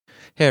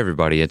Hey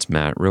everybody, it's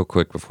Matt. Real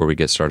quick before we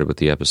get started with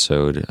the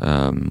episode,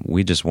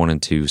 we just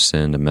wanted to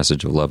send a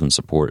message of love and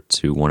support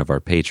to one of our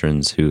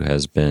patrons who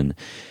has been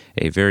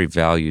a very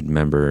valued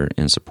member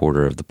and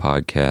supporter of the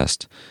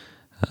podcast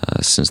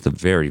since the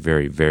very,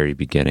 very, very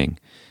beginning.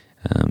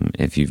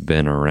 If you've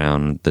been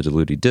around the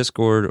DLUTI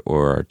Discord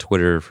or our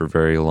Twitter for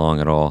very long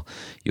at all,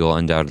 you'll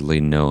undoubtedly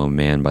know a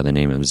man by the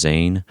name of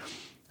Zane.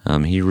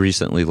 He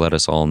recently let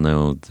us all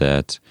know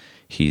that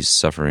he's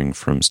suffering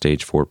from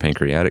stage 4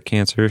 pancreatic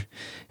cancer.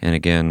 And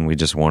again, we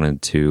just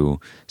wanted to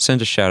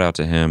send a shout out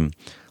to him,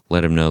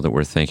 let him know that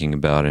we're thinking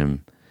about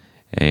him.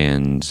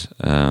 And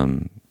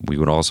we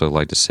would also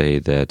like to say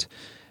that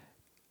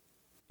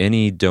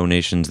any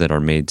donations that are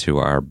made to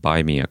our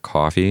Buy Me a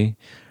Coffee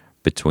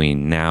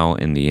between now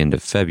and the end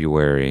of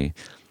February,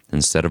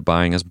 instead of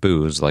buying us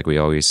booze like we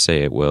always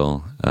say it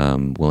will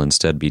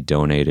instead be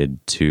donated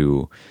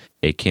to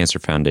a cancer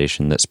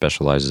foundation that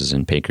specializes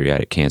in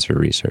pancreatic cancer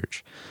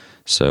research.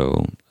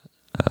 So,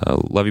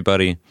 love you,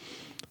 buddy.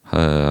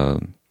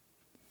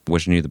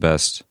 Wishing you the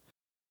best.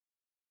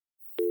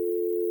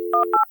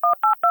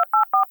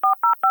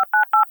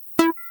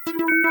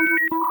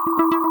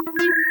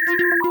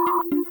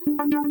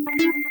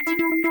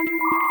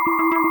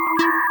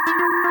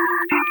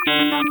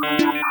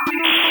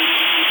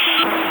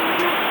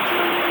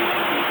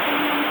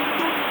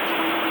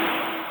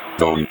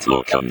 Don't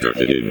look under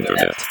the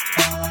internet.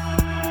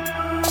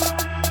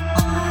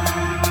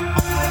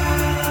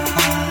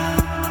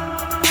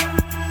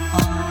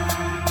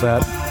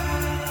 That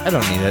I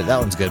don't need it. That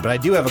one's good. But I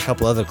do have a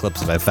couple other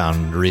clips that I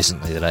found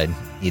recently that I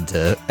need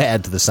to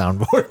add to the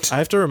soundboard. I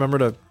have to remember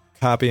to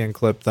copy and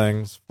clip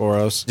things for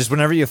us. Just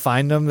whenever you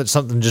find them, that's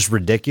something just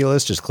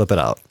ridiculous, just clip it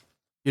out.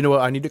 You know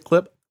what I need to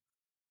clip?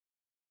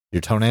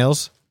 Your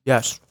toenails?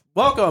 Yes.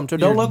 Welcome to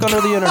Don't Look Under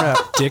the Internet.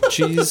 Dick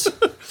cheese.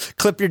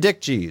 Clip your dick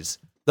cheese.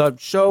 The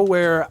show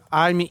where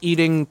I'm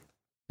eating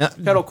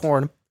kettle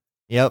corn.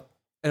 Yep.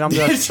 And I'm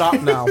going to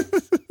stop now.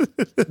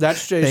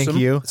 That's Jason. Thank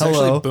you. It's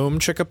Hello. actually Boom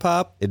Chicka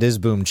Pop. It is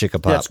Boom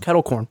Chicka Pop. Yeah, it's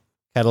kettle corn.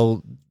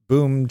 Kettle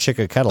Boom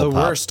Chicka Kettle The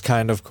Pop. worst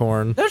kind of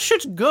corn. That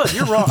shit's good.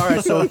 You're wrong. All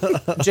right, so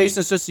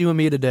Jason, it's just you and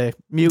me today.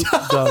 Mute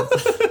Doug.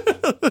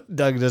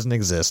 Doug doesn't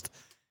exist.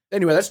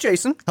 Anyway, that's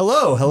Jason.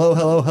 Hello, hello,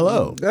 hello,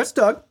 hello. That's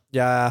Doug.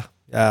 Yeah,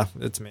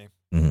 it's me.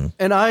 Mm-hmm.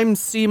 And I'm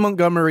C.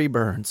 Montgomery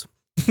Burns.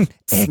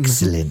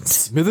 Excellent.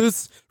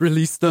 Smithers,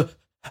 release the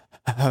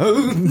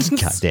hounds.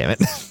 God damn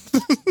it.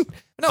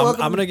 I'm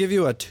going to give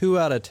you a 2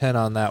 out of 10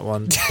 on that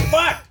one.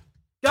 Fuck!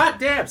 God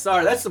damn,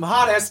 sorry. That's some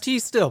hot ass tea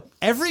still.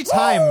 Every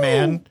time,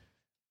 man.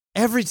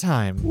 Every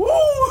time. Woo!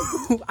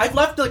 I've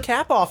left the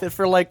cap off it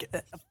for like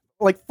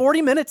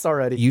 40 minutes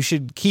already. You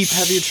should keep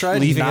Have you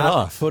tried leaving not it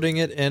off. putting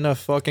it in a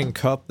fucking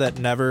cup that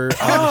never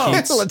Oh.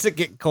 unheats? Lets it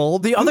get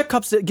cold. The other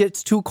cups, it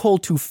gets too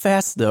cold too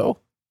fast, though,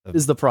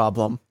 is the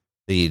problem.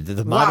 The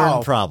modern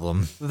Wow.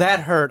 problem. That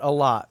hurt a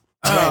lot.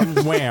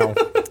 Wow.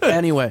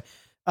 Anyway.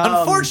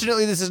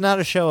 Unfortunately, this is not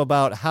a show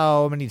about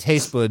how many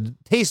taste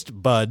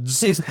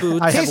buds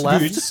I have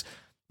left.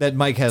 that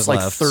Mike has It's like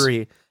left.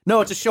 3.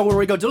 No, it's a show where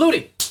we go,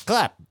 DLUTI.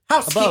 Clap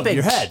Housekeeping. above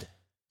your head.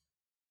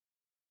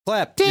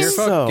 Clap your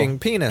So- fucking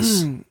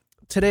penis.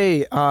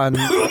 Today on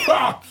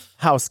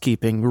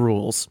housekeeping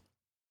rules,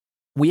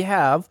 we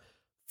have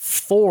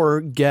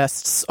 4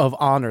 guests of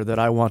honor that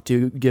I want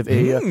to give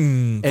a 4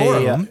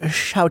 of them.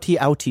 shouty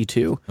outy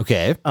to.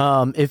 Okay.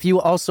 If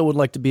you also would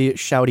like to be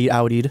shouty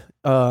outied,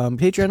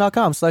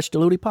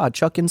 patreon.com/DLUTIPod.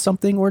 Chuck in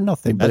something or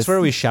nothing. But That's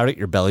where we shout at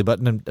your belly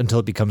button until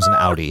it becomes an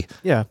Audi.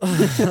 yeah.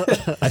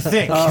 I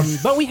think.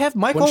 But we have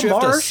Michael Wouldn't you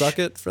have to Marsh. suck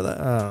it for that?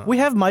 Oh. We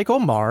have Michael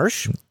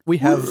Marsh. We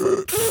have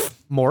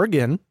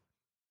Morgan,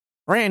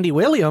 Randy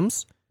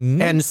Williams,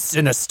 and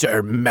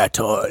Sinister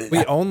Metal.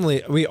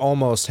 We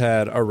almost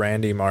had a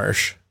Randy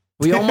Marsh.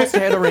 We almost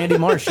had a Randy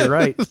Marsh. You're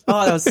right.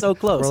 Oh, that was so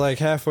close. We're like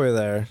halfway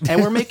there.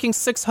 And we're making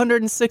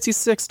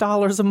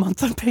 $666 a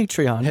month on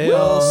Patreon.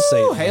 Hail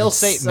Satan. Hail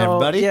Satan, So,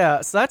 everybody.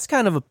 Yeah, so that's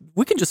kind of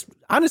we can just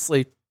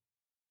honestly,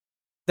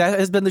 that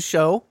has been the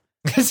show.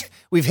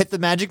 We've hit the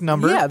magic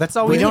number. Yeah, that's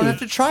all we we don't need. have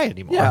to try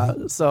anymore. Yeah,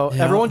 so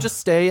everyone just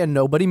stay and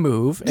nobody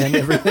move, and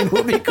everything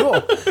will be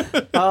cool.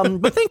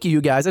 But thank you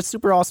guys. It's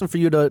super awesome for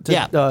you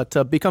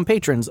to become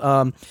patrons.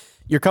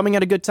 You're coming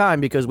at a good time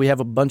because we have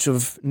a bunch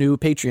of new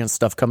Patreon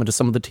stuff coming to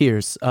some of the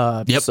tiers.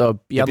 So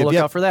be on the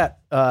lookout for that.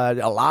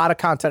 A lot of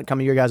content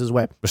coming your guys'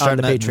 way. We're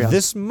starting on the that Patreon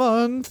this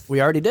month.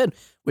 We already did.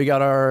 We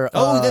got our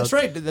that's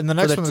right. And the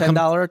next for the one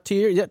 $10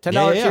 tier. Yeah,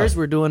 $10 tiers.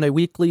 We're doing a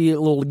weekly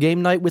little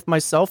game night with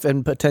myself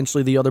and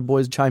potentially the other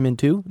boys chime in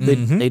too.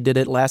 They did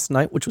it last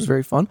night, which was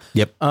very fun.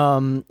 Yep.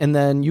 And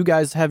then you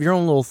guys have your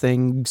own little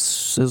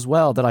things as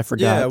well that I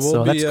forgot.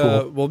 Yeah, that's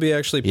cool. We'll be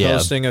actually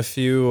posting a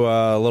few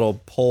little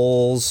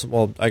polls.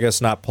 Well, I guess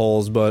not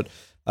polls, but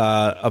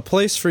a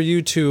place for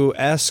you to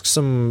ask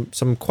some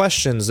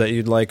questions that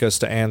you'd like us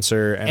to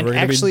answer, and we're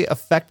gonna actually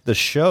affect the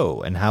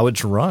show and how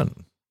it's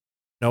run.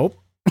 Nope.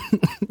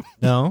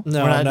 No,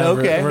 No, we're not, never.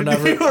 okay. We're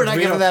never. We're not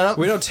we giving don't- that up.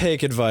 We don't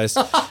take advice.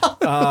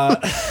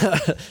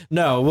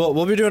 No,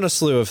 we'll be doing a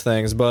slew of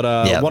things, but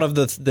one of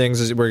the things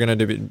is we're going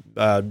to be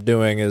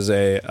doing is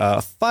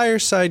a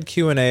fireside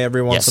Q&A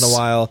every once in a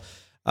while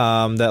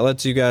that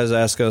lets you guys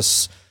ask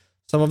us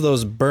some of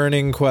those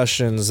burning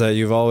questions that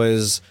you've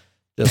always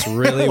just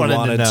really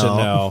wanted to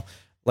know.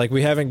 Like,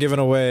 we haven't given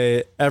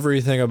away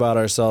everything about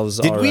ourselves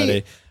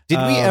already. Did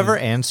we ever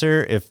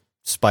answer if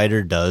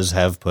Spider does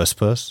have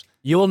puss?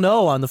 You will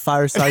know on the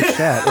fireside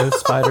chat if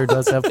Spider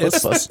does have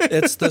puss.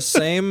 It's the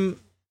same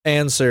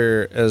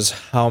answer as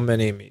how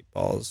many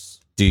meatballs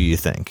Do you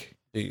think?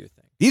 do you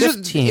think? These are,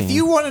 15. if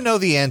you want to know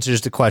the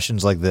answers to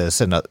questions like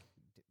this, and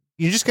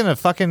you're just gonna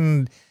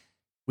fucking.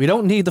 We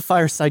don't need the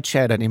fireside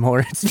chat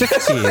anymore. It's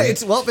 15.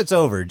 It's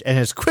over, and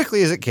as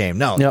quickly as it came.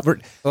 No, Yep.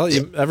 Well,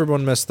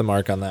 everyone missed the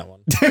mark on that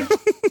one.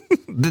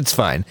 that's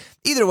fine.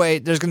 Either way,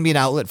 there's going to be an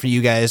outlet for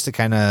you guys to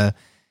kind of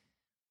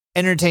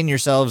entertain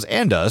yourselves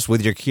and us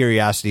with your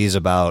curiosities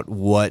about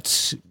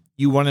what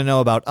you want to know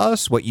about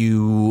us,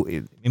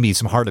 maybe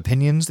some hard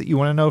opinions that you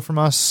want to know from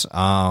us.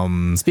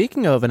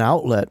 Speaking of an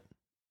outlet,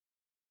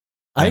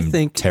 I I'm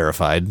think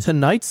terrified.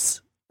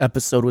 tonight's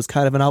episode was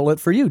kind of an outlet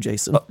for you,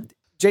 Jason.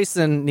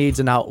 Jason needs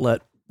an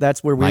outlet.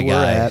 That's where we were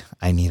at.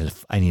 I need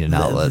an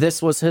outlet.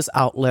 This was his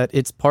outlet.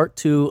 It's part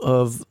 2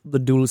 of the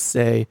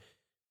Dulce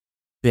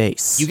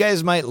base. You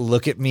guys might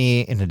look at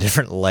me in a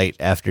different light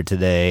after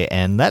today,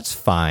 and that's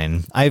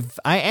fine. I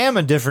am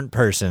a different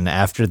person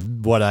after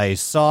what I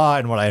saw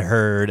and what I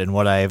heard and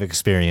what I've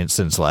experienced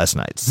since last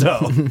night. So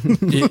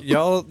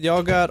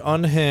y'all got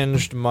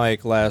unhinged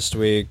Mike last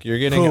week. You're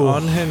getting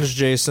unhinged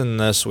Jason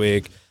this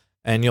week,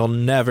 and you'll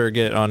never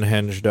get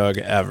unhinged Doug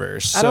ever.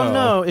 So, I don't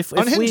know if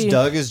unhinged we,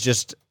 Doug is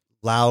just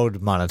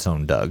loud,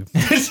 monotone Doug.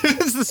 It's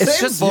the same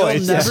just-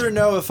 voice. You'll never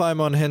know if I'm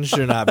unhinged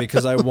or not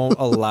because I won't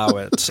allow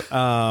it.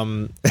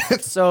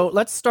 So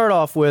let's start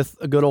off with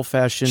a good old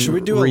fashioned. Should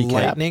we do recap? a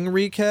lightning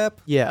recap?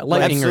 Yeah,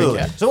 lightning Absolutely.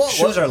 recap. So what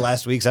was our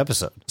last week's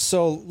episode?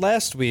 So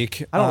last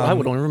week, I don't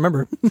even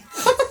remember.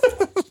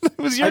 It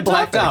was your I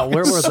blacked out.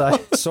 Where was I?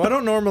 So I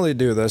don't normally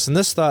do this, and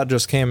this thought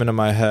just came into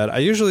my head. I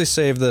usually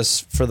save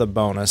this for the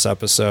bonus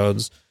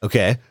episodes,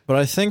 Okay. but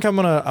I think I'm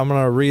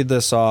gonna read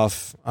this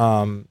off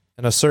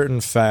in a certain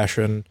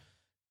fashion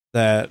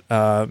that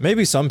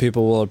maybe some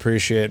people will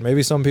appreciate,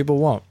 maybe some people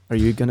won't. Are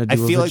you gonna do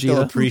I feel a like they'll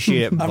Vegeta?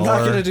 appreciate it more. I'm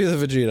not gonna do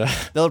the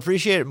Vegeta. They'll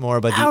appreciate it more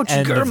by the Ouch,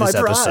 end girl, of this my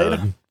pride.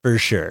 episode. For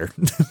sure.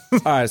 All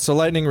right, so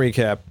lightning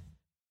recap.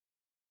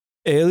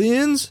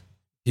 Aliens,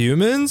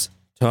 humans,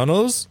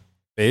 tunnels,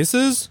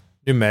 bases,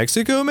 New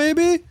Mexico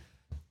maybe?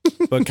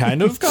 But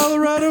kind of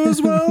Colorado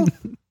as well?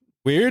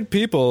 Weird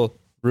people,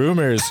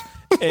 rumors,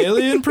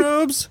 alien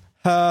probes?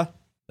 Not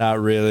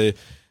really.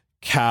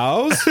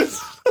 Cows?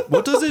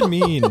 What does it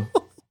mean?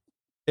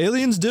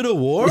 Aliens did a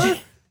war?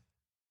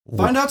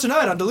 Find out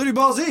tonight on DLUTI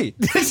Ball Z.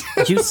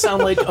 You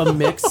sound like a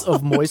mix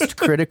of Moist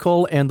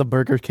Critical and the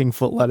Burger King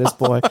Foot Lettuce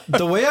Boy.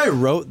 The way I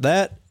wrote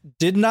that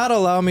did not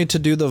allow me to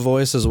do the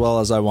voice as well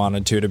as I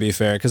wanted to be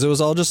fair, because it was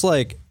all just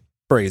like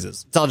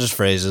phrases. It's all just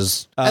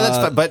phrases. And that's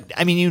fine. But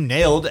I mean, you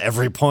nailed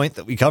every point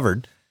that we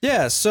covered.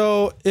 Yeah,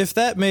 so if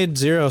that made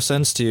zero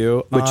sense to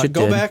you, Which it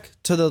go did. back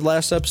to the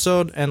last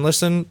episode and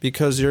listen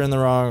because you're in the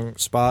wrong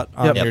spot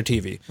on Yep. your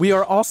TV. We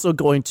are also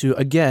going to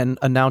again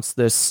announce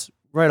this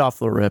right off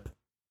the rip.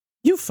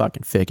 You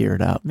fucking figure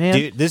it out, man.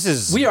 Dude, this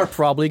is. We are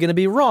probably going to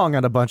be wrong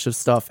on a bunch of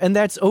stuff, and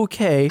that's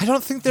okay. I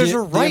don't think there's the,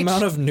 a right. the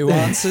amount of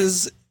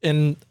nuances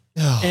in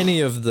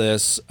any of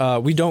this,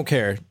 we don't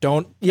care.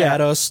 Don't add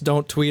us.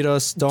 Don't tweet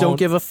us. Don't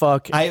give a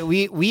fuck.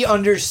 We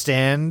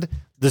understand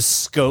the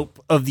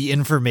scope of the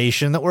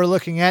information that we're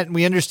looking at, and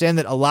we understand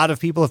that a lot of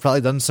people have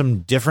probably done some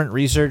different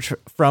research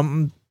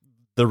from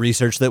the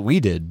research that we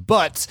did.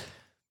 But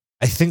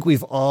I think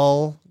we've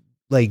all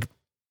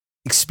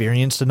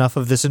experienced enough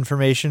of this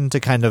information to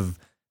kind of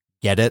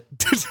get it.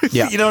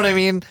 Yeah. You know what I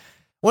mean?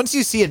 Once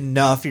you see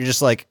enough, you're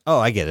just like, oh,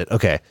 I get it.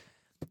 Okay.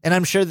 And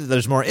I'm sure that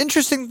there's more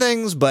interesting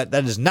things, but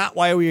that is not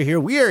why we are here.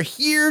 We are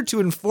here to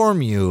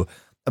inform you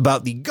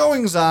about the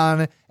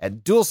goings-on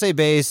at Dulce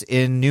Base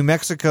in New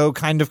Mexico,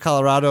 kind of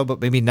Colorado, but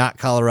maybe not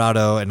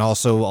Colorado, and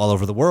also all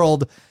over the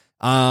world.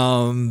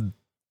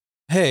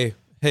 Hey,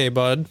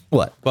 bud.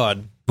 What?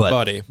 Bud. What?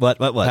 Buddy. What?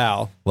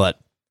 Pal. What?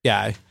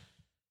 Guy.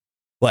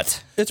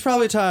 What? It's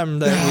probably time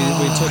that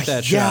we took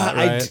that shot,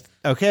 right?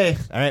 Okay.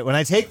 All right. When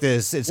I take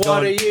this, it's What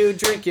going... are you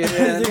drinking?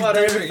 And what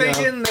are There you we go.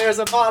 thinking? There's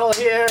a bottle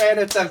here and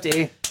it's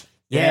empty.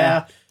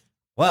 Yeah.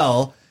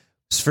 Well,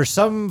 for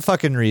some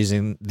fucking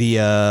reason,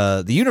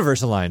 the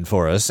universe aligned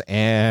for us,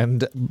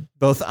 and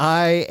both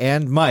I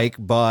and Mike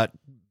bought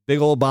big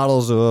old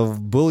bottles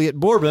of Bulliet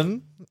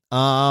bourbon.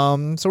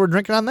 So we're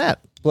drinking on that.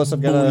 Plus,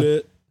 I've got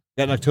an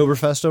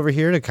Oktoberfest over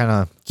here to kind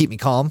of keep me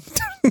calm.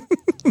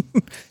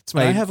 It's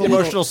my I have a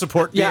emotional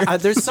support beer. Yeah,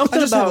 there's I something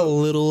just have a about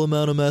little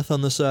amount of meth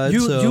on the side. you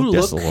Just a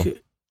look little.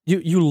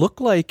 you look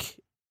like,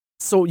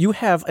 so you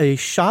have a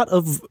shot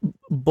of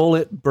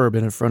Bullet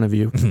bourbon in front of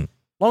you,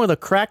 along with a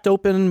cracked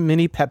open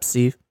mini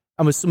Pepsi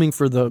I'm assuming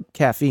for the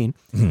caffeine.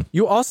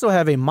 You also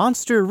have a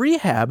Monster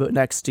Rehab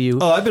next to you.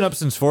 Oh, I've been up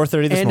since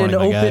 4:30 this morning. And an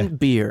my guy. open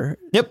beer.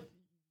 Yep.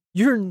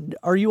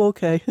 Are you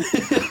okay?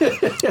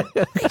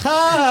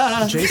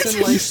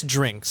 Jason likes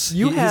drinks.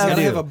 He's got to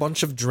do. have a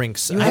bunch of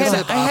drinks. I had-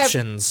 have I have-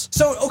 options.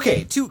 So,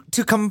 okay,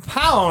 to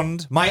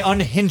compound my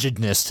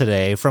unhingedness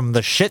today from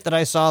the shit that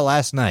I saw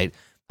last night,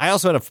 I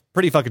also had a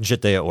pretty fucking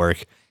shit day at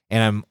work,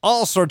 and I'm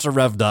all sorts of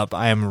revved up.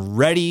 I am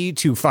ready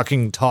to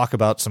fucking talk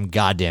about some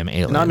goddamn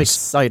aliens. And I'm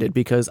excited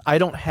because I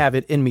don't have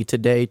it in me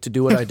today to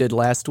do what I did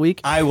last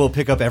week. I will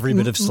pick up every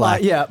bit of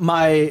slack.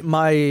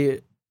 My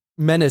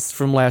menace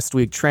from last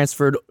week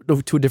transferred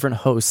to a different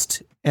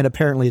host, and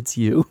apparently it's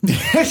you.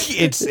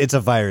 It's a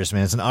virus,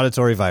 man. It's an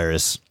auditory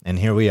virus, and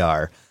here we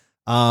are.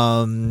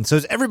 So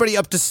is everybody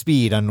up to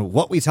speed on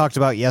what we talked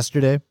about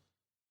yesterday?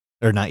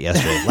 Or not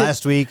yesterday,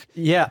 last week?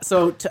 Yeah,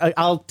 so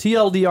I'll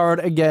TLDR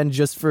it again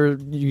just for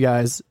you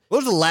guys. What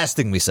was the last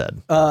thing we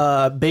said?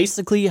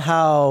 Basically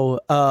how,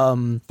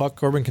 Fuck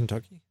Corbin,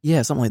 Kentucky.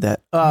 yeah, something like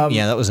that.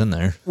 Yeah, that was in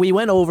there. We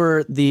went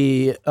over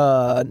the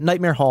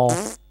Nightmare Hall,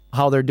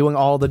 how they're doing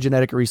all the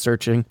genetic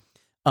researching.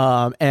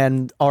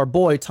 And our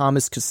boy,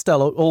 Thomas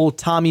Costello, old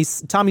Tommy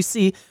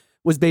C,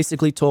 was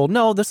basically told,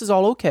 no, this is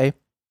all okay.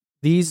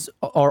 These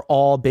are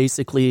all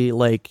basically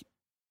like,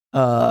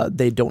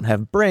 they don't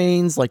have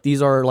brains. Like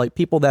these are like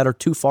people that are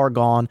too far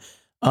gone.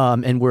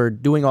 And we're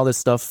doing all this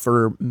stuff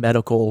for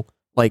medical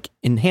like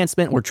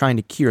enhancement. We're trying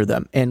to cure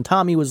them. And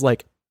Tommy was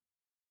like,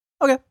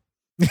 okay,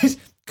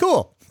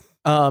 Cool.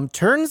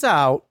 turns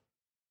out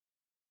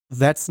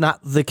that's not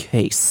the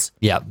case.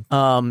 Yeah.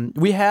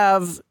 We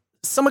have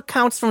some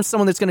accounts from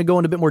someone that's going to go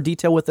into a bit more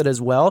detail with it as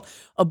well.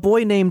 A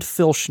boy named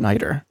Phil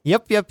Schneider.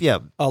 Yep.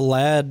 A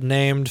lad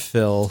named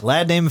Phil.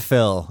 Lad named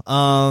Phil.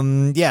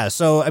 Yeah,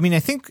 so I mean I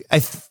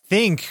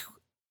think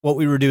what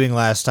we were doing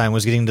last time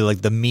was getting to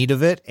like the meat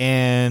of it,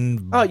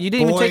 and Oh, you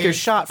didn't even take your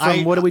shot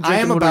from what are we drinking?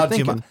 I am what are we about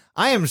thinking? to.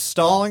 I am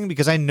stalling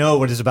because I know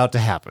what is about to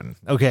happen.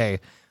 Okay.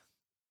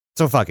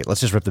 So fuck it.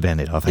 Let's just rip the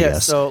Band-Aid off, I Yeah,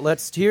 guess. so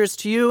here's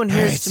to you and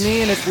here's to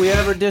me, and if we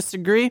ever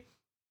disagree,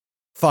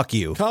 Fuck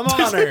you. Come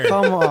on, her.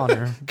 come on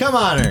her. Come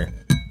on her.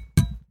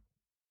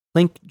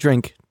 Link,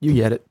 drink. You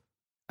get it.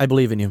 I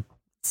believe in you.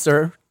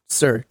 Sir,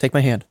 take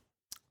my hand.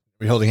 Are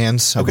we holding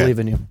hands? I Okay. believe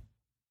in you.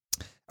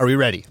 Are we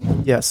ready?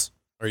 Yes.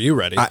 Are you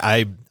ready?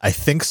 I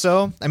think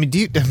so. I mean, do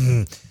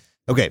you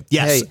Okay,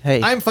 yes.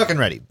 Hey. I'm fucking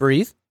ready.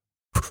 Breathe.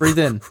 Breathe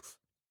in.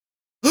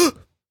 Now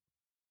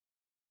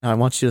I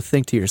want you to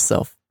think to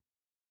yourself,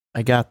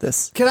 I got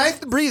this. Can I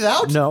breathe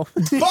out? No.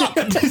 Fuck.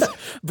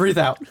 Breathe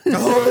out.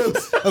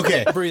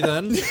 Okay. Breathe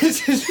in.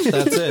 That's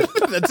it.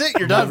 That's it.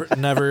 You're done.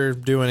 Never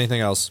do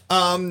anything else.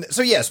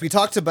 So yes, we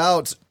talked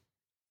about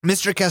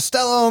Mr.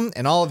 Costello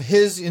and all of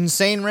his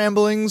insane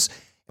ramblings,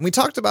 and we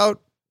talked about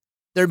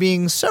there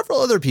being several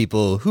other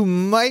people who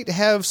might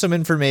have some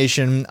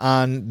information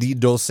on the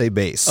Dulce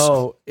base.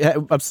 Oh, yeah,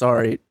 I'm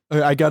sorry.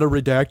 I got to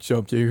redact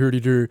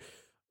something.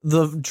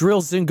 The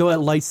drills didn't go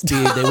at light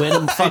speed. They went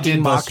in fucking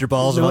did Mach. bust your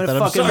balls they about went that.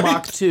 in I'm fucking sorry.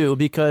 Mach 2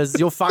 because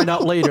you'll find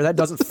out later that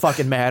doesn't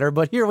fucking matter.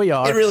 But here we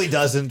are. It really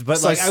doesn't, but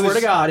So like I swear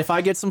to God, if I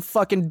get some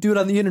fucking dude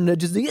on the internet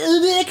just like,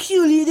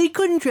 actually, they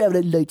couldn't travel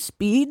at light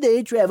speed.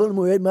 They traveled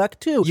more at Mach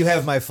 2. you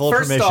have my full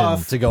First permission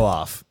off- to go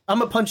off. I'm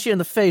going to punch you in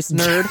the face,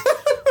 nerd.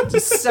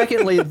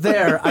 Secondly,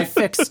 I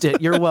fixed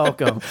it. You're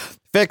welcome.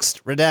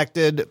 Fixed,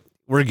 redacted,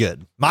 we're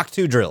good. Mach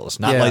 2 drills,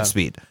 not Yeah. light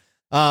speed.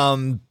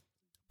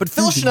 But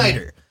Phil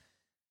Schneider.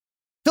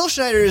 Phil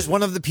Schneider is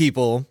one of the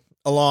people,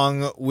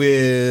 along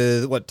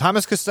with,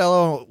 Thomas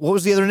Costello, what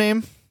was the other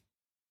name?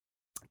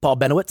 Paul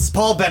Benowitz.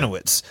 Paul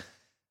Benowitz.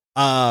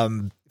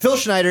 Phil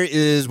Schneider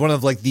is one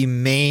of like the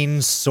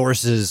main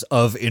sources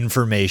of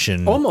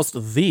information. Almost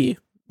the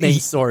main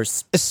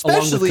source, along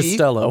with Especially-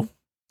 Costello.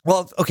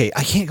 Well, okay,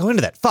 I can't go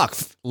into that. Fuck.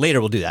 Later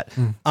we'll do that.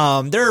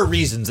 There are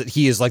reasons that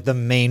he is like the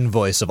main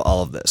voice of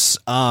all of this.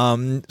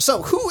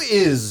 So who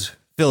is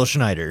Phil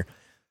Schneider?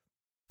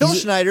 Phil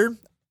Schneider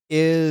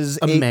is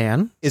A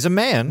man. Is a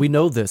man. We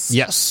know this.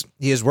 Yes,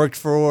 he has worked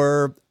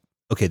for.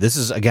 Okay, this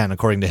is again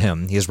according to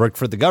him. He has worked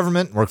for the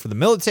government, worked for the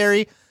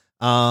military,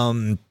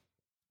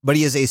 but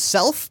he is a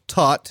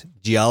self-taught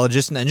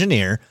geologist and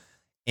engineer.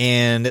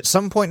 And at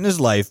some point in his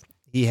life,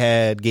 he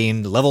had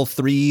gained level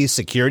 3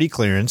 security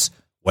clearance,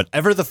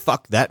 whatever the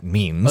fuck that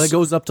means. Well, it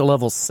goes up to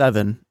level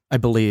 7, I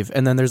believe.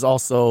 And then there's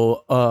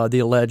also the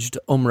alleged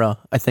Umrah,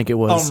 I think it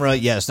was.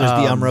 Umrah, yes, there's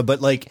the Umrah, but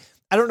like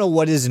I don't know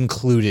what is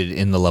included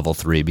in the level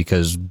 3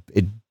 because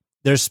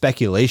there's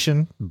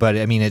speculation, but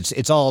I mean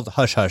it's all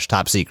hush hush,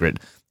 top secret.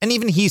 And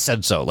even he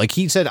said so. Like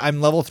he said, I'm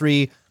level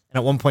 3, and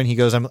at one point he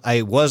goes,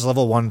 I was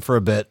level 1 for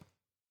a bit,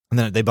 and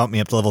then they bumped me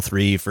up to level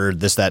 3 for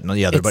this, that, and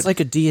the other. It's But like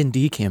a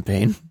D&D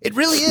campaign. it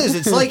really is.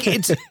 It's like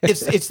it's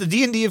the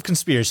D&D of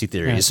conspiracy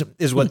theories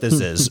is what this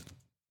is.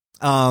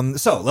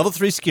 So level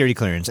 3 security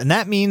clearance, and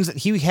that means that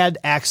he had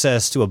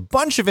access to a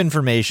bunch of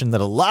information that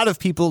a lot of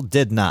people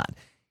did not.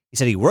 He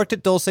said he worked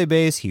at Dulce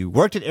Base, he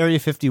worked at Area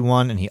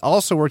 51, and he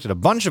also worked at a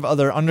bunch of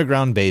other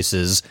underground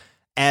bases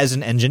as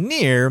an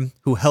engineer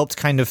who helped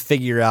kind of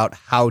figure out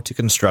how to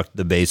construct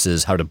the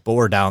bases, how to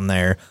bore down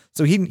there.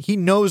 So he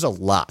knows a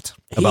lot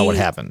about what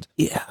happened.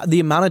 Yeah, the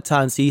amount of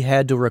times he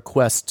had to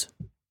request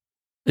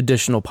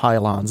additional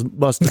pylons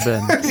must have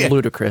been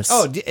ludicrous.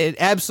 Oh, it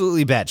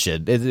absolutely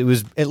batshit. It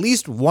was at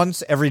least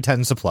once every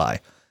 10 supply.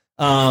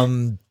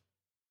 You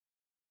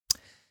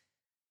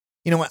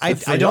know what? I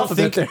don't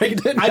think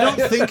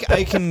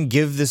I can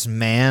give this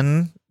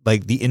man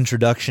like the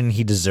introduction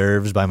he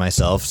deserves by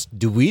myself.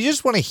 Do we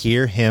just want to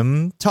hear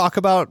him talk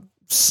about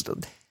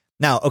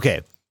now?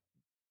 Okay,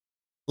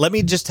 let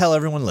me just tell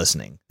everyone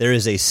listening. There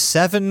is a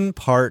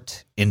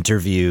 7-part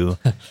interview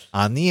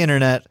on the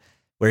internet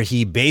where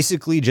he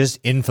basically just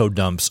info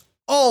dumps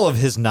all of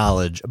his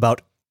knowledge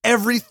about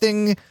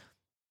everything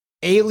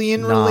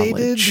alien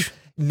related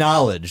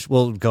knowledge.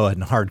 We'll go ahead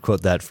and hard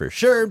quote that for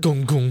sure.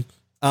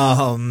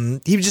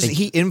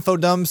 He info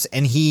dumps,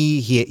 and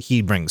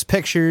he brings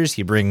pictures,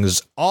 he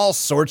brings all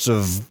sorts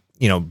of,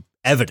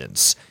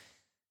 evidence.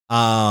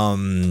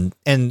 And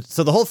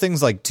so the whole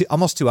thing's like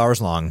almost 2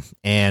 hours long,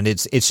 and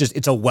it's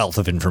a wealth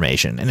of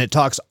information, and it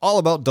talks all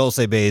about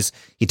Dulce Base.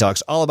 He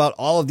talks all about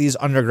all of these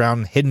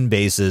underground hidden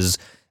bases.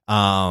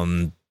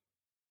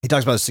 He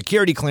talks about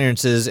security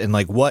clearances and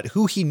like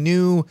who he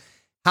knew,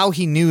 how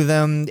he knew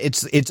them.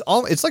 It's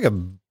like a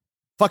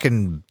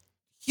fucking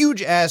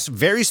huge ass,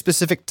 very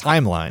specific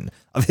timeline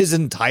of his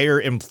entire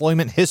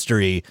employment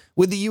history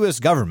with the U.S.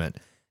 government,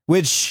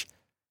 which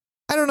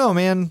I don't know,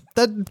 man.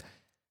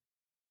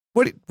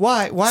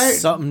 Why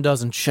something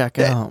doesn't check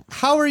out?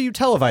 How are you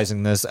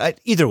televising this?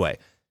 Either way,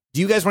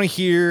 do you guys want to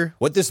hear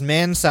what this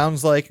man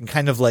sounds like and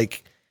kind of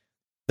like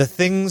the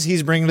things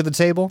he's bringing to the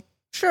table?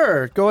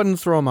 Sure, go ahead and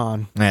throw him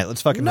on. All right,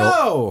 let's fucking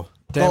No,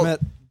 damn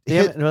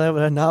it.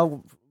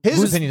 Now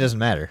his opinion doesn't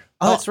matter.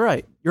 Oh, that's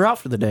right. You're out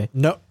for the day.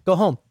 No, go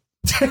home.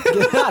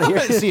 Get out of here.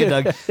 See you,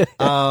 Doug.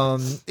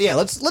 Yeah,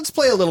 let's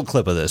play a little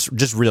clip of this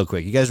just real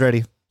quick. You guys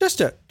ready?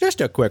 Just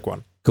a quick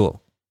one.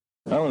 Cool.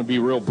 I'm going to be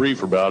real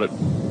brief about it.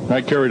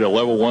 I carried a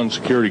level 1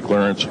 security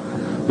clearance,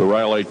 the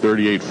Rhyolite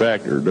 38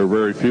 factor. There are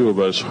very few of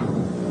us.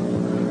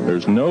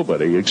 There's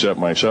nobody except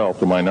myself,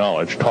 to my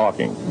knowledge,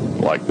 talking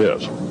like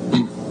this.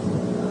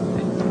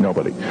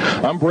 Nobody.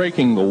 I'm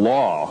breaking the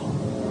law.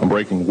 I'm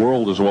breaking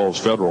world as well as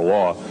federal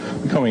law.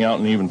 I'm coming out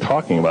and even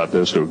talking about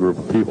this to a group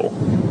of people.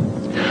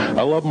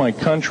 I love my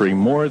country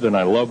more than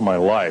I love my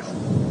life.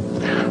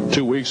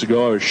 2 weeks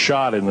ago, I was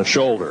shot in the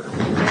shoulder.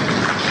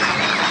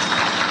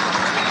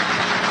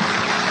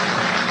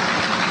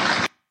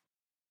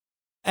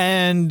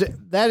 And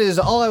that is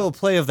all I will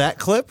play of that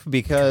clip,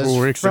 because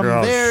from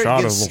there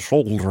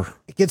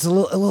it gets a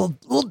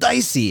little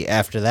dicey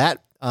after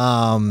that.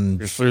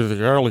 You see,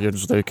 the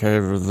aliens, they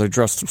came, they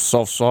dressed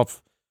themselves up,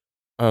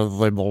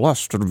 and they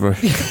molested me.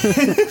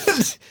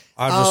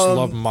 I just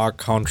love my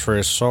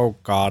country so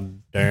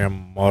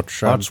goddamn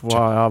much. That's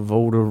why I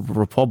voted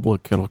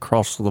Republican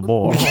across the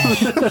board.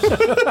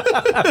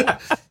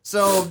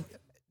 So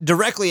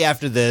directly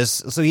after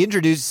this, so he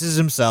introduces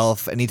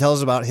himself and he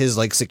tells about his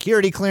like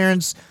security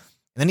clearance.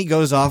 And then he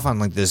goes off on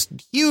like this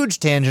huge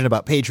tangent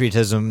about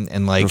patriotism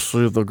and like. You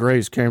see, the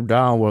Greys came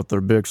down with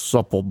their big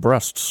supple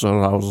breasts,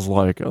 and I was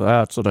like,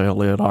 that's an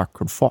alien I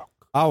could fuck.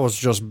 I was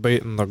just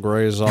beating the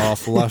Greys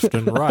off left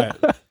and right.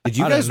 Did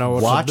you guys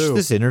watch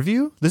this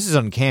interview? This is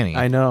uncanny.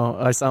 I know.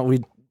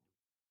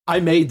 I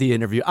made the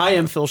interview. I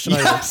am Phil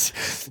Schneider.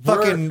 Yes.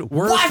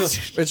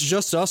 It's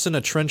just us in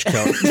a trench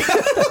coat.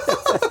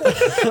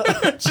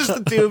 It's just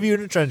the two of you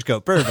in a trench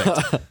coat. Perfect.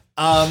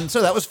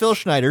 So that was Phil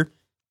Schneider.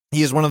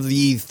 He is one of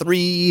the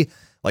 3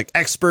 like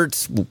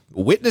experts,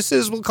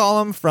 witnesses, we'll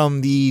call him,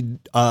 from the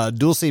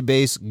Dulce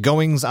Base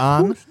goings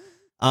on.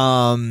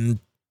 And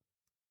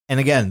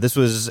again, this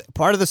was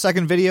part of the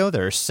second video.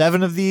 There are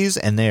 7 of these,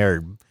 and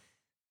they're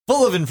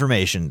full of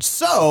information.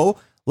 So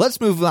let's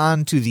move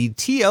on to the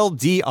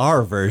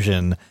TLDR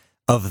version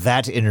of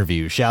that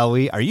interview, shall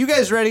we? Are you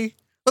guys ready?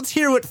 Let's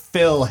hear what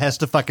Phil has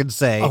to fucking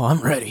say. Oh, I'm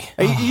ready.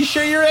 Are you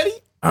sure you're ready?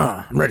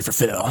 I'm ready for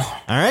Phil. All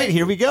right,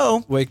 here we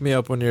go. Wake me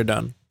up when you're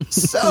done.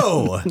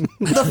 So,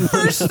 the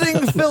first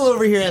thing Phil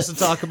over here has to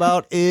talk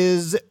about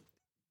is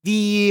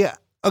the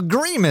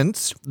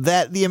agreement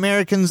that the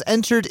Americans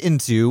entered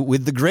into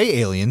with the gray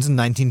aliens in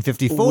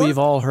 1954. We've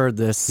all heard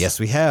this. Yes,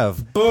 we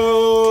have.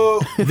 Boo!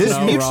 This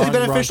mutually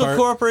beneficial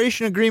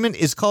cooperation agreement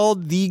is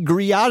called the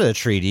Greada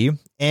Treaty,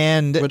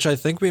 and which I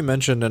think we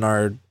mentioned in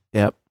our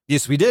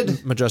yes, we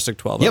did. Majestic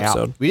 12 Yep,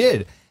 episode. we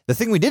did. The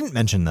thing we didn't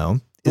mention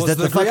though is that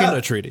the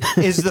fucking treaty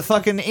is the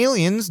fucking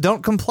aliens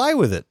don't comply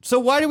with it. So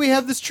why do we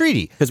have this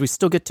treaty? Because we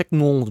still get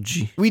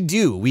technology. We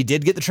do. We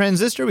did get the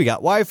transistor. We got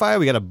Wi-Fi.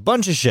 We got a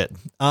bunch of shit.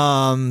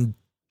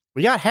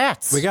 We got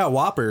hats. We got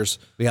Whoppers.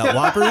 We got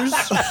Whoppers.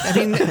 I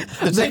mean,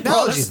 the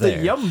technology's the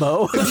there.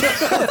 Yumbo.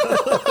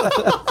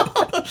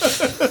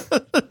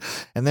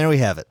 And there we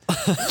have it.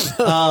 That's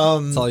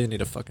all you need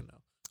to fucking know.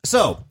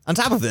 So, on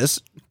top of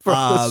this, For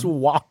those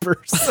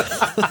Whoppers.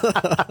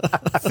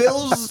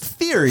 Phil's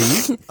theory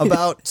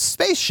about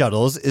space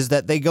shuttles is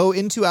that they go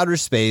into outer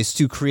space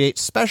to create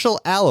special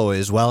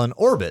alloys while in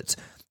orbit.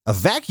 A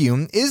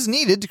vacuum is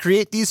needed to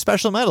create these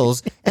special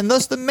metals, and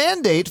thus the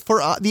mandate for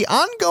the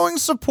ongoing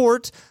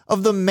support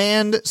of the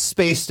manned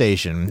space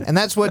station. And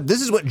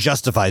this is what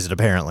justifies it,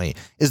 apparently,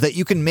 is that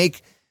you can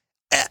make,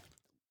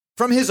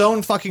 from his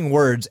own fucking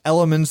words,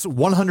 elements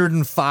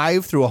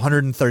 105 through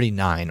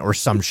 139 or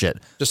some shit.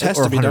 Just has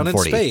to be done in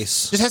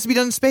space. Just has to be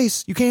done in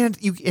space.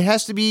 It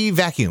has to be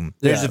vacuum.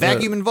 There's a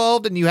vacuum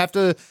involved, and you have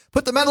to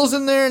put the metals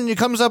in there, and it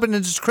comes up and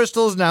it's just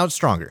crystals. Now it's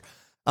stronger.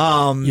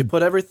 You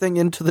put everything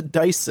into the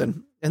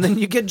Dyson, and then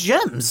you get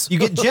gems. You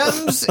get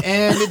gems,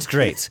 and it's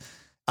great.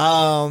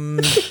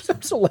 I'm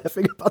still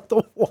laughing about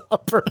the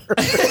Whopper.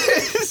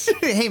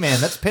 Hey,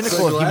 man, that's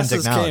pinnacle of human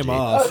technology. Came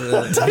off.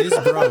 He's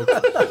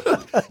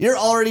broke. You're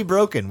already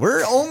broken.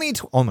 We're only...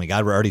 oh, my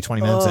God, we're already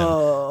 20 minutes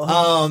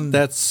in.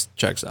 That's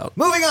checks out.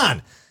 Moving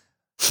on.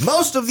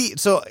 Most of the...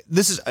 so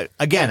this is...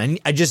 again,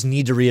 I just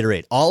need to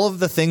reiterate. All of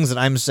the things that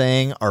I'm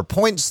saying are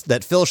points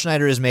that Phil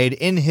Schneider has made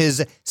in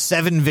his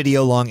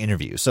 7-video-long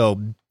interview. So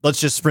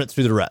let's just sprint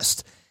through the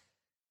rest.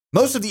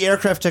 Most of the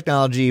aircraft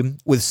technology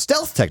with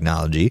stealth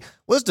technology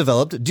was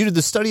developed due to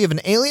the study of an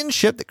alien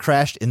ship that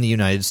crashed in the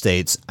United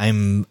States.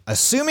 I'm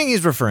assuming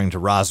he's referring to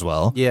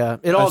Roswell. Yeah,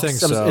 it all stems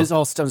back to Roswell. It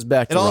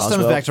all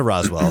stems back to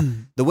Roswell.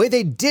 The way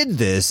they did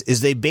this is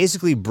they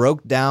basically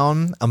broke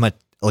down a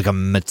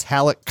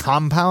metallic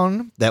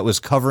compound that was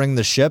covering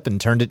the ship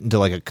and turned it into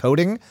like a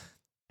coating.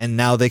 And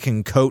now they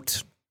can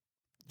coat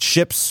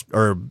ships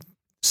or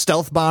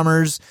stealth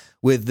bombers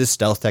with this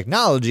stealth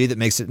technology that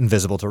makes it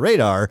invisible to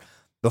radar.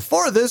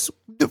 Before this,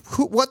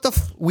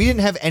 we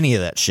didn't have any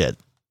of that shit.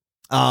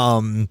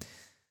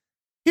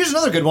 Here's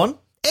another good one.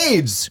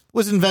 AIDS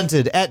was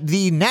invented at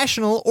the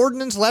National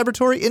Ordnance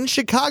Laboratory in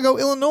Chicago,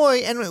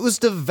 Illinois, and it was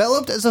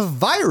developed as a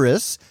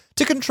virus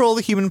to control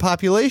the human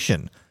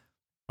population.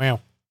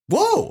 Wow.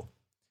 Whoa.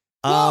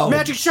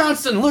 Magic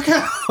Johnson, look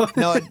out.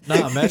 No,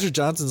 Magic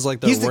Johnson's like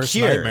the worst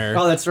nightmare.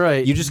 Oh, that's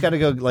right. You just got to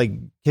go like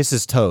kiss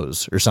his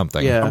toes or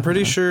something. Yeah. I'm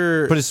pretty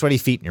sure. Put his sweaty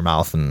feet in your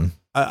mouth and...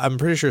 I'm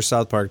pretty sure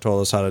South Park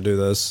told us how to do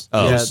this.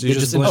 Oh, yeah, you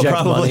just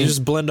inject money. You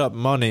just blend up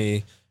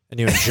money and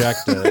you inject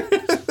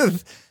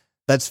it.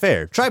 That's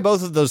fair. Try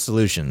both of those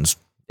solutions.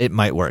 It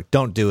might work.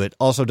 Don't do it.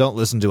 Also, don't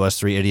listen to us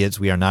three idiots.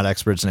 We are not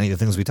experts in any of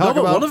the things we talk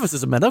about. One of us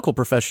is a medical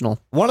professional.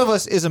 One of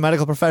us is a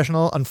medical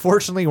professional.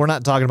 Unfortunately, we're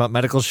not talking about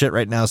medical shit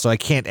right now, so I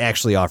can't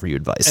actually offer you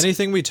advice.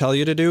 Anything we tell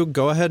you to do,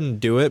 go ahead and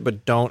do it,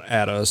 but don't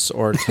at us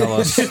or tell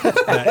us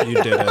that you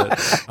did it.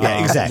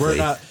 Yeah, exactly. We're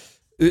not...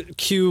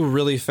 Cue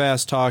really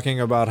fast talking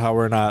about how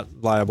we're not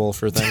liable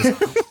for things.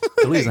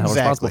 Louis is not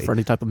responsible for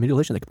any type of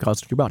mutilation that could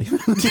cause to your body.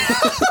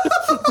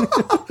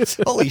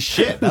 Holy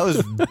shit, that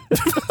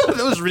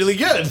was really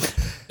good.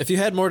 If you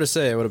had more to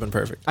say, it would have been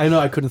perfect. I know,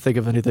 I couldn't think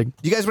of anything.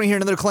 You guys want to hear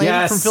another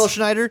claim from Phil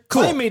Schneider?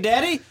 Cool. Claim me,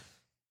 Daddy.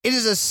 It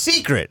is a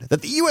secret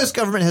that the U.S.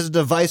 government has a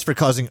device for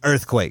causing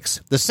earthquakes.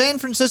 The San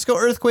Francisco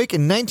earthquake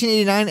in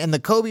 1989 and the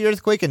Kobe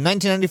earthquake in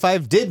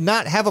 1995 did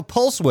not have a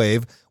pulse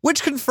wave,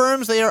 which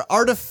confirms they are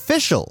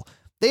artificial.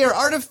 They are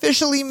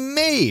artificially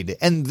made,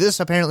 and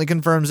this apparently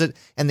confirms it,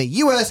 and the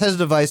U.S. has a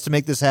device to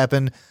make this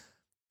happen.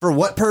 For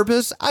what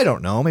purpose? I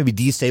don't know. Maybe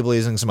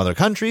destabilizing some other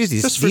countries.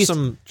 Just for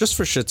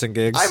shits and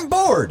gigs. I'm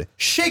bored.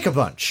 Shake a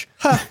bunch.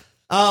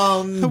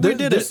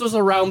 This was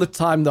around the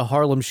time the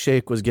Harlem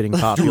Shake was getting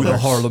popular. The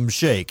Harlem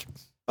Shake.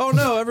 Oh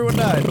no, everyone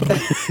died.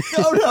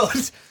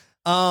 Oh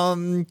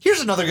no.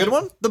 Here's another good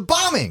one. The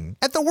bombing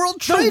at the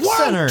World Trade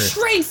Center.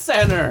 Trade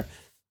Center.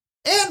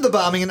 And the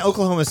bombing in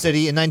Oklahoma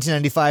City in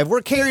 1995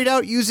 were carried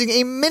out using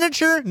a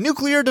miniature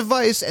nuclear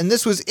device, and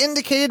this was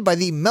indicated by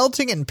the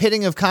melting and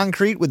pitting of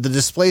concrete with the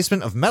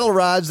displacement of metal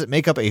rods that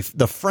make up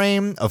the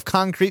frame of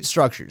concrete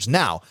structures.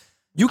 Now,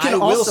 you can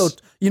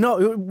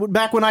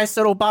back when I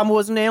said Obama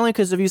was an alien,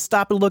 because if you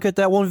stop and look at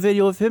that one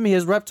video of him, he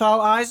has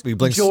reptile eyes.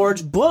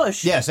 George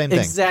Bush. Yeah, same thing.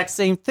 Exact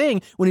same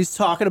thing when he's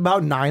talking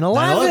about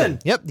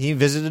 9/11. Yep, he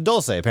visited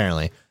Dulce,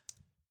 apparently.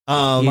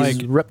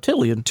 He's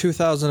reptilian.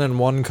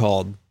 2001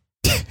 called.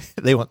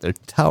 They want their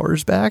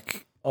towers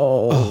back.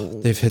 Oh,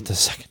 they've hit the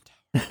second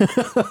tower.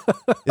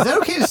 Is that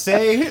okay to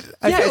say?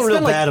 I feel real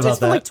bad about that. It's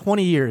been like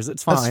 20 years.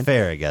 It's fine. That's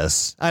fair, I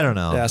guess. I don't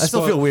know. Yeah, I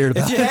still feel weird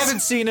about it. If you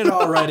haven't seen it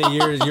already,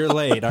 you're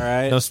late, all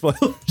right? No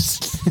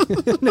spoilers.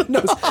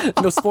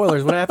 no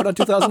spoilers. What happened on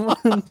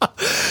 2001?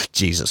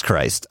 Jesus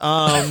Christ.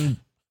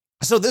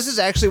 So this is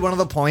actually one of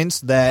the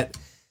points that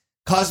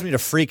caused me to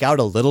freak out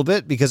a little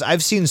bit, because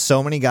I've seen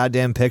so many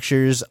goddamn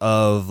pictures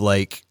of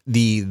like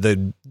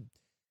the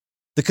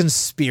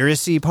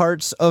conspiracy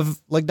parts of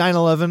like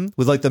 9/11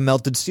 with like the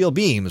melted steel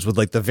beams with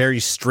like the very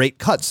straight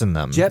cuts in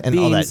them. Jet and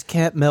beams all that.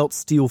 Can't melt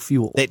steel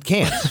fuel. It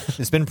can't.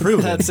 It's been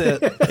proven. That's it.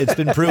 It's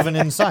been proven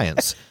in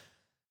science.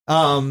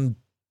 But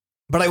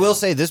I will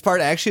say this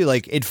part actually,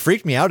 like, it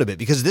freaked me out a bit,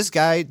 because this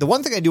guy, the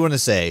one thing I do want to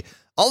say,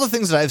 all the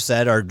things that I've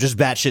said are just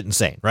batshit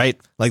insane, right?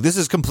 Like, this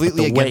is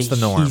completely against the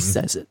norm. He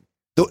says it.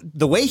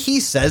 The way he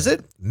says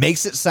it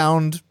makes it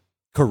sound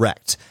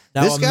correct.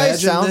 Now this guy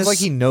sounds this- like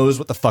he knows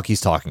what the fuck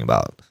he's talking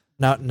about.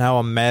 Now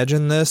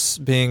imagine this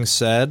being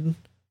said,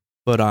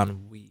 but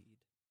on weed.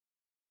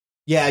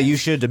 Yeah, you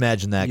should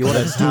imagine that. You 'Cause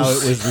wanna that's how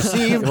it was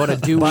received. You want to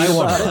do by you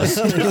one of about it?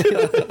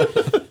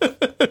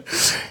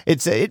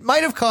 us. It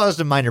might have caused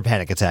a minor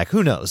panic attack.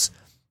 Who knows?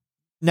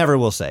 Never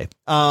will say.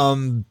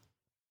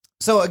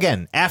 So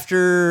again,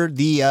 after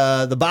the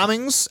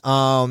bombings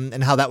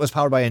and how that was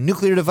powered by a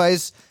nuclear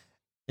device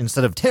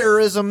instead of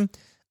terrorism,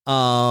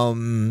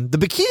 the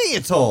Bikini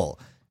Atoll.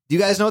 Do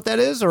you guys know what that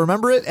is or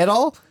remember it at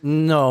all?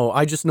 No,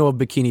 I just know of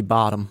Bikini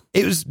Bottom.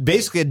 It was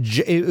basically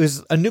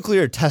a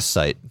nuclear test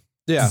site.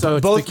 Yeah. So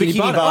it's both Bikini, Bikini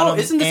Bottom. Bottom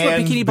Isn't this what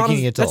and Bikini Bottom?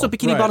 Bikini Atoll. That's what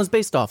Bikini Right. Bottom's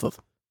based off of.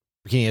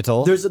 Bikini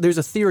Atoll. There's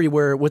a theory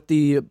where with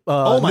the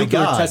Oh my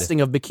nuclear God.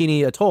 testing of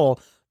Bikini Atoll,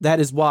 that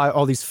is why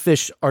all these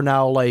fish are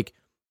now like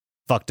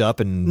Fucked up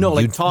and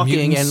talking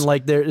mutants. and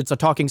like it's a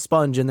talking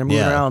sponge and they're moving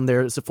Yeah. around.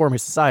 They're forming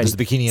society. Is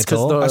the Bikini It's 'cause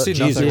Atoll? I see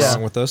nothing Jesus.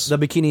 wrong with this. The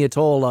Bikini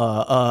Atoll,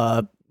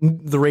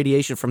 the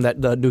radiation from that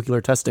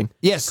nuclear testing.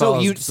 Yeah, so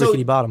caused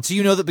Bikini Bottom. So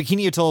you know that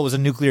Bikini Atoll was a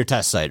nuclear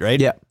test site, right?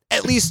 Yeah.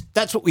 At least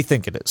that's what we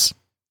think it is.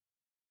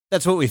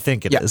 That's what we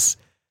think it is.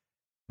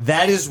 Yeah.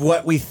 That is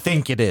what we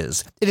think it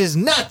is. It is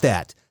not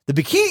that. The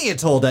Bikini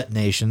Atoll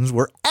detonations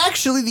were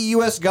actually the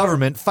U.S.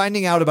 government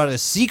finding out about a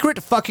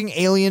secret fucking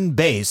alien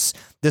base,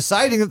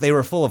 deciding that they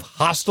were full of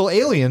hostile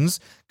aliens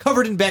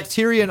covered in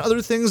bacteria and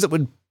other things that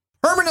would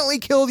permanently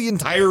kill the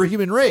entire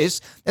human race,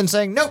 and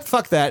saying, nope,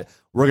 fuck that,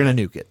 we're going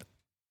to nuke it.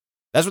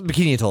 That's what the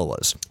Bikini Atoll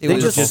was. It They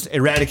was just- just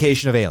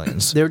eradication of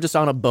aliens. They were just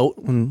on a boat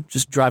and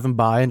just driving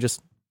by and just,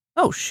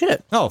 oh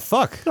shit, Oh,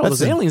 fuck. look at all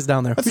those aliens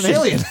down there. That's We an should-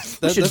 alien.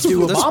 We should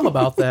do a bomb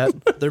about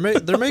that. They're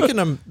making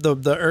them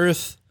the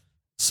Earth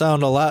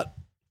sound a lot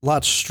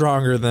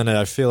stronger than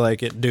I feel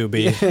like it do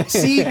be.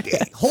 See,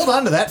 hold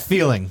on to that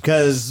feeling,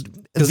 because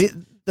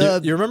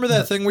You remember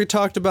that thing we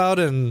talked about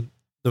in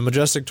the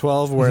Majestic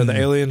 12 where the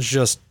aliens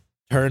just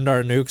turned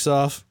our nukes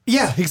off?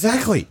 yeah,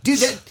 exactly,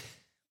 dude.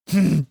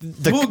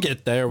 We'll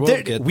get there.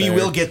 We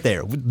will get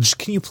there. Just,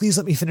 can you please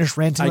let me finish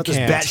ranting I about this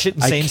can't. batshit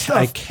insane stuff?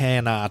 I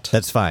cannot.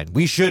 That's fine.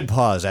 We should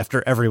pause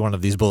after every one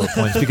of these bullet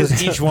points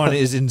because each one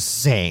is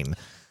insane.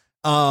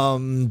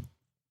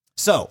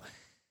 So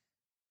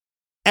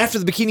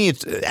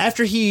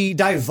after he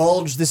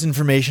divulged this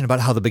information about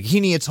how the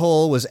Bikini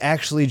Atoll was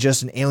actually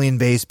just an alien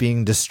base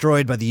being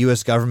destroyed by the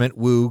U.S. government,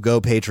 woo,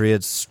 go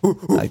Patriots.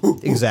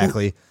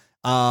 Exactly.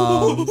 He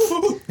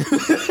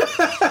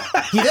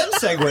then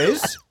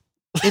segues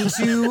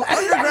into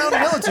underground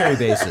military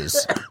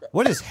bases.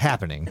 What is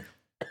happening?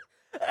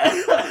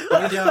 We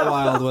got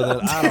wild with it.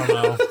 I don't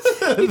know.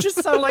 You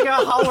just sound like a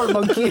howler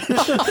monkey.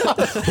 That's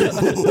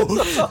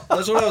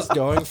what I was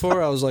going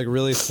for. I was like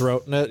really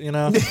throating it, you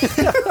know?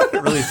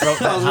 Really throat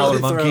that I was howler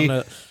really monkey.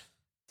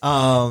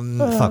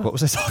 throwing it. Fuck, what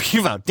was I talking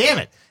about? Damn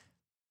it.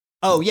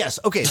 Oh, yes.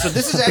 Okay, so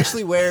this is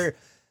actually where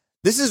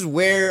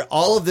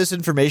all of this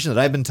information that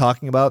I've been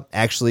talking about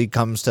actually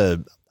comes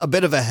to a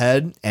bit of a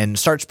head and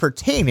starts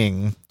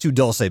pertaining to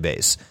Dulce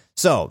Base.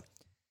 So,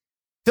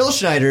 Phil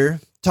Schneider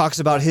talks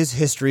about his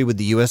history with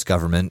the U.S.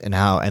 government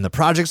and the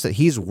projects that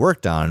he's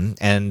worked on,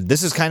 and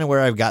this is kind of where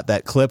I've got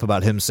that clip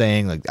about him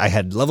saying, like, I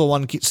had level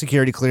 1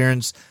 security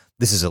clearance.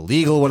 This is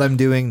illegal what I'm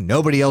doing.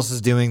 Nobody else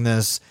is doing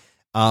this.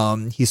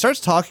 He starts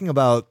talking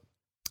about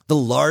the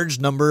large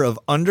number of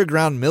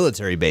underground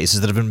military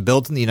bases that have been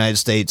built in the United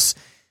States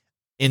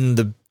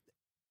when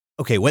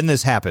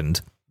this happened.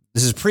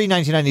 This is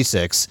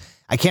pre-1996.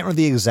 I can't remember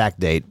the exact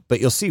date, but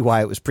you'll see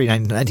why it was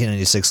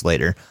pre-1996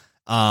 later.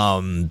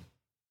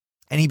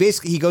 And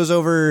he goes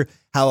over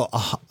how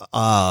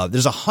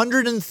there's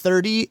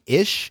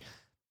 130-ish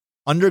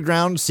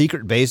underground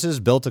secret bases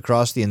built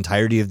across the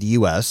entirety of the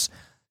U.S.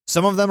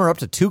 Some of them are up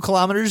to 2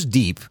 kilometers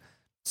deep.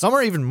 Some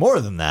are even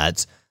more than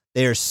that.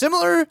 They are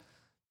similar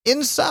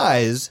in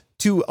size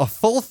to a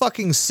full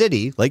fucking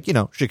city, like,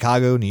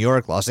 Chicago, New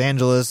York, Los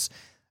Angeles.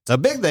 That's how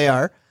big they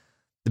are.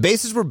 The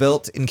bases were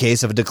built in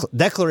case of a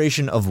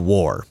declaration of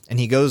war. And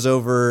he goes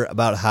over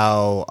about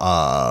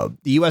how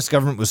the U.S.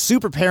 government was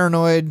super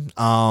paranoid,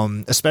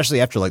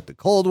 especially after like the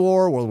Cold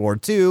War, World War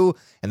II,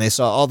 and they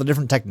saw all the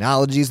different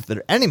technologies that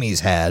their enemies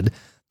had.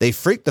 They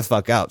freaked the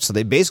fuck out. So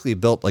they basically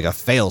built like a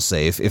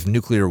failsafe if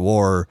nuclear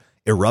war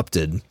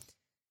erupted.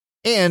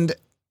 And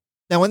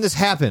now when this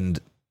happened,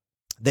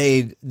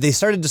 they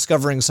started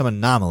discovering some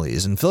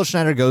anomalies. And Phil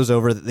Schneider goes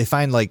over that they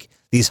find like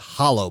these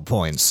hollow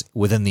points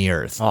within the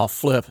earth. Oh,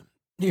 flip.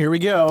 Here we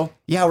go.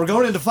 Yeah, we're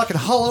going into fucking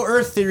hollow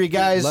earth theory,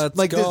 guys. Let's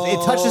like go.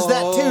 It touches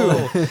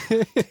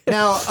that too.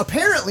 Now,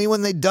 apparently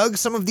when they dug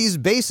some of these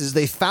bases,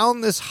 they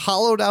found this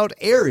hollowed out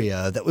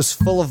area that was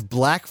full of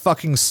black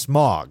fucking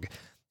smog.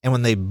 And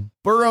when they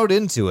burrowed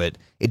into it,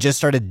 it just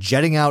started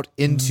jetting out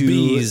into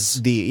bees.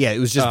 It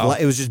was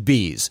just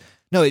bees.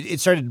 No, it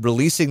started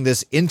releasing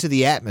this into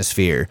the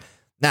atmosphere.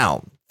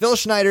 Now, Phil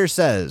Schneider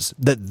says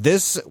that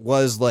this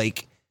was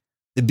like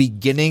the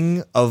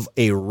beginning of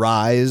a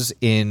rise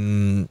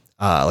in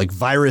like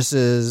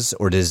viruses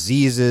or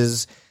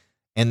diseases.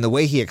 And the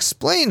way he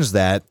explains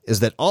that is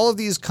that all of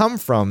these come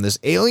from this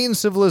alien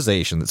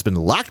civilization that's been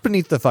locked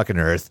beneath the fucking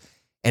earth.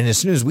 And as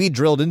soon as we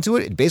drilled into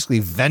it, it basically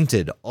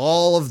vented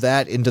all of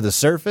that into the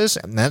surface.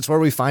 And that's where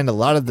we find a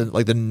lot of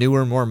the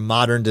newer, more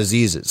modern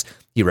diseases.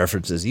 He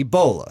references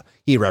Ebola.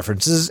 He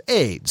references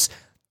AIDS.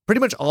 Pretty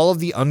much all of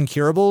the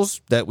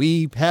uncurables that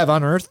we have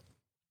on Earth,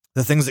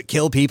 the things that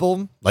kill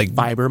people, like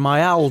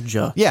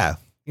Fibromyalgia. yeah,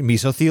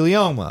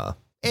 mesothelioma,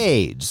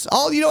 AIDS,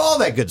 all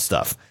that good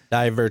stuff.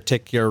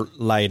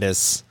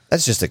 Diverticulitis.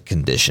 That's just a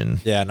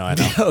condition. Yeah, no, I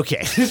know.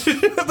 Okay,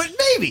 but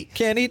maybe.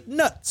 Can't eat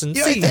nuts and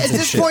You know, seeds at and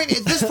this shit.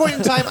 point,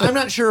 in time, I'm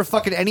not sure of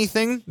fucking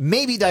anything.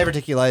 Maybe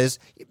diverticulitis.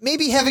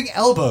 Maybe having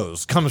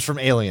elbows comes from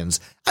aliens.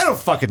 I don't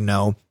fucking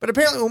know. But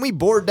apparently, when we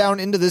bored down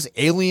into this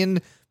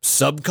alien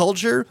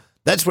subculture,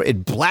 that's where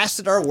it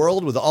blasted our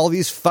world with all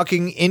these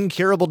fucking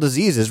incurable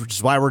diseases, which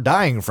is why we're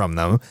dying from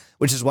them.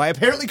 Which is why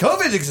apparently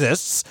COVID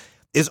exists.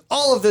 Is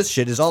all of this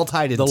shit is all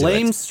tied into The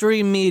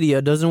lamestream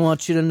media doesn't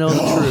want you to know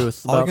the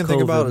truth. All I about can think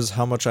COVID. about is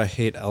how much I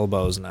hate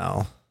elbows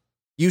now.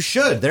 You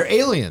should. They're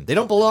alien. They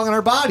don't belong in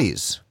our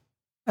bodies.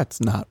 That's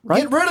not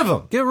right. Get rid of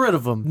them. Get rid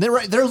of them.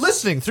 They're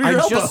listening through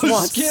your I just elbows.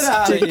 want Get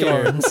outta stick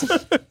here. arms.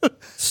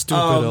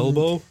 Stupid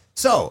elbow.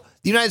 So,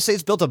 the United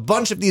States built a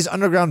bunch of these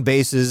underground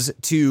bases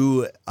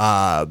to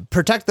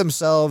protect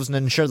themselves and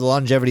ensure the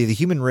longevity of the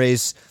human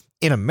race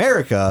in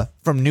America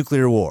from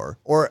nuclear war.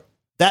 Or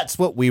that's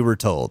what we were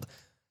told.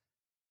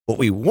 What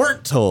we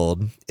weren't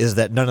told is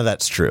that none of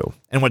that's true.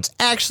 And what's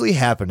actually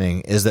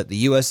happening is that the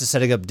U.S. is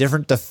setting up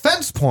different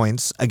defense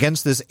points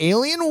against this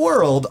alien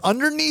world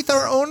underneath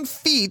our own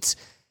feet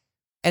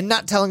and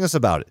not telling us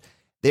about it.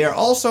 They are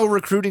also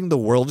recruiting the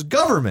world's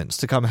governments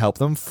to come help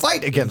them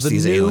fight against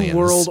these New aliens.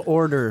 World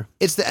Order.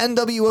 It's the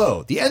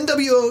NWO. The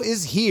NWO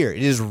is here.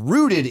 It is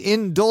rooted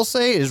in Dulce.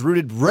 It is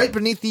rooted right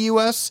beneath the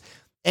U.S.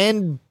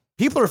 And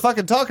people are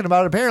fucking talking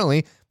about it,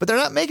 apparently, but they're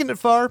not making it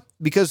far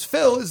because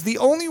Phil is the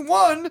only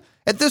one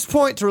at this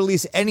point to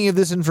release any of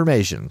this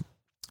information.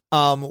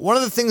 One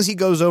of the things he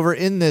goes over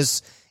in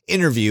this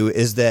interview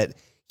is that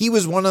he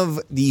was one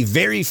of the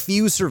very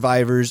few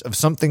survivors of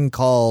something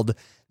called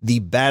the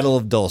Battle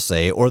of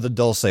Dulce or the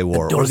Dulce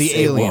War or the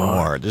Alien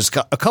War. There's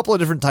a couple of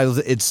different titles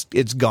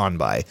it's gone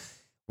by.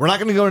 We're not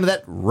going to go into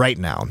that right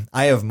now.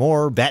 I have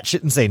more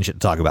batshit insane shit to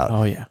talk about.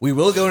 Oh, yeah. We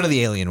will go into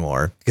the Alien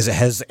War because it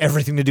has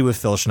everything to do with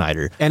Phil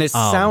Schneider. And it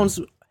sounds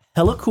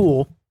hella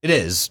cool. It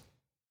is.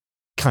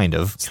 Kind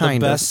of. The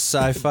best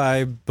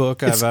sci-fi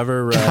book I've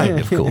ever read. Kind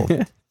of cool.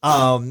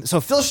 So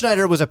Phil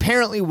Schneider was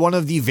apparently one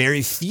of the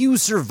very few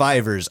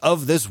survivors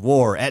of this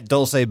war at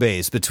Dulce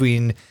Base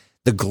between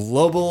the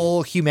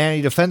Global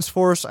Humanity Defense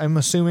Force, I'm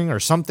assuming, or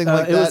something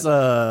like it that.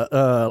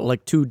 was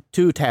like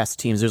two task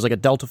teams. There's like a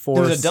Delta Force.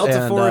 There was a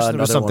Delta Force and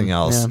there was another something one.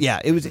 else.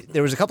 Yeah. Yeah,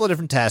 there was a couple of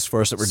different task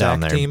force that were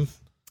down there. Team.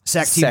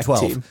 SAC Team SAC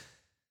 12.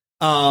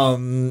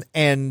 team.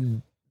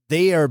 And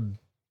they are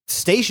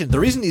stationed. The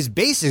reason these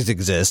bases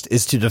exist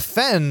is to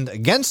defend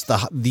against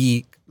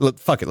the look,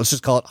 fuck it, let's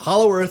just call it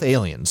Hollow Earth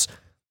aliens.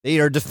 They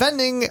are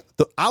defending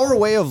our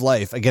way of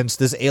life against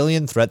this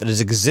alien threat that has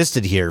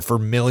existed here for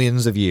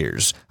millions of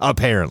years,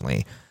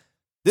 apparently.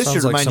 This Sounds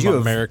should like remind some you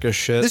of America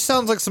shit. This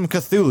sounds like some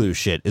Cthulhu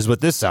shit, is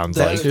what this sounds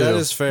like. That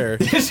is fair.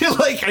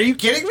 Like, are you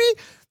kidding me?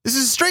 This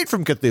is straight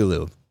from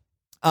Cthulhu.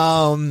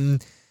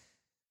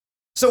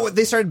 So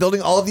they started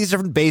building all of these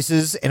different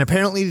bases, and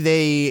apparently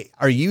they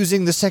are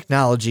using this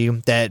technology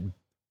that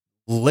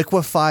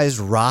liquefies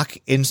rock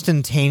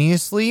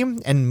instantaneously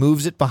and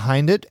moves it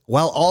behind it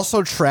while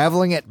also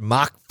traveling at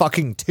Mach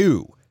fucking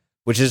 2,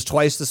 which is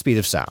twice the speed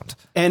of sound.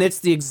 And it's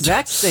the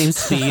exact same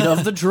speed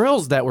of the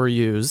drills that were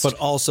used. But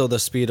also the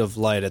speed of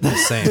light at the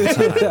same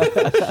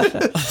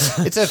time.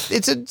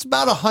 It's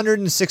about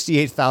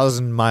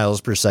 168,000 miles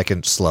per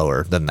second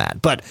slower than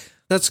that, but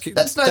that's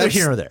neither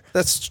here nor there.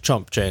 That's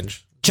chump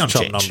change. Chump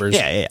change. Numbers.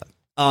 Yeah.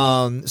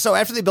 So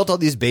after they built all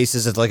these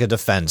bases as like a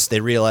defense,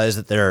 they realized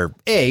that there are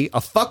A,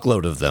 a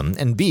fuckload of them,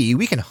 and B,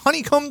 we can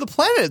honeycomb the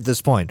planet at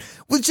this point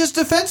with just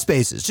defense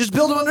bases. Just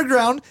build them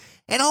underground,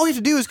 and all we have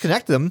to do is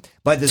connect them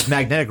by this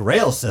magnetic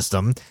rail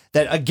system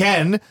that,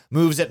 again,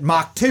 moves at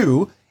Mach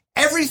 2.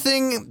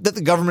 Everything that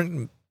the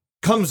government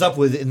comes up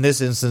with in this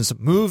instance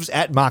moves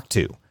at Mach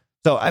 2.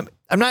 So I'm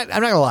not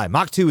gonna lie,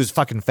 Mach 2 is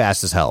fucking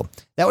fast as hell.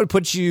 That would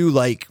put you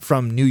like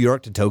from New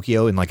York to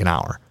Tokyo in like an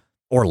hour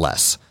or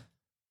less.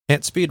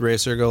 Can't Speed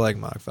Racer go like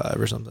Mach 5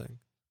 or something?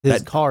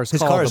 His car is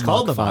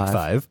called the Mach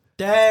 5.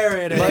 There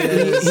it But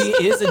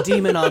he is a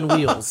demon on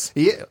wheels.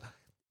 Yeah.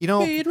 You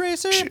know, Speed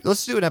Racer.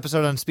 let's do an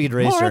episode on Speed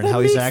Racer and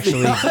how he's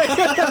actually what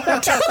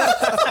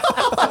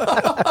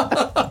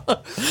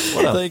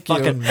a Thank you.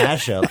 fucking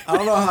mashup. I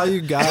don't know how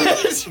you got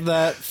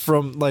that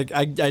from, like,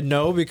 I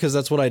know because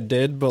that's what I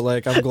did, but,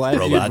 like, I'm glad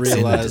you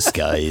realized.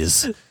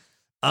 disguise.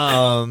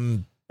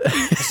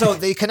 So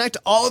they connect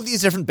all of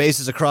these different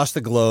bases across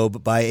the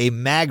globe by a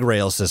mag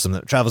rail system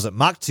that travels at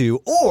Mach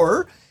 2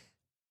 or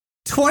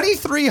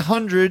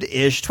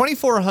 2,300-ish,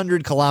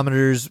 2,400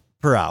 kilometers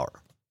per hour.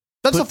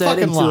 That's Put a that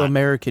fucking into lot.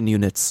 American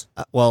units.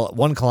 Well,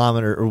 1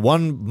 kilometer or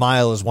 1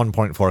 mile is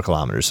 1.4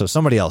 kilometers. So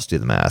somebody else do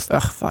the math.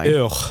 Ugh, fine.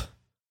 Ew.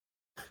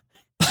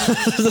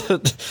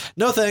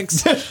 No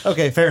thanks.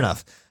 Okay, fair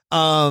enough.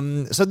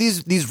 So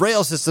these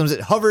rail systems, it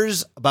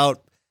hovers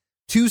about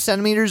 2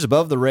 centimeters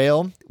above the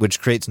rail,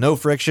 which creates no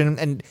friction.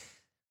 And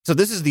So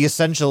this is the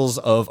essentials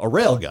of a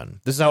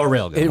railgun. This is how a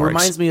railgun It works.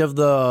 reminds me of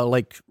the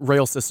like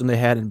rail system they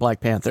had in Black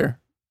Panther.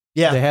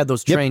 Yeah. They had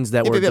those Yep. trains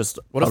that Yep, were yep, yep. just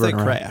What if they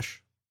hovering around.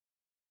 crash?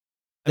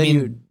 I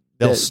mean,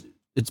 it's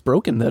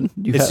broken then.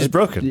 It's just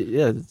broken.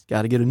 Yeah, it's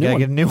got to get a new gotta one.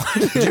 get a new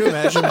one. Could you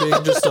imagine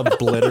being just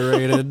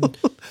obliterated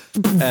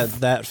at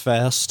that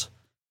fast?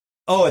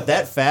 Oh, at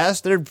that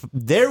fast,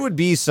 there would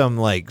be some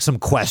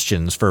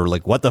questions for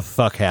like what the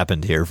fuck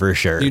happened here for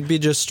sure. You'd be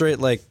just straight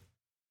like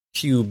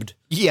cubed.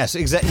 Yes,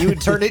 exactly. You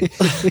would turn it.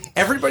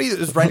 Everybody that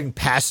was riding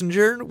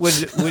passenger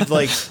would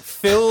like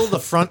fill the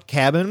front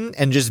cabin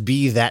and just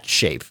be that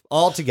shape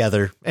all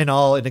together and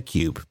all in a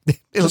cube.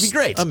 It would be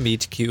great. A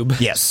meat cube.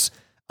 Yes.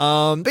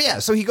 But yeah,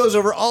 so he goes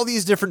over all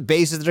these different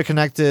bases that are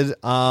connected.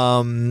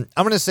 I'm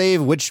going to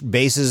save which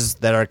bases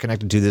that are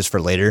connected to this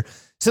for later,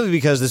 simply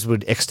because this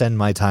would extend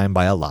my time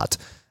by a lot.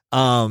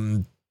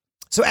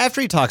 So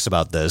after he talks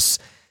about this,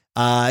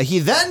 he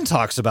then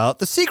talks about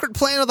the secret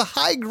plan of the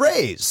High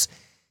Greys.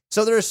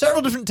 So there are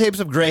several different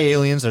types of gray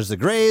aliens. There's the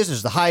Greys,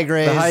 there's the High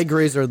Greys. The High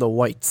Greys are the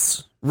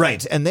whites.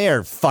 Right, and they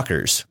are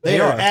fuckers. They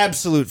are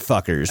absolute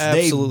fuckers.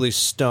 Absolutely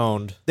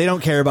stoned. They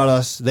don't care about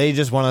us. They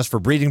just want us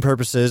for breeding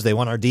purposes. They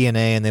want our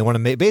DNA, and they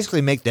want to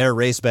basically make their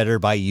race better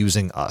by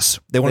using us.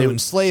 They want to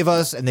enslave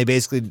us, and they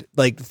basically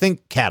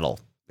think cattle.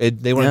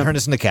 They want to turn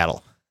us into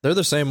cattle. They're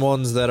the same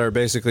ones that are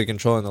basically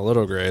controlling the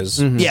little Greys.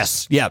 Mm-hmm.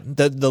 Yes, yeah.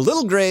 The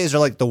little Greys are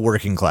like the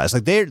working class.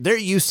 Like they're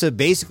used to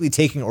basically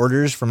taking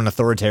orders from an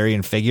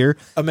authoritarian figure.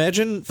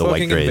 Imagine The white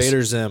fucking Greys.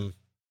 Invader Zim.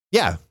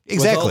 Yeah,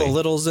 exactly. With all the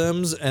little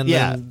Zims and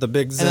Yeah. then the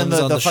big Zims and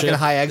then on the the fucking ship.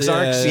 high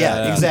exarchs.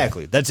 Yeah,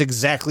 exactly. That's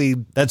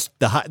Yes.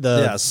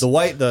 the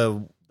white,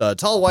 the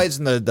tall whites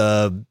and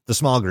the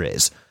small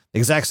Greys.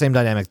 Exact same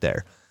dynamic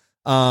there.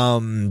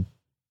 So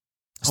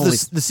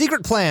the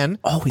secret plan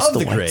Always of the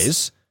the whites.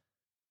 Greys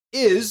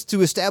is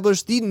to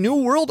establish the New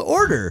World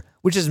Order,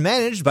 which is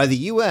managed by the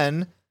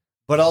UN,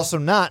 but also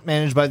not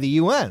managed by the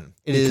UN.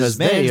 It is Because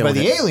they managed by own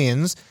the it.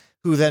 aliens,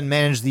 who then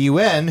manage the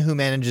UN, who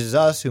manages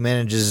us, who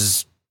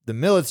manages the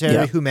military,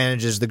 Yeah. who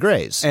manages the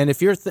Greys. And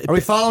if you're Are we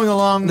following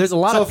along? there's a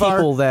lot so of far?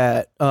 people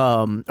that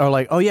are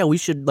like, oh yeah, we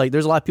should like.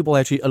 There's a lot of people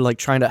actually like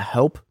trying to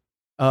help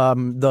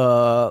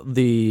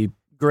the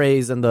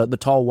Greys and the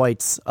tall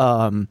whites.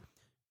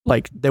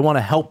 Like they want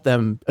to help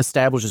them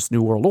establish this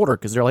new world order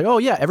because they're like, oh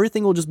yeah,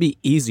 everything will just be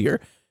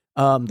easier.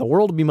 The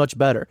world will be much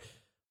better.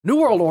 New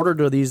world order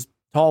to these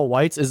tall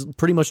whites is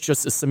pretty much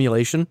just a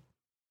simulation.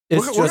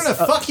 It's We're just,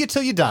 gonna fuck you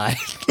till you die.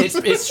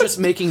 it's just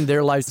making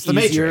their lives the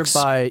easier Matrix.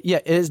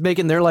 it is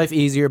making their life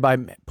easier by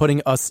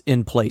putting us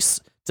in place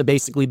to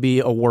basically be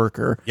a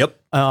worker. Yep.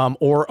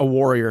 Or a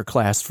warrior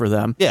class for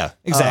them. Yeah,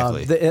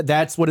 exactly.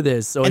 That's what it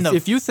is. So And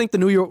if you think the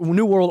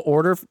New World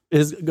Order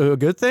is a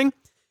good thing,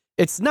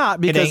 it's not,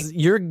 because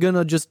you're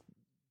gonna just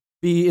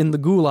be in the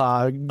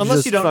gulag. Unless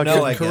just you don't fucking-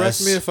 know, I Correct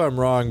guess. me if I'm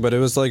wrong, but it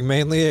was like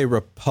mainly a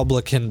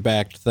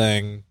Republican-backed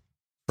thing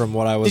from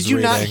what I was Did you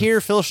not reading.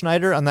 hear Phil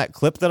Schneider on that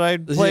clip that I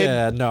played?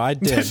 Yeah, no, I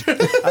did.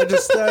 I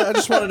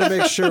just wanted to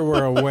make sure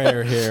we're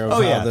aware here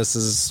of how this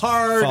is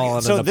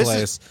falling So into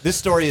place. this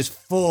story is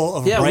full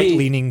of Yeah,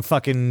 right-leaning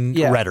fucking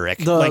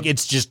rhetoric. Like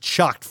it's just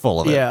chocked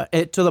full of it. Yeah,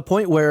 to the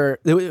point where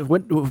it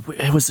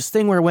was this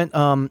thing where it went. I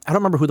don't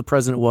remember who the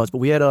president was, but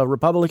we had a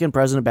Republican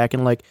president back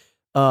in like,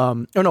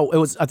 I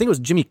think it was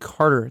Jimmy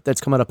Carter that's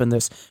coming up in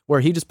this,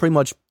 where he just pretty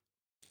much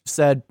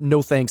said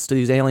no thanks to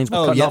these aliens.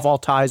 We're cutting off all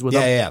ties with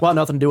them. Yeah. Well,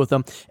 nothing to do with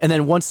them. And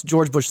then once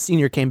George Bush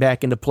Sr. came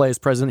back into play as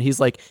president,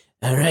 he's like,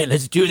 all right,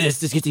 let's do this.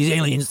 Let's get these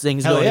aliens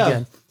things Hell going yeah.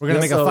 again. We're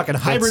gonna make a fucking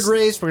hybrid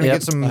race. We're gonna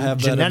get some I have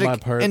that in my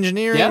genetic part.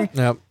 engineering. Yeah.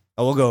 Yep.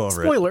 Oh, we'll go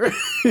over Spoiler.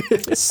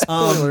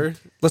 Spoiler.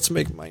 Let's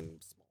make mine.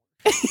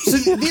 it.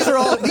 So these are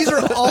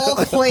all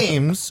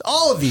claims.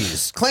 All of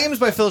these claims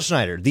by Phil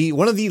Schneider,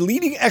 one of the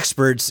leading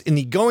experts in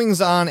the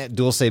goings on at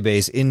Dulce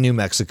Base in New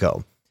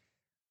Mexico.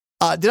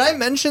 Did I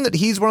mention that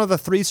he's one of the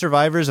 3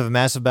 survivors of a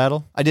massive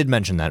battle? I did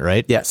mention that,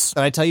 right? Yes.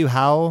 Did I tell you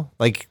how?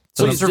 Like,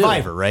 so he's a Please do.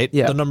 survivor, right?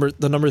 Yeah.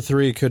 The number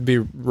 3 could be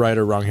right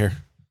or wrong here.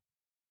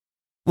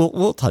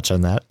 We'll touch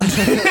on that.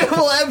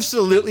 We'll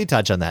absolutely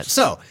touch on that.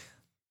 So,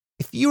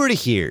 if you were to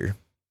hear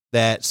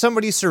that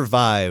somebody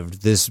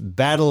survived this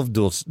battle of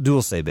Dulce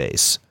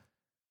Base,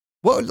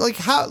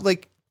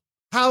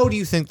 how do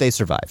you think they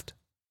survived?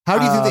 How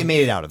do you think they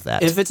made it out of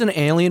that? If it's an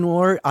alien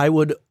war, I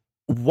would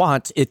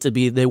want it to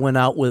be they went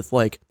out with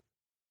like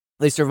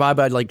they survived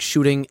by like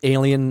shooting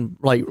alien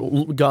like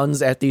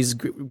guns at these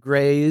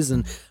Greys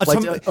and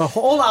like a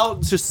whole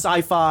out just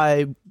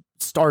sci-fi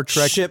Star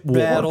Trek Ship war.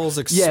 battles,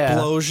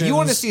 explosions. You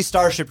want to see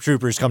Starship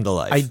Troopers come to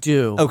life? I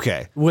do.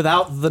 Okay.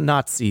 Without the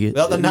Nazi,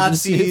 Without the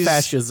Nazis.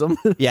 fascism.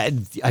 Yeah,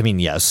 I mean,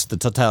 yes, the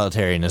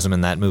totalitarianism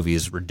in that movie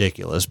is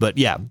ridiculous, but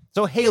yeah.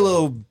 So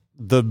Halo,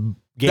 the game,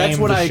 That's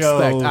what the I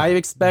show,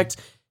 expect.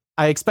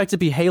 I expect to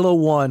be Halo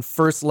 1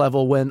 first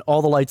level when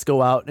all the lights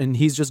go out and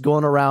he's just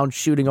going around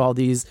shooting all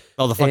these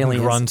all the fucking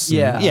aliens. grunts.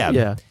 and-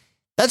 Yeah.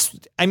 That's,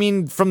 I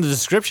mean, from the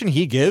description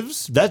he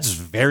gives, that's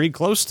very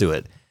close to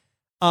it.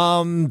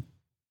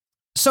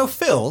 So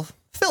Phil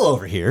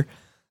over here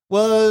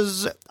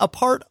was a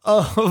part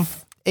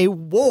of a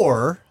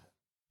war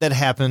that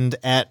happened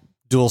at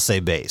Dulce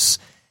base.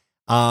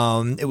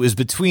 It was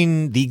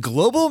between the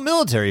global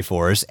military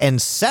force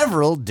and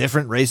several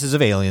different races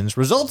of aliens,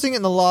 resulting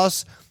in the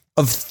loss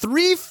of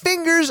 3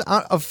 fingers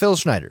of Phil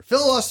Schneider.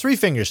 Phil lost 3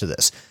 fingers to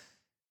this.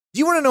 Do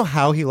you want to know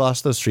how he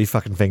lost those 3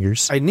 fucking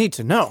fingers? I need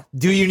to know.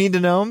 Do you need to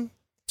know?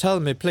 Tell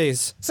me,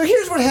 please. So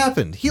here's what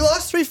happened. He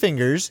lost 3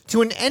 fingers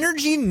to an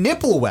energy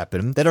nipple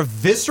weapon that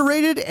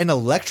eviscerated and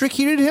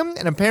electrocuted him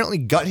and apparently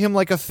gut him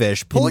like a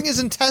fish, pulling his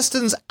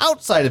intestines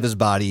outside of his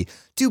body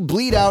to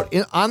bleed out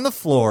on the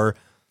floor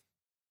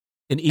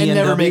An and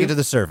never make it to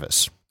the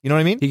surface. You know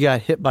what I mean? He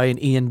got hit by an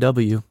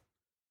ENW.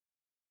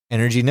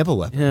 Energy nipple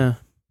weapon. Yeah.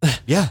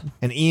 Yeah,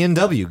 an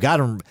ENW. Got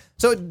him.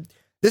 So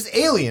this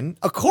alien,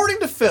 according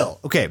to Phil,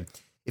 okay,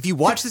 if you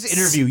watch this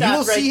interview, you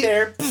will see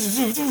there.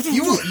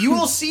 you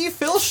will see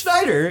Phil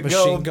Schneider go,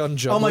 Machine gun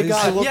Oh my jumblies.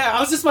 god! Yeah, I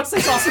was just about to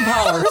say Austin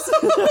Powers.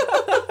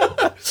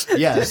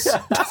 yes.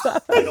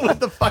 What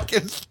the fuck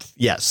is...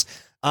 Yes.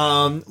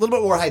 A little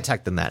bit more high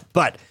tech than that.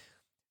 But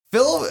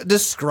Phil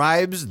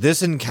describes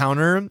this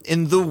encounter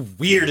in the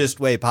weirdest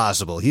way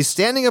possible. He's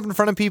standing up in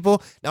front of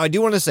people. Now, I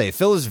do want to say,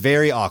 Phil is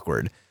very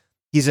awkward.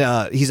 He's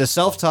a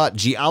self-taught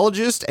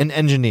geologist and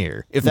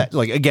engineer. If that,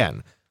 like,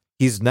 again,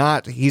 he's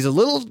a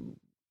little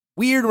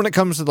weird when it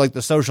comes to, like,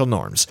 the social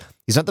norms.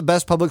 He's not the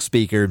best public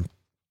speaker.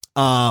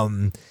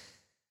 So,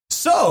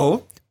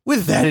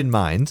 with that in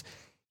mind,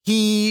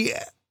 he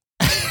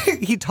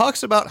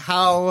talks about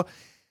how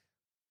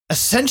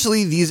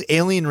essentially these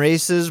alien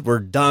races were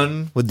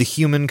done with the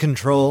human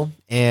control,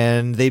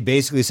 and they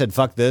basically said,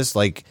 fuck this.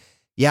 Like,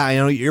 yeah, I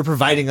know you're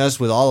providing us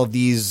with all of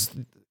these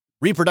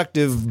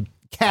reproductive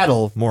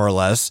cattle, more or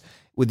less,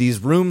 with these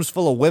rooms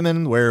full of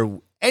women where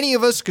any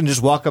of us can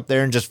just walk up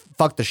there and just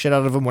fuck the shit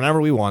out of them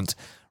whenever we want,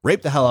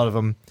 rape the hell out of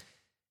them.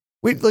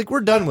 We're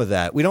done with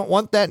that. We don't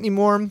want that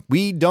anymore.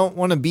 We don't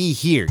want to be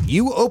here.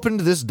 You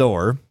opened this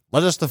door.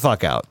 Let us the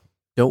fuck out.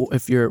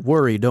 If you're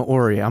worried, don't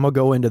worry. I'm gonna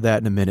go into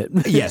that in a minute.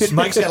 Yes,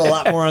 Mike's got a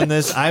lot more on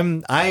this.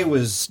 I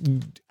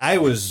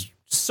was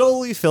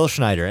solely Phil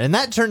Schneider, and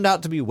that turned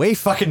out to be way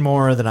fucking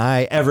more than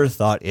I ever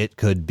thought it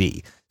could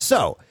be.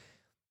 So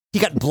he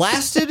got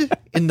blasted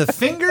in the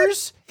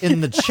fingers,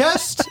 in the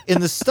chest,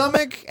 in the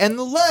stomach, and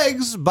the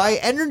legs by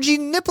energy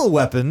nipple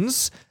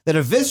weapons that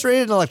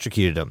eviscerated and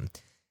electrocuted him.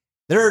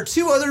 There are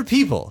 2 other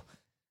people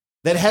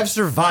that have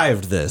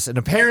survived this, and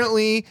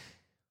apparently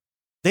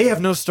they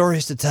have no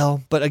stories to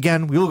tell. But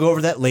again, we will go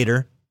over that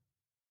later.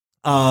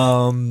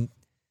 Now,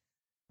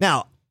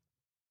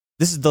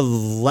 this is the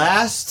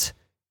last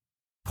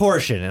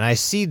portion, and I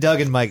see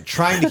Doug and Mike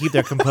trying to keep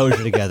their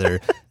composure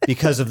together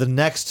because of the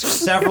next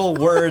several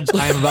words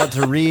I'm about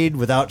to read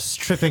without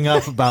tripping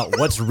up about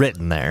what's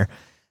written there.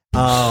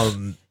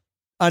 On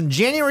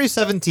January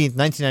 17th,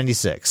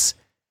 1996,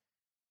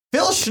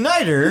 Phil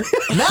Schneider,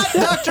 not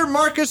Dr.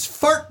 Marcus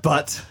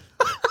Fartbutt,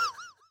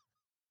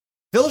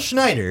 Phil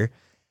Schneider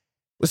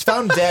was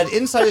found dead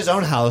inside his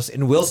own house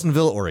in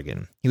Wilsonville,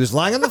 Oregon. He was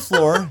lying on the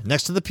floor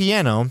next to the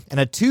piano, and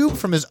a tube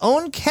from his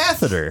own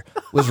catheter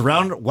was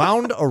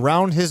wound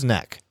around his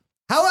neck.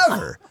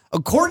 However,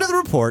 according to the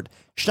report,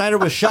 Schneider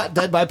was shot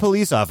dead by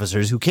police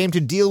officers who came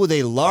to deal with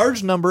a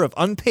large number of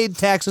unpaid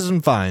taxes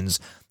and fines.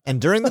 And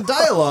during the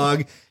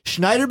dialogue,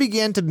 Schneider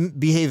began to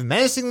behave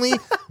menacingly,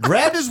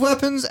 grabbed his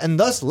weapons, and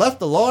thus left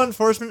the law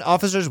enforcement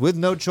officers with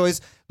no choice.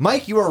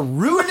 Mike, you are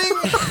ruining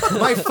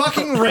my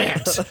fucking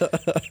rant.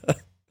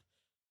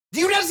 Do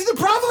you not see the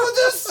problem with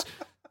this?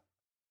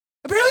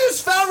 Apparently he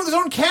was found with his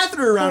own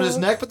catheter around his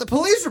neck, but the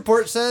police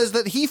report says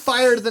that he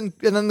fired and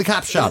then the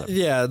cops shot him.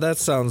 Yeah, that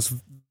sounds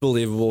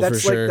believable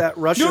That's for like sure. that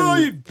Russian.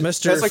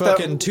 Mr. That's like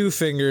fucking that- 2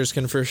 fingers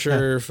can for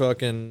sure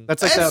fucking...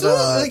 That's like that.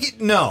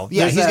 Absolutely. No.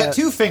 Yeah, there's he's got that-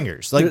 2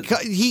 fingers. Like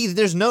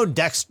there's no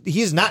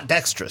he's not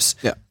dexterous.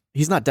 Yeah,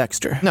 he's not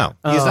Dexter. No,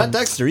 he's not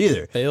Dexter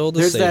either. failed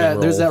to There's save that.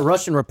 and There's roll. that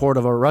Russian report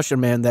of a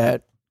Russian man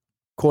that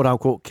quote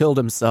unquote killed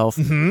himself.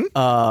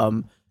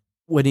 Mm-hmm.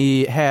 When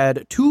he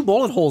had 2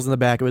 bullet holes in the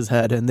back of his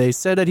head, and they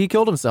said that he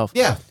killed himself.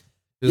 Yeah.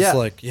 It's yeah.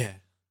 like, yeah,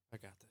 I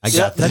got this. I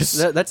got this.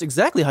 That's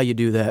exactly how you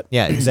do that.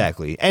 Yeah,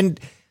 exactly. And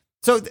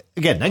so,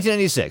 again,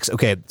 1996.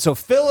 Okay, so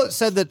Phil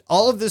said that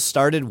all of this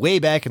started way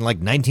back in, like,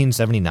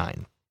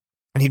 1979.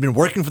 And he'd been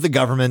working for the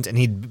government, and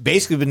he'd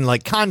basically been,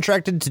 like,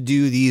 contracted to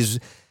do these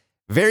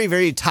very,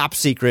 very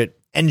top-secret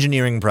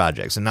engineering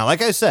projects. And now,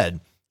 like I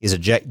said, he's a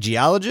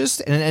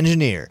geologist and an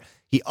engineer.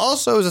 He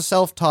also is a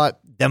self-taught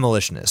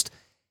demolitionist.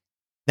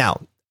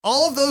 Now,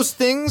 all of those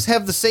things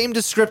have the same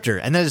descriptor,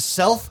 and that is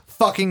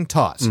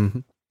self-fucking-taught. Mm-hmm.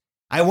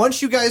 I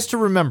want you guys to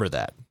remember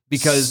that,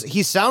 because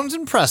he sounds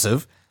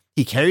impressive,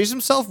 he carries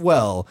himself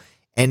well,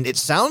 and it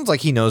sounds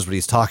like he knows what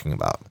he's talking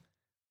about.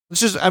 I'm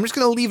just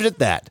going to leave it at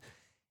that.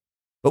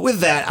 But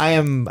with that, I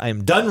am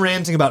done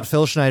ranting about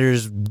Phil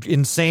Schneider's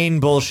insane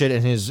bullshit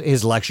and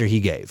his lecture he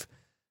gave.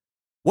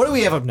 What do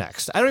we have up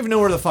next? I don't even know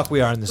where the fuck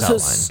we are in this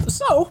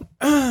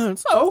outline.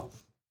 So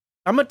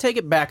I'm gonna take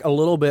it back a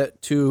little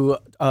bit to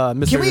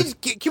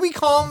Mr. Can we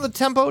calm the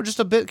tempo just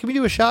a bit? Can we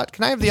do a shot?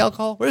 Can I have the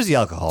alcohol? Where's the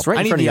alcohol? It's right in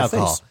I need front of the your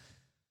alcohol. face.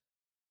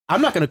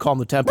 I'm not gonna calm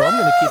the tempo. I'm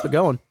gonna keep it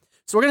going.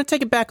 So we're going to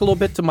take it back a little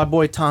bit to my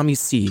boy Tommy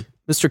C.,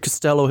 Mr.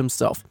 Costello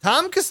himself.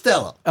 Tom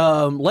Costello.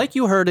 Like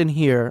you heard in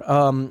here,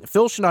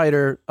 Phil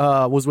Schneider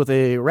was with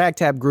a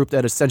ragtag group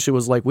that essentially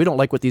was like, we don't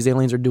like what these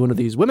aliens are doing to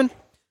these women.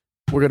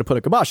 We're going to put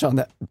a kibosh on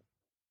that.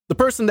 The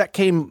person that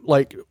came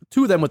like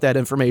to them with that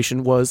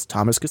information was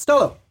Thomas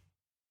Costello.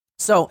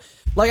 So,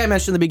 like I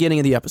mentioned in the beginning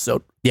of the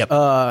episode,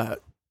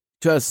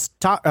 because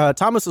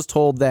Thomas was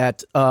told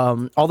that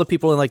all the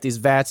people in like these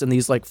vats and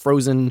these like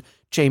frozen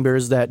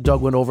chambers that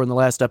Doug went over in the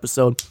last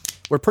episode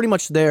were pretty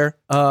much there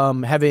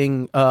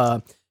having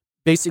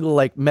basically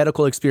like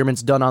medical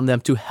experiments done on them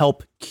to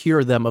help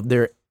cure them of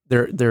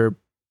their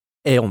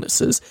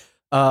illnesses.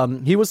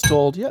 He was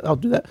told, yeah, I'll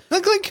do that.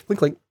 Clink, clink. Clink,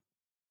 clink.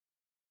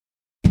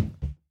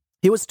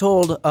 He was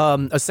told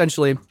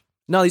essentially,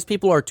 no, these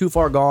people are too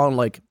far gone.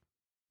 Like,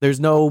 there's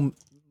no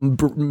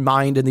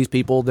mind in these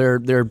people.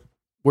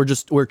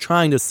 We're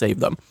trying to save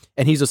them.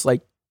 And he's just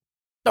like,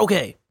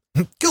 okay,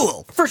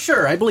 Cool. for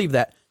sure, I believe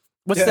that.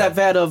 What's that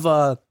vat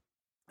of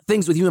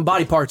things with human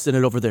body parts in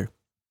it over there?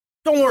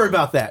 Don't worry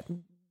about that.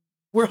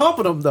 We're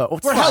helping them though.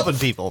 It's We're fine. helping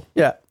people.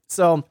 Yeah.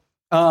 So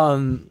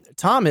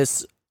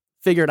Thomas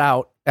figured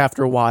out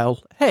after a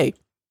while, hey,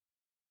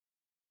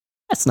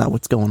 that's not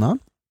what's going on.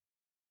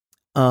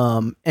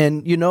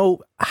 And you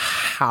know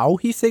how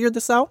he figured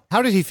this out?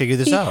 How did he figure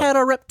this He out? had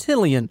a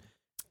reptilian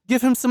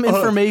give him some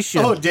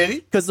information. Oh, did he?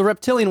 Because the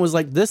reptilian was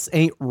like, this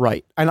ain't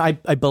right. And I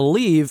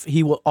believe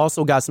he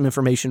also got some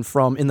information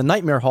from, in the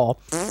Nightmare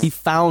Hall, he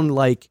found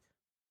like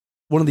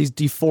one of these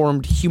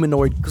deformed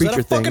humanoid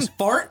creature things. Fucking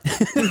fart? Was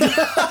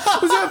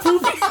that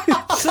poopy?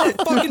 Is that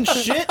fucking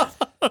shit?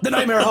 The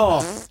Nightmare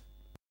Hall.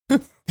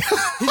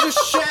 He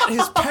just shat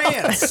his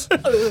pants.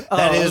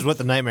 That is what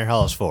the Nightmare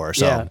Hall is for.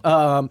 So.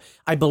 Yeah.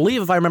 I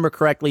believe, if I remember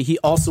correctly, he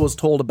also was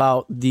told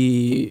about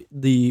the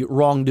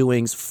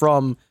wrongdoings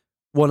from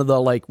one of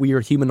the like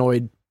weird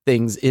humanoid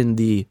things in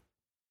the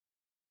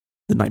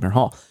Nightmare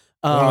Hall.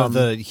 One of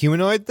the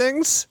humanoid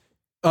things?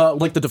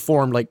 Like the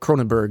deformed, like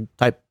Cronenberg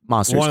type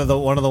monsters. One of the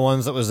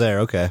ones that was there.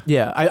 Okay.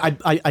 Yeah,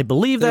 I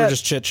believe They that. were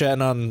just chit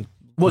chatting on.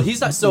 Well,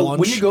 he's not. So lunch.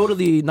 when you go to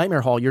the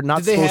Nightmare Hall, you're not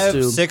Did they supposed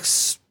have to.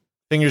 6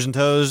 fingers and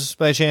toes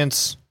by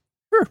chance?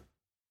 Sure.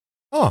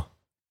 Oh.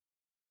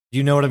 Do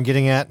you know what I'm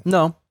getting at?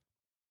 No,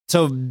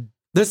 So,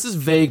 this is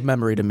vague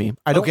memory to me.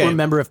 I don't Okay.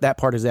 remember if that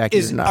part is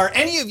accurate or not. are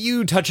any of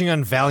you touching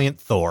on Valiant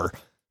Thor?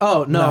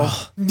 Oh no,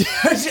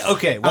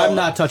 Okay, well, I'm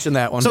not touching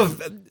that one. So,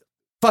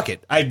 fuck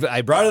it.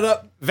 I brought it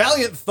up.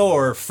 Valiant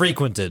Thor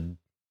frequented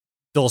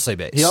Dulce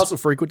Base. he also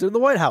frequented the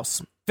White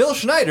House. Phil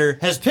Schneider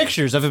has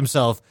pictures of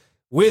himself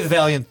with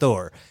Valiant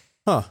Thor.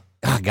 Huh.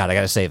 Oh, God, I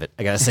gotta save it.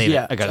 I gotta save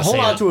Yeah. it. I gotta Hold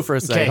save on it. to it for a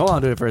second. Okay. Hold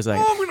on to it for a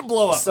second. Oh, I'm gonna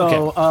blow up.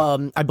 So,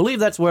 Okay. I believe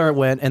that's where it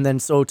went. And then,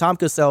 so Tom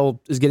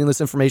Cassell is getting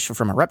this information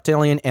from a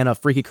reptilian and a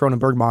freaky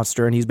Cronenberg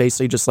monster. And he's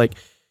basically just like,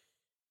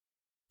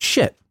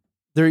 shit,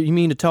 you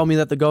mean to tell me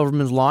that the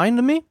government's lying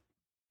to me?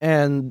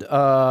 And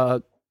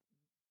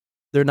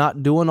they're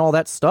not doing all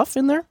that stuff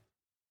in there?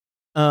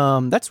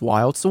 That's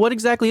wild. So what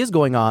exactly is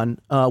going on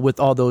with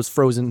all those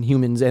frozen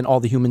humans and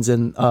all the humans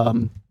in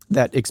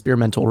that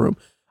experimental room?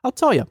 I'll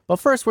tell you. But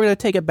first, we're going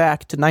to take it back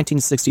to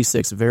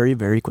 1966 very,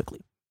 very quickly.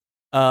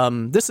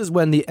 This is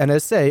when the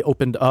NSA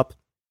opened up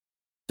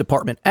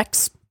Department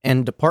X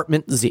and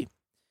Department Z.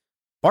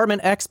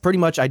 Department X pretty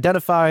much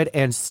identified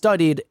and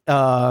studied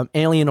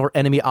alien or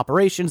enemy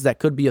operations that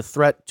could be a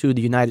threat to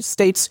the United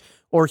States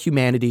or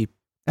humanity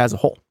as a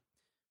whole.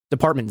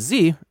 Department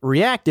Z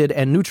reacted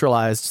and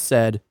neutralized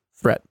said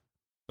threat.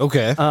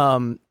 Okay.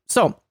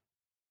 So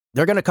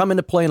they're going to come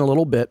into play in a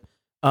little bit.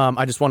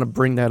 I just want to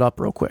bring that up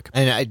real quick.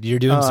 And you're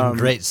doing some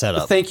great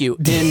setup. Thank you.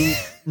 In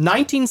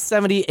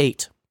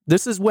 1978,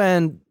 this is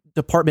when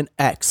Department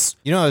X.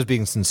 You know I was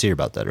being sincere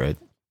about that, right?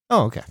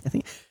 Oh, okay.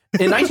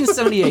 In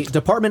 1978,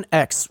 Department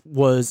X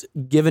was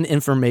given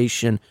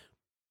information,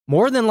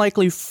 more than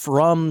likely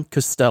from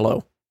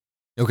Costello,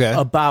 Okay.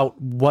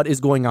 about what is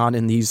going on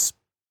in these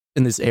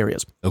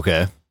areas.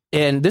 Okay.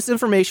 And this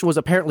information was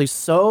apparently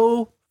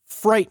so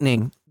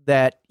frightening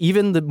that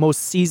even the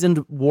most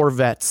seasoned war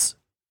vets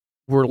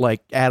were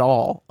like at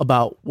all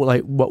about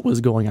like what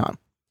was going on.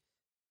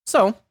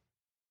 So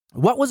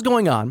what was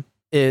going on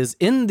is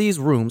in these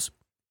rooms,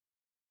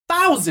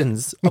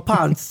 thousands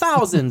upon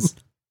thousands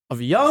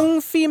of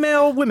young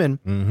female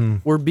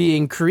women were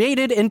being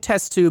created in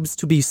test tubes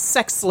to be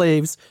sex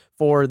slaves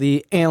for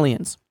the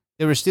aliens.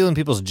 They were stealing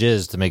people's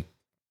jizz to make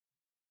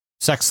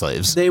sex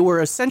slaves. They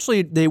were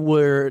essentially they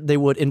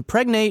would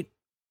impregnate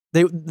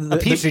A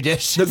petri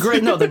dish.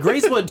 The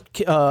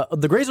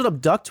Greys would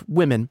abduct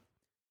women,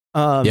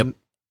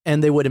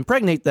 and they would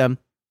impregnate them,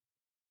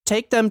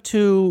 take them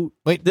to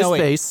this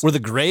base. Were the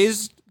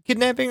Greys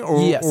kidnapping,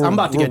 or Yes, I'm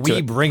about to were get to we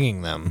it.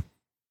 bringing them?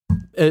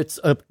 It's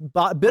a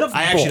bit of.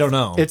 I actually don't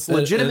know. It's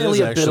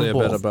legitimately It is a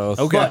bit of both.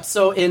 Okay. But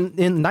so in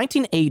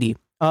 1980,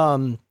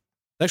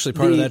 Actually,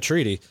 part of that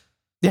treaty.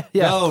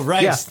 Yeah. Oh,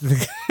 right.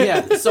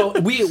 Yeah. So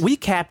we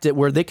capped it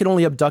where they could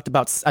only abduct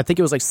about, I think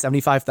it was like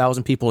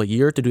 75,000 people a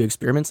year to do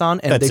experiments on,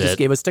 and That's they just it.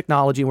 gave us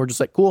technology, and we're just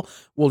like, cool.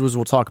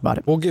 We'll talk about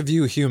it. We'll give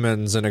you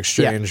humans in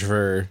exchange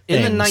for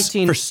In the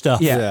Things for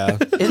stuff. Yeah.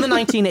 In the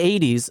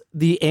 1980s,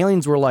 the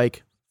aliens were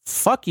like,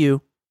 fuck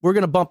you. We're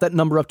going to bump that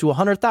number up to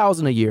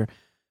 100,000 a year.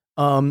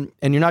 And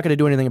you're not going to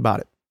do anything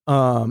about it.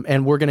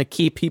 And we're going to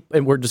keep people,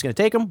 and we're just going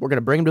to take them. We're going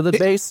to bring them to the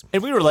base.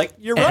 And we were like,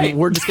 you're And right.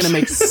 we're just going to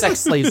make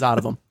sex slaves out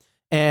of them.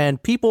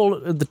 And people,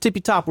 the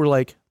tippy top, were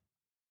like,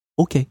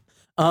 okay.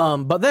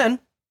 But then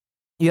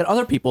you had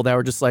other people that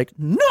were just like,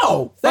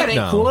 no, that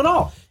ain't cool at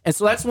all. And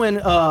so that's when,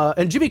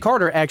 and Jimmy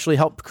Carter actually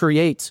helped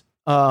create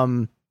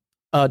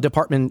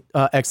Department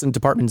X and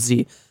Department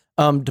Z.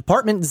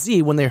 Department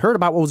Z, when they heard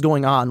about what was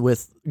going on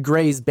with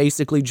Greys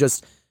basically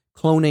just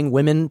cloning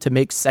women to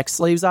make sex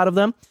slaves out of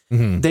them,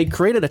 they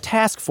created a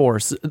task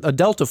force, a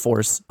Delta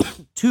Force,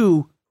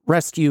 to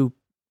rescue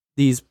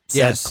these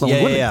said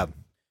cloned women. Yeah.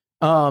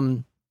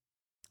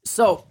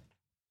 So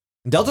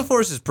Delta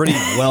Force is pretty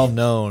well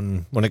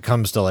known when it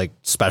comes to like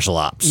special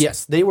ops.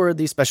 yes, they were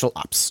the special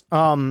ops.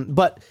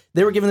 But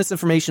they were given this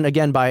information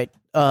again by,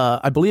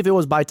 I believe it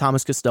was by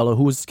Thomas Costello,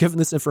 who was given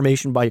this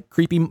information by a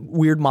creepy,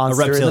 weird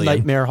monster in the reptilian.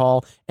 Nightmare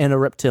Hall and a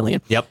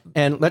reptilian. Yep.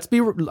 And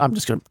I'm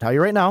just going to tell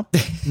you right now,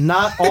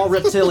 not all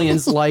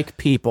reptilians like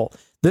people.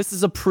 This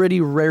is a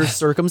pretty rare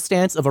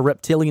circumstance of a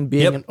reptilian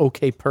being an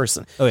okay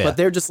person. Oh, yeah. But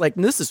they're just like,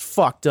 this is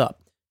fucked up.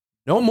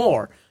 No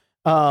more.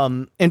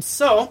 And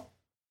so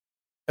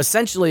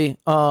essentially,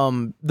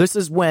 this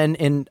is when,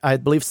 in I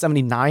believe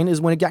 79 is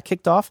when it got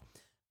kicked off.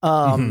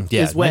 Yeah,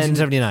 Is when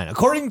 1979.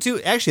 According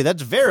to, actually,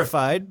 that's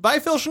verified by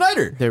Phil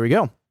Schneider. there we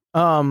go.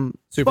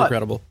 super but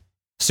credible.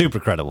 Super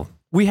credible.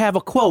 we have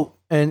a quote,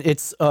 and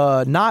it's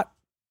not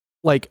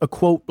like a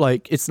quote,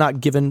 like it's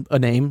not given a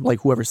name, like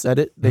whoever said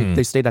it.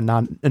 They stayed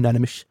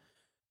anonymous.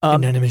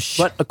 Anonymous.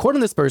 But according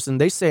to this person,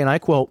 they say, and I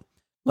quote,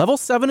 "Level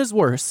 7 is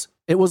worse.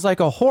 It was like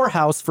a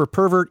whorehouse for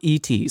pervert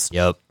ETs.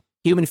 Yep.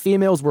 Human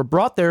females were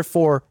brought there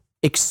for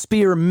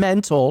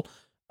experimental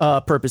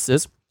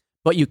purposes,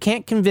 but you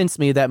can't convince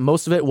me that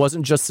most of it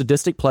wasn't just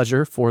sadistic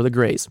pleasure for the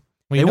Greys.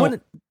 Well, They you know-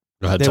 wouldn't.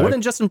 Go ahead, They sorry.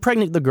 wouldn't just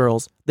impregnate the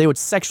girls. They would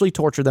sexually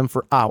torture them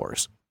for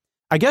hours.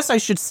 I guess I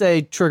should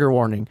say trigger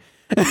warning.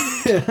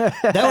 That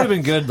would have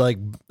been good like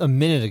a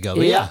minute ago.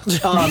 But yeah.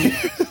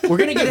 We're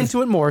going to get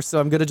into it more, so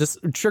I'm going to just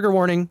trigger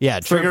warning. Yeah,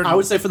 trigger- I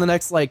would say for the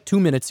next like 2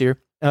 minutes here,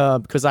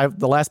 because I have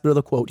the last bit of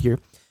the quote here.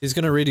 He's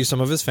going to read you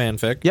some of his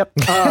fanfic. Yep.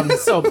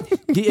 So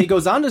it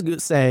goes on to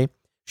say,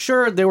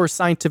 sure, there were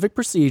scientific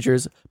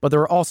procedures, but there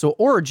were also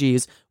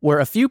orgies where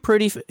a few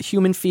pretty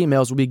human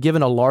females would be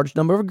given a large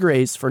number of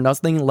Greys for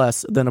nothing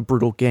less than a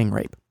brutal gang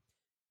rape.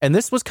 And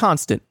this was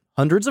constant.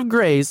 Hundreds of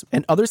Greys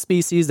and other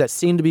species that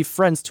seemed to be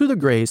friends to the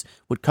Greys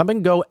would come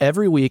and go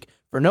every week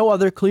for no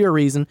other clear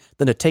reason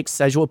than to take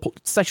sexual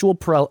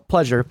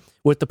pleasure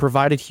with the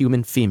provided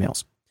human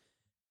females.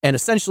 And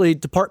essentially,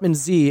 Department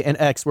Z and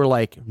X were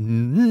like,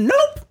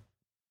 nope,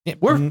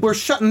 we're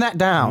shutting that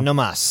down. No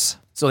mas.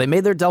 So they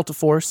made their Delta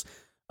Force.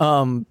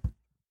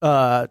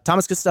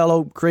 Thomas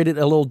Costello created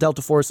a little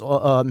Delta Force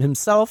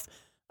himself.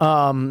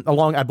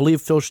 Along, I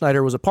believe Phil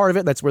Schneider was a part of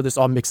it. That's where this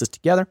all mixes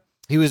together.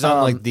 He was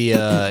on like the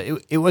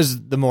it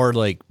was the more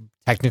like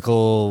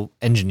technical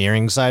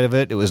engineering side of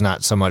it. It was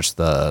not so much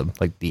the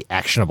like the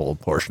actionable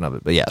portion of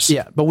it, but yes.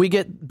 Yeah, but we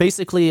get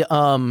basically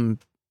the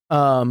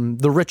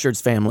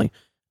Richards family.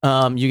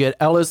 You get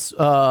Ellis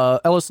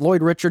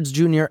Lloyd Richards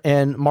Jr.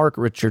 and Mark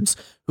Richards,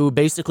 who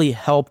basically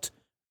helped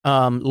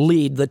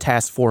lead the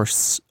task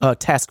forces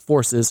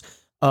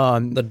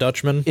The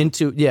Dutchman.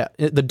 into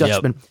the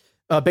Dutchman,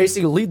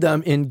 basically lead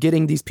them in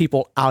getting these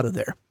people out of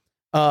there.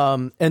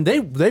 And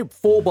they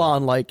full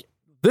on like,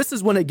 this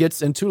is when it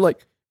gets into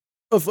like,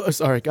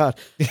 sorry, God,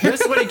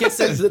 this is when it gets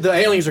into the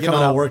aliens are Getting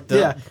coming all out. worked up.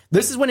 Yeah,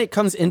 this is when it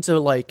comes into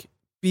like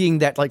being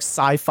that like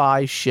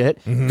sci-fi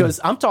shit, because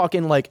I'm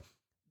talking like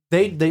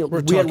we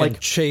had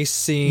like chase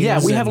scenes. yeah,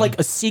 we have and like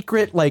a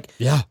secret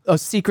a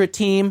secret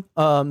team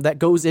that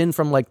goes in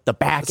from like the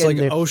back it's end.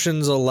 like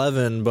Ocean's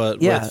 11,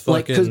 but Yeah, with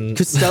like fucking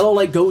Costello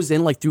like goes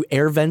in like through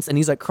air vents and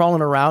he's like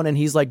crawling around and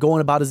he's like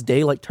going about his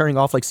day like turning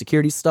off like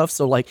security stuff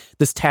so like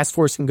this task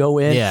force can go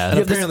in. Yeah. And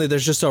apparently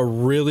there's just a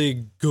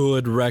really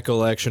good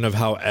recollection of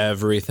how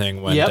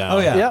everything went down. Oh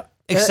yeah. Yep.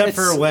 Except It's-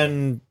 for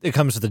when it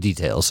comes to the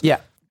details.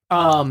 Yeah.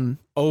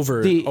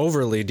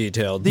 Overly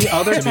detailed. The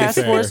other to be task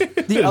fair. force,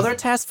 the other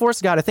task force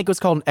got, I think it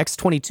was called an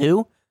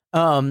X-22,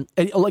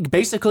 like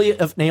basically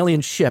an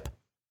alien ship,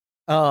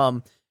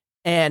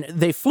 and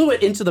they flew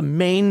it into the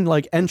main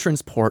like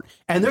entrance port,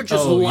 and they're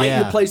just lighting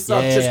the place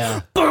up,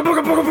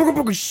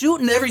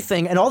 shooting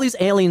everything, and all these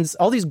aliens,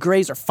 all these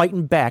Greys are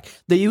fighting back.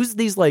 They use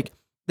these like,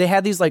 they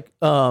had these like,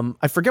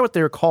 I forget what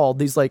they were called,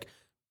 these like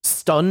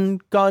stun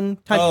gun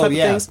type of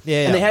things,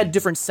 and they had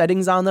different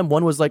settings on them.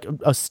 One was like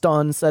a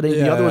stun setting,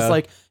 the other was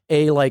like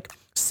a like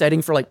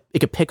setting for like it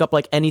could pick up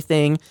like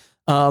anything,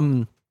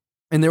 and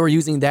they were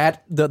using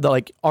that. The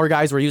like our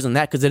guys were using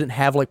that because they didn't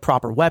have like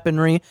proper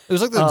weaponry. It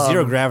was like the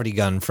zero gravity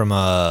gun from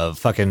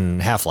fucking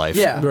Half-Life.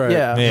 Yeah, Right.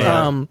 yeah.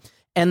 Yeah.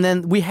 And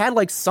then we had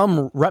like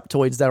some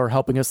reptoids that were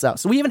helping us out.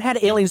 So we even had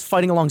aliens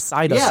fighting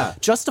alongside us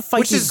just to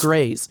fight these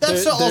Greys.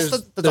 That's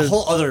the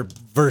whole other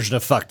version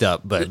of fucked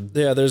up. But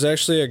yeah, there's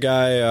actually a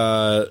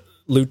guy,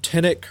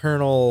 Lieutenant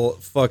Colonel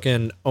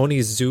fucking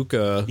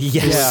Onizuka,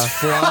 who was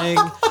flying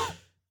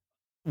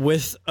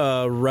with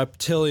a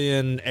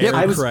reptilian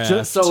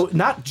aircraft. So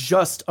not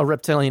just a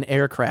reptilian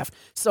aircraft.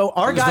 So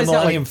our guys the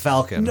got Millennium like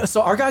Falcon.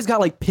 So our guys got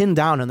like pinned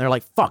down, and they're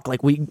like, "Fuck!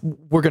 Like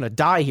we're gonna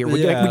die here."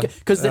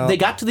 Because they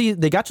got to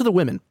the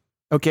women.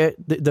 Okay,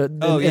 in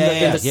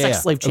the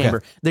sex slave chamber.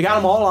 Okay. They got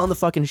them all on the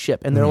fucking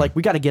ship, and they're like,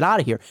 "We got to get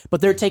out of here."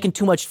 But they're taking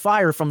too much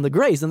fire from the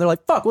Greys, and they're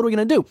like, "Fuck! What are we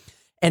gonna do?"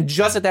 And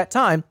just at that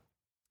time,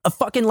 a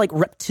fucking like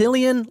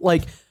reptilian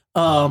like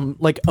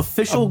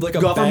official like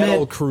government a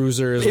battle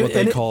cruiser is what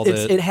they called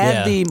it. It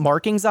had the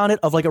markings on it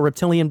of like a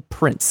reptilian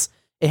prince.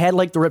 It had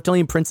like the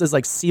reptilian prince's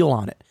like seal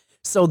on it.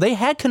 So they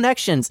had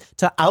connections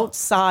to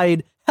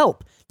outside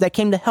help that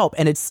came to help,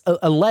 and it's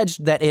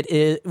alleged that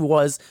it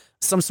was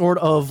some sort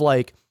of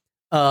like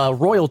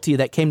royalty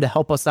that came to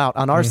help us out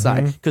on our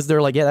side, because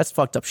they're like, yeah, that's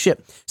fucked up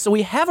shit. So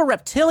we have a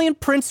reptilian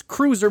prince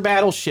cruiser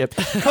battleship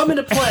come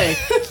into play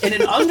in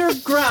an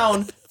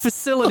underground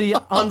facility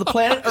on the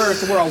planet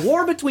Earth where a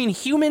war between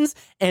humans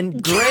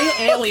and gray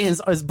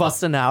aliens is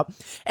busting out.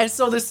 And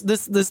so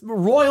this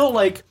royal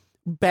like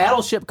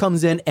battleship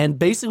comes in and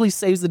basically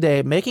saves the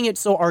day, making it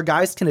so our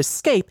guys can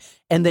escape,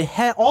 and they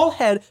all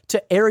head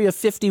to Area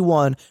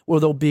 51, where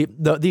they'll be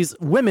these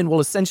women will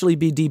essentially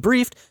be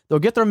debriefed. They'll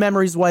get their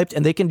memories wiped,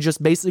 and they can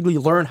just basically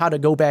learn how to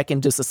go back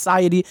into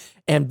society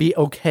and be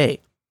okay.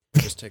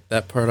 Just take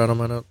that part out of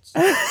my notes.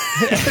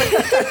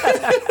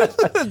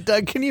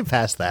 Doug, can you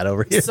pass that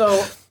over here?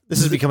 So this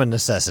has become a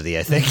necessity,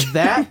 I think.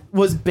 That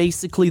was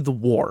basically the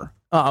war.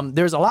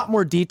 There's a lot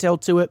more detail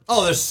to it.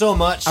 Oh, there's so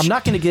much. I'm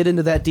not going to get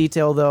into that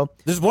detail, though.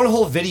 There's one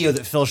whole video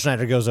that Phil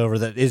Schneider goes over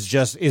that is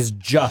just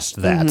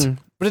that.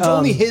 But it's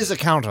only his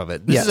account of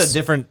it. This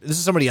is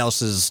somebody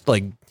else's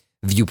like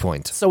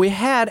viewpoint. So we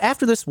had,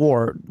 after this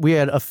war, we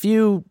had a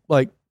few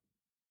like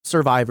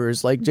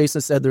survivors. Like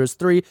Jason said, there's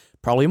 3,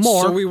 probably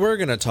more. So we were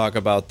going to talk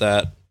about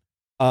that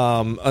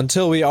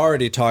until we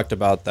already talked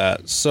about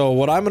that. So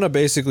what I'm going to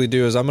basically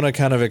do is I'm going to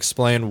kind of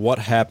explain what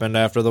happened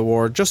after the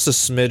war, just a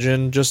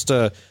smidgen, just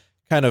to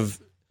kind of,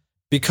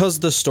 because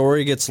the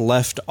story gets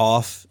left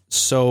off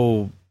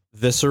so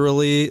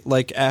viscerally,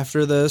 like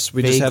after this,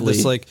 we just have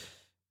this like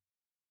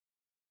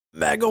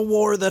mega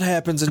war that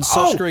happens in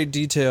such great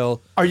detail.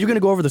 Are you going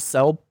to go over the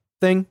cell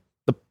thing,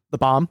 the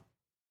bomb?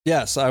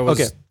 Yes, I was.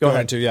 Okay, go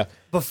ahead. To, yeah.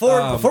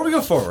 Before we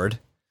go forward,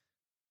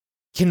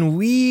 can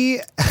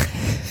we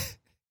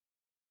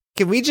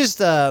just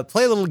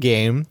play a little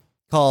game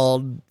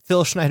called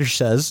Phil Schneider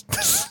Says?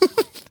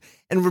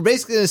 And we're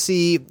basically going to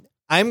see,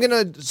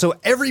 so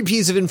every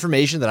piece of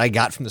information that I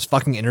got from this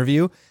fucking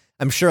interview,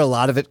 I'm sure a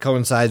lot of it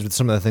coincides with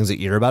some of the things that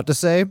you're about to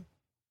say.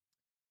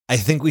 I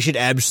think we should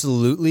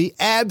absolutely,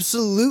 at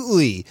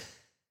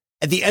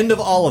the end of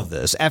all of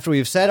this, after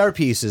we've said our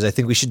pieces, I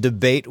think we should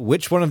debate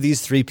which one of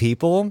these 3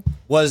 people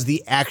was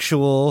the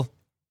actual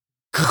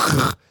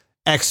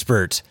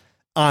expert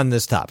on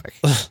this topic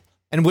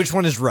and which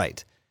one is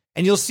right.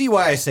 And you'll see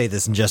why I say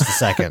this in just a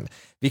second,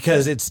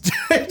 because it's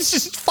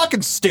just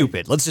fucking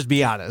stupid. Let's just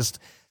be honest.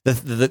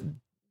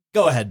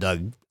 Go ahead,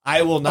 Doug.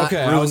 I will not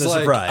ruin the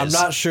surprise. I'm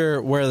not sure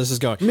where this is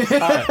going. All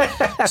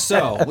right.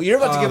 So you're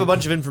about to give a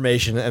bunch of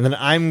information, and then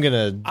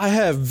I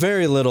have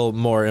very little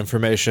more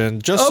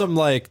information. Just some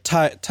like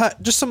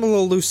just some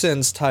little loose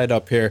ends tied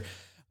up here.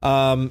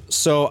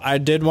 So I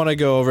did want to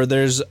go over.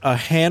 There's a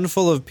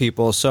handful of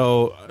people.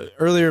 So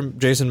earlier,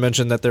 Jason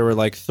mentioned that there were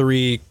like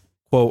 3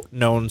 quote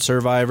known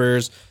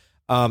survivors.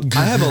 I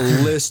have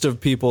a list of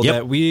people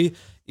that we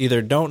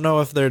either don't know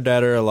if they're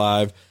dead or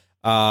alive.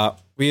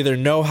 We either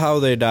know how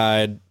they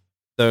died.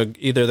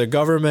 Either the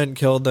government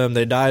killed them,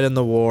 they died in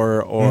the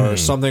war, or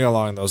something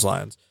along those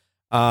lines.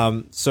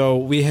 So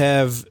we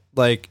have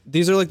like,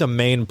 these are like the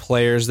main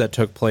players that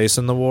took place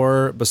in the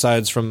war,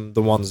 besides from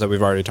the ones that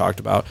we've already talked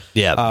about.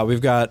 Yeah.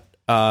 We've got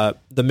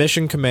the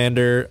mission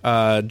commander,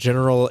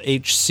 General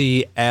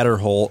H.C.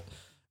 Adderholt.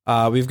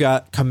 We've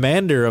got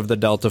commander of the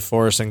Delta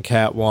Force in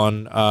Cat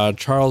 1,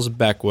 Charles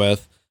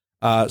Beckwith.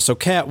 So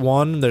Cat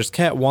 1, there's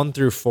Cat 1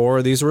 through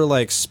 4. These were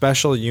like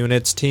special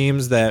units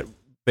teams that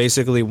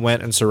basically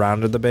went and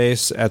surrounded the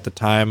base at the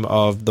time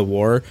of the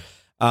war.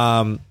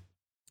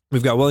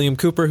 We've got William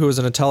Cooper, who was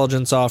an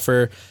intelligence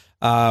officer.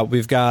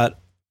 We've got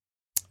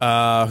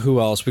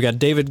who else? We got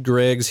David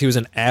Griggs. He was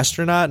an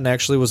astronaut and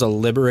actually was a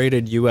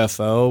liberated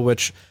UFO,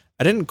 which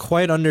I didn't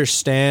quite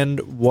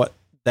understand what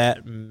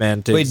that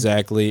meant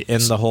exactly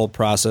in the whole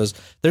process.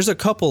 There's a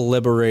couple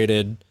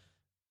liberated.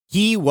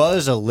 He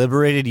was a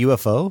liberated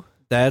UFO?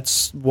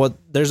 That's what,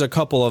 there's a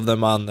couple of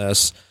them on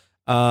this.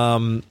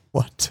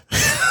 What?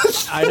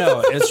 I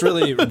know, it's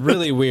really,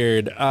 really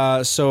weird.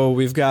 So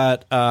we've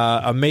got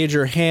a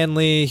Major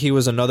Hanley. He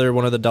was another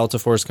one of the Delta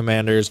Force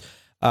commanders.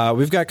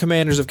 We've got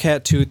commanders of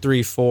Cat 2,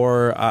 3,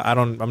 4.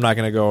 I'm not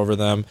going to go over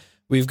them.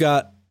 We've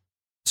got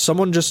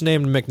someone just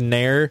named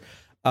McNair.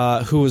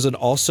 who was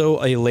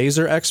also a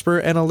laser expert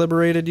and a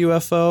liberated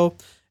UFO.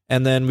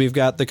 And then we've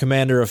got the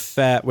commander of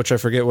FAT, which I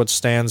forget what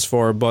stands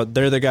for, but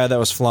they're the guy that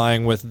was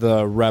flying with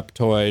the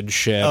Reptoid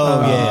ship.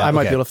 Oh, yeah. I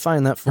might be able to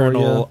find that for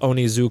Colonel you.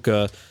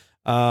 Onizuka.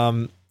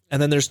 And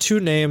then there's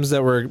two names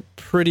that were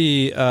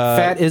pretty...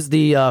 FAT is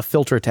the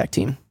filter attack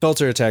team.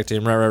 Filter attack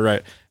team,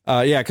 right.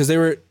 Yeah, because they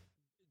were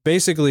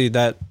basically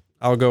that...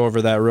 I'll go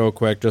over that real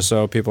quick just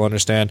so people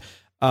understand.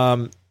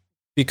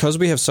 Because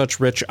we have such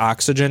rich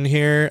oxygen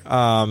here,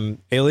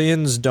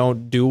 aliens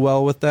don't do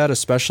well with that,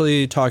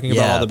 especially talking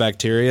about all the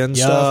bacteria and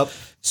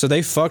stuff. So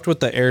they fucked with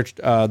the air,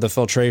 the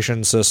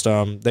filtration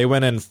system. They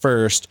went in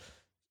first,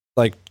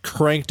 like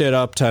cranked it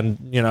up to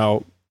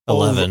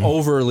 11.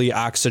 Overly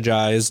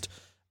oxygenated.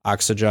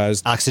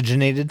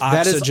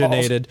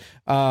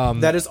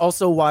 That is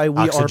also why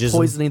we are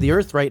poisoning the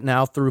earth right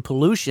now through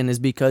pollution, is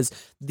because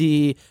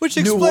the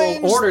New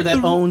World Order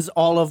that owns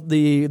all of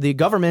the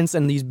governments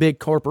and these big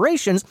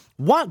corporations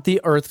want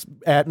the Earth's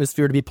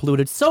atmosphere to be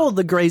polluted so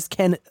the Greys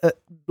can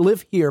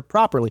live here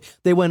properly.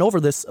 They went over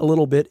this a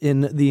little bit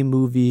in the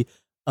movie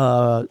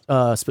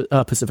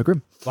Pacific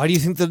Rim. Why do you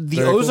think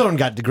the ozone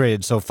got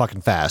degraded so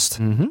fucking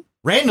fast? Mm-hmm.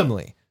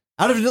 Randomly.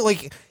 Out of it,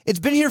 like, it's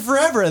been here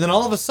forever, and then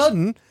all of a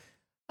sudden...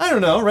 I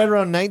don't know, right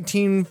around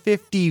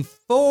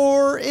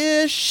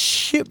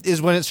 1954-ish is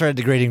when it started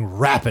degrading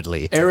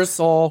rapidly.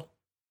 Aerosol.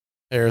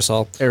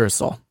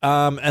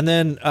 And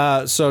then,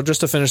 so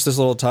just to finish this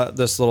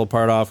little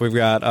part off, we've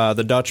got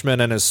the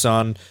Dutchman and his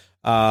son.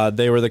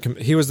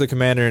 He was the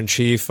commander in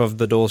chief of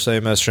the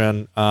Dulce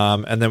mission.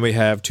 And then we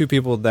have two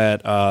people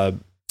that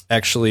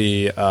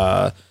actually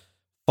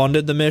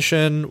funded the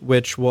mission,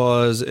 which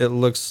was, it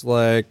looks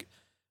like,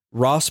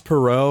 Ross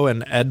Perot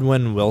and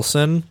Edwin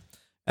Wilson.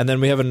 And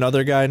then we have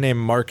another guy named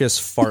Marcus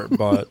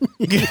Fartbutt.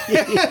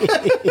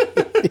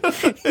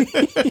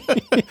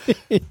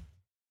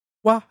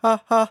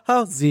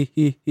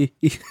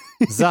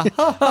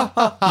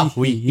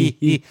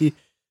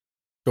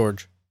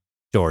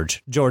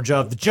 George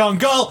of the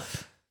jungle.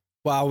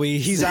 Wowie,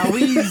 he's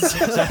owies.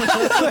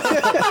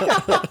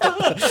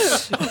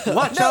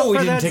 Watch out, we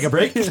didn't take a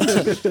break.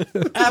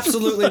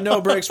 Absolutely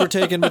no breaks were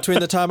taken between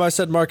the time I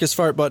said Marcus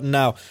Fartbutt and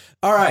now.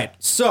 All right,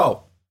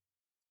 so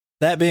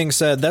that being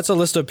said, that's a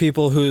list of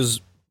people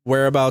whose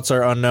whereabouts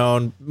are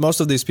unknown. Most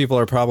of these people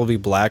are probably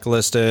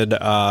blacklisted,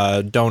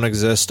 don't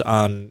exist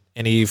on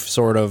any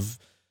sort of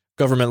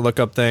government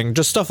lookup thing,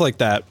 just stuff like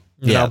that.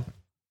 You know?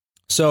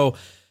 So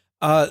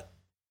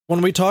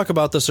when we talk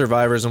about the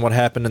survivors and what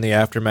happened in the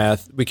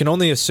aftermath, we can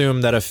only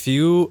assume that a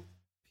few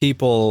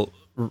people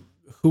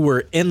who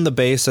were in the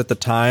base at the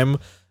time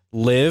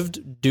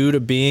lived due to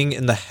being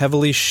in the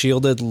heavily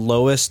shielded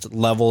lowest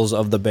levels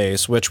of the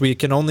base, which we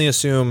can only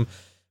assume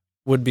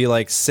would be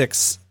like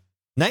 6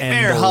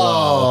 Nightmare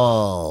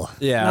Hall.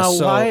 Yeah. Now,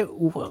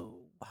 so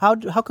how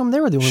come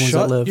they were the only ones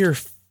that lived? Shut your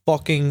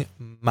fucking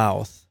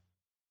mouth.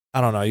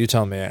 I don't know. You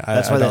tell me.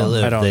 That's why they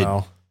live. I don't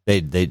know.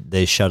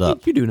 They shut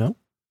up. You do know.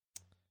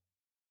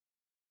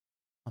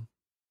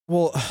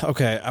 Well,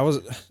 okay. I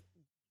was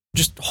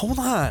just hold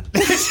on.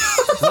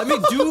 Let me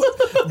do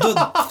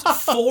the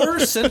 4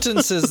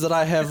 sentences that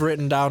I have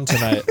written down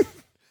tonight.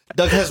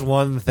 Doug has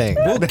one thing.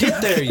 We'll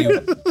get there,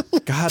 you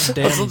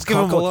goddamn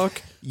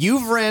cuckalook.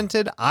 You've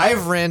ranted.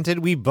 I've ranted.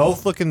 We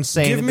both look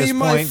insane Give at me this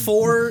my point.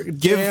 4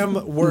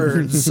 damn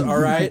words, all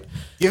right?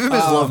 Give him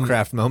his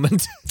Lovecraft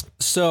moment.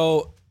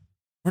 So,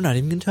 we're not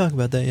even going to talk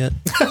about that yet.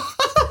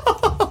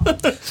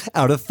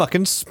 Out of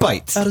fucking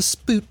spite. Out of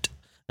spoot.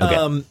 Okay.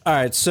 All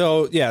right,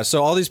 so, yeah,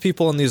 so all these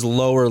people in these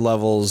lower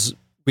levels,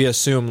 we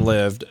assume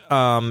lived.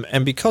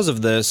 And because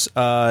of this,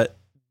 so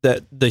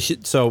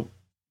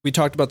we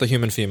talked about the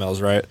human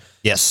females, right?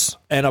 Yes.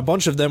 And a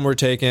bunch of them were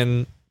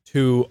taken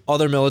to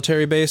other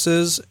military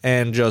bases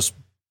and just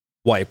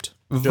wiped.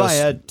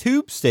 Via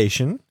tube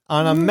station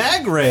on a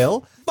mag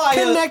rail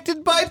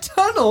connected by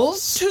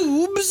tunnels.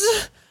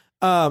 Tubes.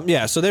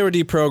 Yeah, so they were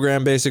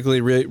deprogrammed, basically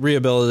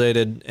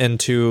rehabilitated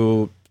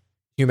into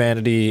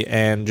humanity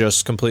and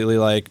just completely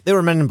like... They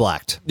were men in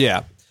blacked.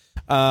 Yeah.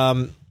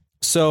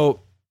 So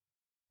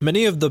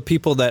many of the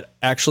people that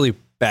actually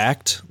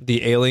backed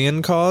the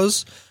alien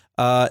cause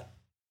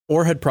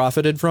or had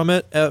profited from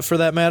it, for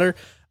that matter,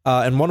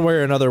 in one way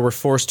or another, were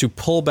forced to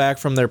pull back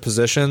from their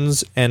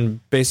positions and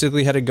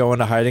basically had to go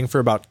into hiding for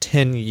about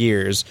 10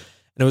 years.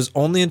 And it was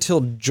only until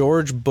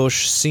George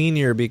Bush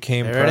Sr.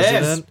 became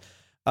president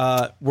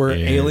were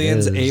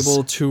aliens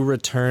able to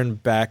return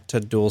back to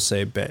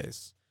Dulce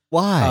Base.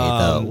 Why,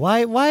 though?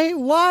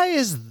 Why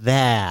is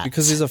that?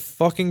 Because he's a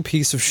fucking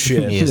piece of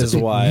shit, is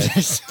why.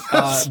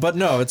 But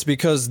no, it's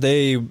because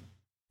they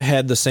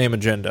had the same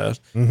agenda.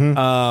 Mm-hmm.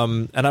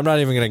 And I'm not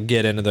even going to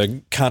get into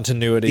the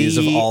continuities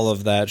of all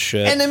of that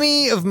shit.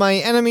 Enemy of my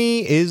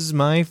enemy is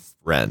my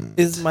friend.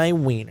 Is my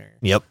wiener.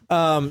 Yep.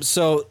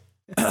 So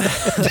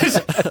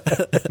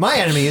my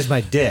enemy is my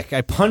dick.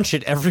 I punch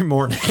it every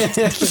morning.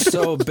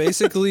 So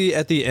basically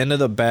at the end of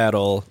the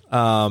battle,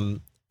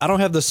 I don't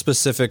have the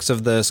specifics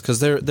of this because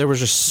there was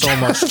just so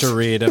much to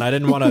read, and I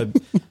didn't want to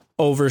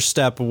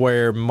overstep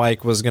where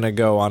Mike was going to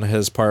go on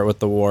his part with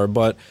the war.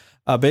 But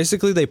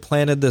Basically, they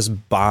planted this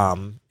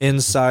bomb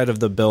inside of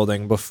the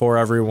building before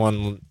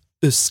everyone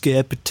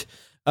escaped.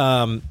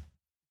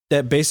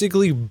 That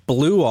basically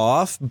blew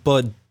off,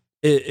 but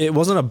it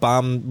wasn't a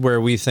bomb where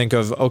we think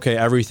of, okay,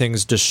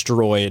 everything's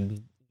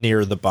destroyed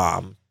near the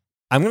bomb.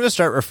 I'm going to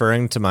start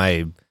referring to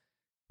my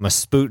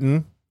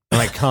sputin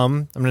when I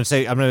come. I'm going to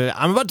say,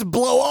 I'm about to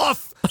blow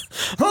off.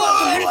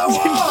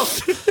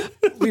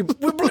 We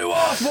blew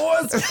off,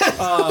 boys.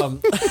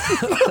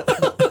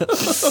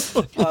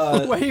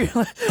 Wait, you're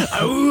like,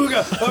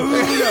 Ooga,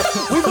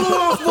 ooga. We blew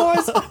off,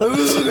 boys.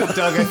 Ooga.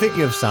 Doug, I think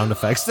you have sound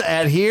effects to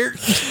add here.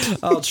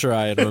 I'll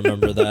try and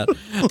remember that.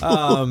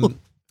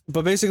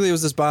 But basically, it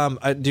was this bomb.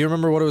 Do you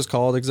remember what it was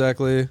called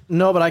exactly?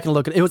 no, but I can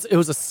look at it. It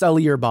was a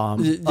cellular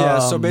bomb. Yeah,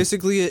 so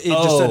basically it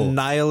just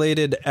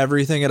annihilated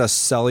everything at a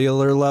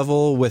cellular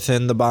level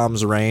within the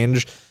bomb's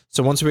range.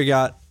 So once we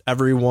got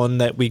everyone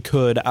that we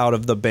could out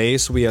of the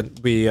base, we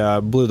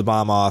blew the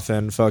bomb off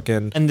and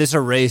fucking... And this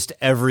erased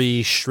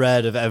every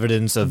shred of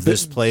evidence of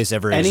this place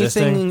ever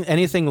existing?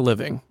 Anything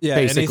living. Yeah,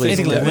 basically.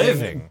 anything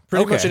living.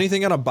 Pretty Okay. much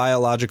anything on a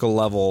biological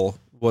level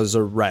was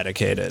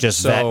eradicated.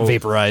 Just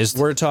vaporized.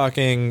 We're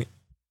talking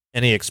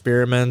any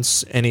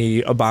experiments,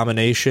 any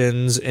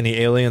abominations, any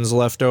aliens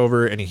left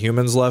over, any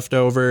humans left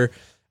over.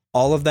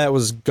 All of that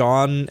was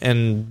gone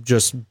and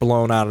just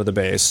blown out of the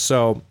base.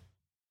 So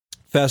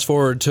fast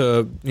forward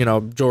to,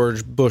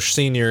 George Bush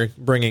Sr.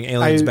 bringing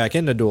aliens back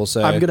into Dulce.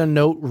 I'm going to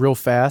note real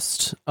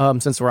fast,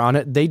 since we're on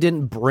it, they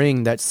didn't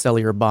bring that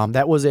cellular bomb.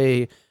 That was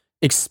a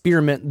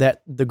experiment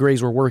that the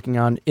Greys were working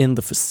on in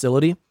the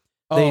facility.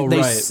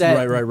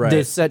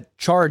 They set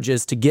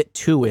charges to get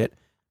to it,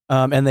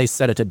 and they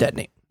set it to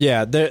detonate.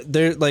 Yeah,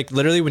 they're like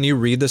literally when you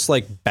read this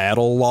like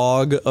battle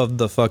log of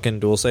the fucking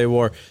Dulce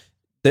War,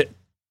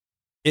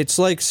 it's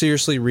like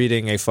seriously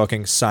reading a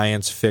fucking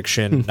science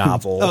fiction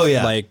novel. Oh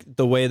yeah, like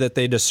the way that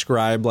they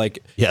describe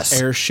like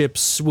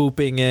airships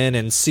swooping in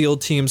and SEAL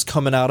teams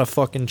coming out of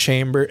fucking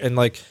chamber, and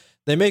like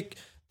they make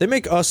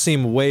us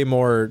seem way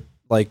more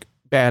like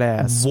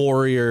badass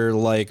warrior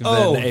like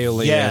than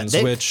aliens,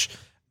 which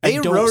I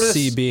don't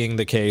see being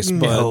the case.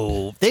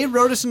 No, they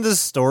wrote us into the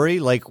story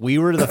like we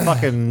were the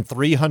fucking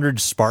 300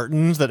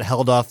 Spartans that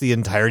held off the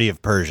entirety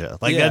of Persia.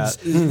 Like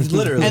that's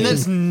literally, and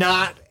that's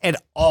not at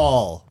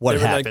all what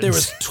happened. Like, there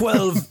was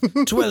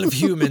 12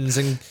 humans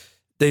and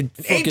they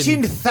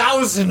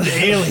 18,000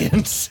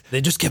 aliens.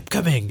 They just kept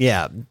coming.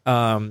 Yeah,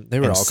 they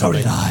were all coming. So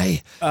did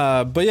I.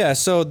 But yeah,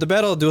 so the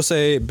Battle of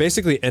Dulce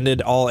basically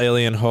ended all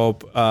alien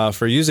hope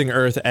for using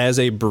Earth as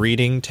a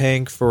breeding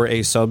tank for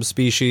a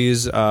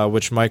subspecies,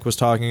 which Mike was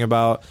talking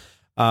about.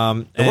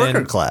 The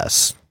worker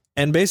class.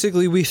 And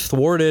basically we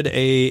thwarted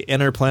a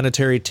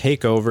interplanetary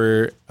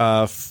takeover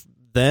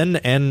then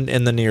and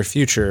in the near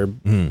future.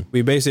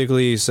 We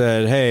basically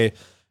said, hey,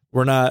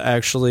 we're not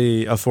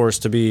actually a force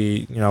to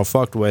be,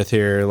 fucked with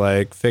here.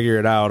 Like, figure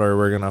it out, or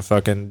we're gonna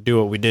fucking do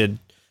what we did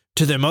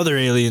to them other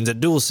aliens at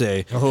Dulce.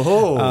 And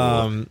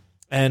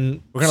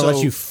we're gonna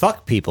let you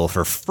fuck people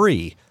for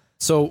free.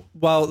 So,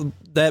 while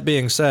that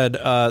being said,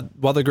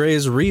 while the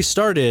Greys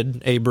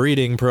restarted a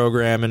breeding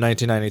program in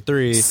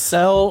 1993,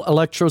 cell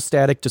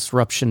electrostatic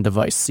disruption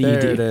device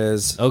 (CED). There it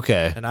is.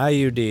 Okay, an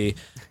IUD.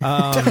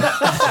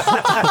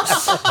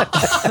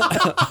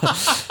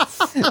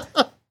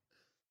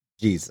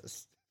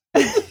 Jesus.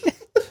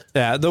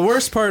 Yeah, the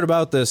worst part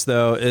about this,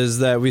 though, is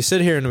that we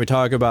sit here and we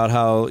talk about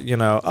how,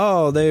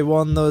 they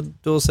won the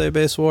Dulce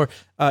base war.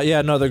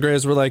 The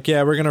Greys were like,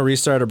 we're going to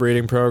restart a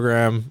breeding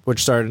program,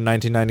 which started in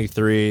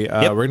 1993.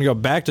 We're going to go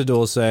back to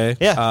Dulce,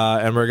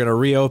 and we're going to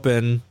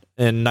reopen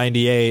in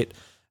 98.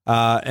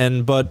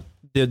 But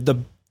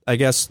I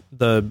guess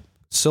the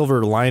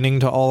silver lining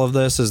to all of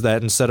this is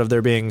that instead of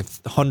there being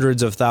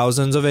hundreds of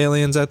thousands of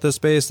aliens at this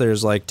base,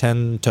 there's like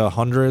 10 to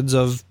hundreds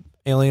of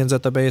aliens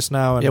at the base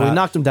now. And we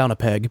knocked them down a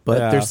peg,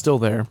 but they're still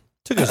there.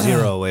 Took a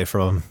zero away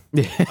from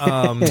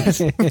them.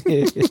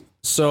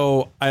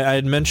 So I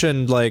had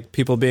mentioned like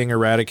people being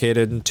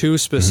eradicated, and two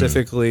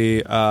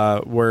specifically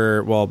one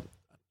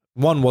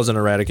wasn't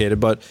eradicated,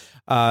 but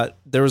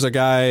there was a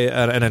guy,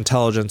 an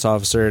intelligence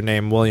officer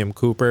named William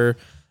Cooper,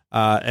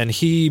 and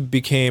he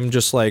became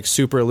just like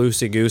super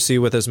loosey-goosey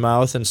with his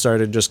mouth and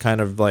started just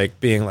kind of like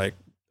being like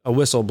a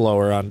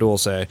whistleblower on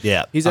Dulce.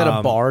 Yeah. He's at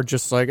a bar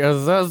just like,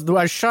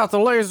 I shot the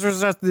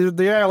lasers at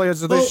the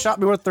aliens and they shot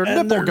me with their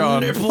nipple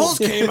gun. Nipples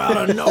came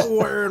out of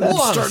nowhere and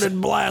started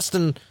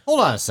blasting.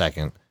 Hold on a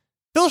second.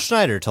 Phil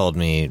Schneider told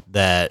me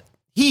that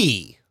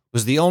he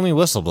was the only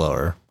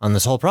whistleblower on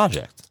this whole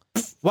project.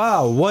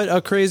 Wow, what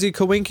a crazy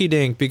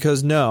coinky-dink,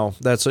 because no,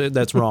 that's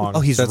wrong.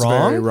 That's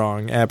very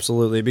wrong,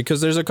 absolutely,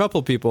 because there's a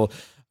couple people.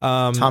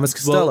 Thomas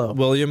Costello.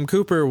 William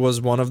Cooper was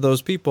one of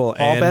those people.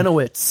 Paul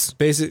Benowitz.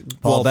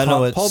 Paul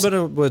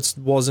Benowitz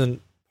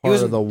wasn't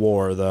part of the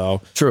war,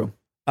 though. True.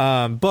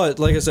 But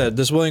like I said,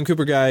 this William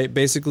Cooper guy,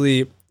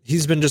 basically,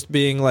 he's been just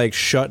being like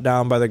shut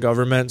down by the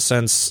government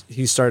since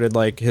he started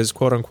like his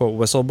quote unquote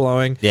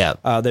whistleblowing. Yeah.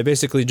 They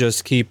basically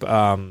just keep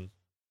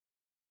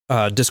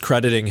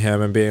discrediting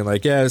him and being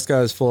like, yeah, this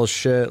guy's full of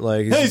shit.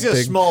 Like He's got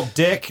a small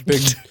dick.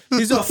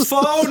 He's a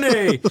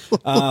phony.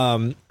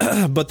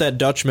 But that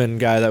Dutchman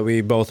guy that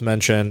we both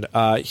mentioned,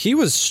 he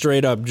was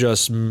straight up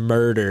just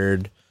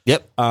murdered.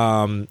 Yep.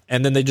 And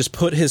then they just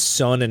put his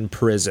son in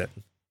prison.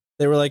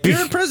 They were like, you're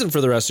in prison for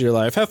the rest of your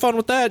life. Have fun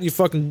with that, you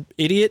fucking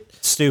idiot.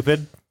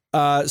 Stupid.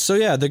 So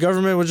yeah, the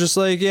government was just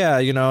like, yeah,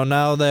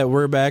 now that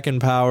we're back in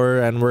power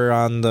and we're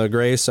on the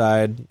gray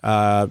side,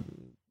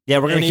 yeah,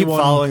 we're going to keep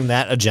following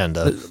that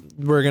agenda.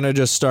 We're going to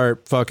just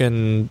start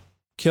fucking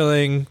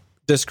killing,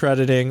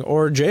 discrediting,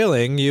 or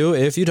jailing you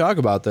if you talk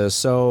about this.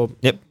 So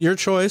your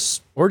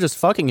choice. Or just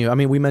fucking you. I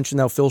mean, we mentioned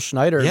how Phil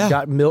Schneider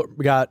got murdered.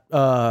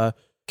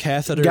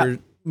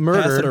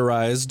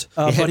 Catheterized,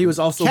 but he was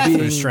also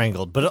being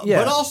strangled, but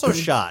also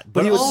shot.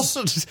 But he was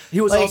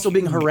like, also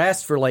being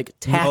harassed for like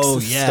tax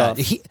stuff.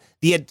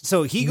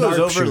 So he goes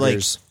over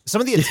like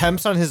some of the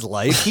attempts on his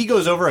life. He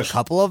goes over a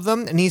couple of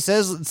them, and he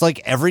says it's like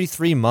every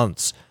 3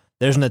 months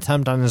there's an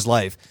attempt on his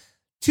life.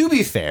 To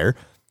be fair,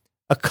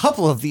 a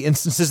couple of the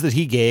instances that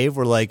he gave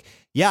were like,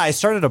 yeah, I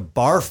started a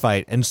bar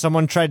fight and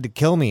someone tried to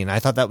kill me, and I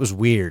thought that was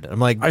weird.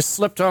 I'm like, I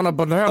slipped on a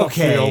banana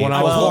peel when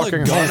I was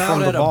walking home from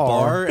the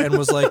bar and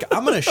was like,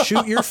 I'm going to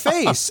shoot your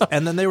face.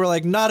 And then they were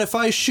like, not if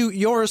I shoot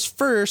yours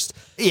first.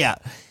 Yeah.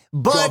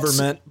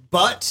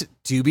 But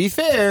to be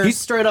fair, he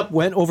straight up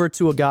went over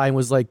to a guy and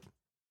was like,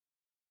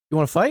 you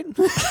want to fight? And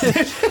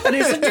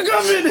he's like, the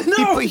government,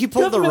 no. He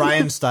pulled the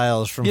Ryan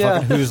Stiles from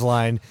fucking Who's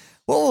Line.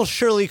 What will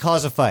surely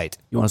cause a fight?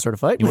 You want to start a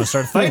fight? You want to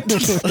start a fight?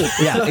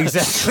 Yeah,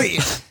 exactly.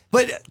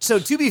 But so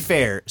to be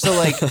fair, so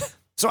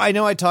I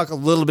know I talk a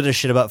little bit of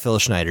shit about Phil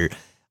Schneider.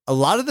 A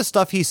lot of the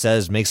stuff he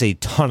says makes a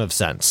ton of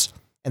sense.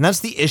 And that's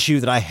the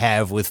issue that I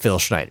have with Phil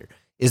Schneider,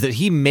 is that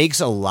he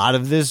makes a lot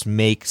of this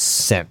make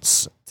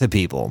sense to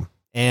people.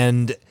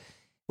 And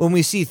when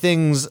we see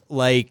things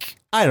like,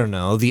 I don't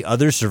know, the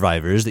other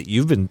survivors, thank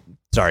you,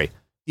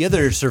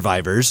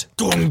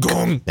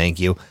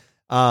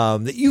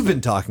 that you've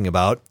been talking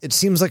about, it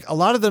seems like a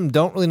lot of them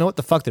don't really know what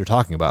the fuck they're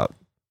talking about.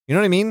 You know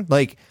what I mean?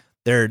 Like,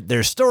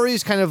 their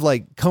stories kind of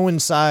like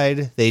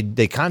coincide.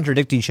 They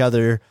contradict each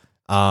other.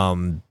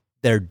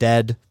 They're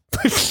dead.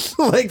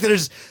 Like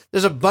there's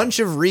a bunch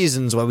of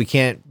reasons why we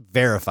can't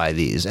verify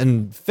these.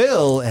 And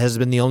Phil has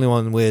been the only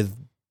one with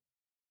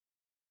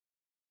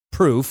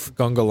proof.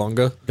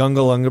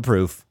 Gunga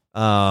proof.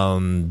 I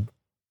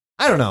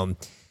don't know.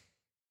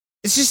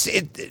 It's just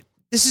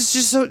this is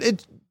just so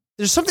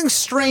there's something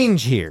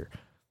strange here.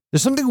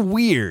 There's something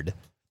weird.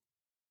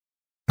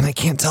 And I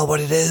can't tell what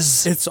it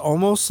is. It's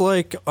almost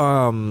like,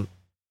 when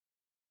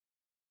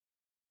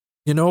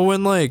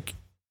like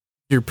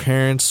your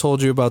parents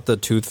told you about the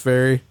tooth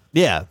fairy?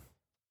 Yeah.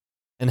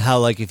 And how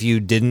like if you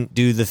didn't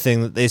do the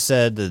thing that they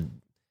said,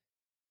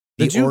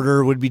 the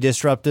order would be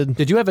disrupted.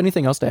 Did you have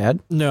anything else to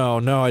add? No,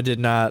 I did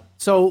not.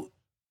 So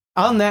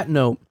on that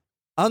note,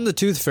 on the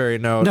tooth fairy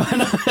note.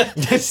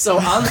 So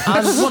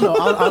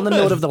on the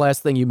note of the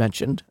last thing you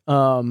mentioned,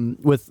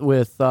 with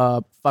what's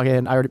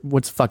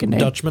fucking name?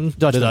 Dutchman.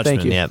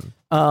 Thank you. Yeah.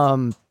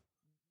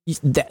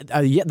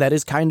 That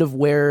is kind of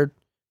where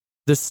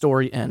this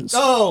story ends.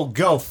 Oh,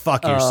 go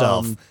fuck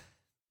yourself.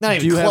 Not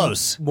even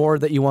close. More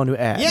that you want to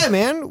add? Yeah,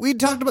 man. We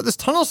talked about this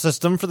tunnel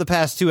system for the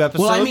past 2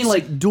 episodes. Well, I mean,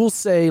 like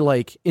Dulce,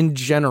 like in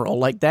general,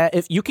 like that.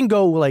 If you can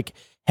go like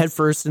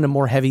headfirst into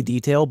more heavy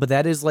detail, but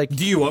that is like.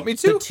 Do you want me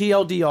to? The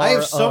TLDR. I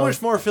have so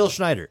much more Phil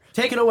Schneider.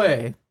 Take it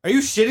away. Are you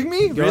shitting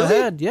me? Go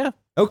ahead. Yeah.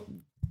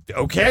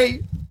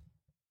 Okay.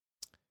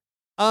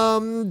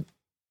 You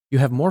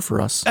have more for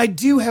us. I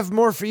do have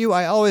more for you.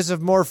 I always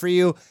have more for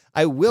you.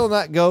 I will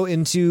not go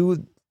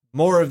into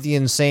more of the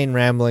insane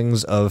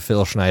ramblings of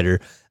Phil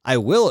Schneider. I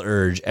will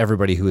urge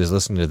everybody who is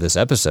listening to this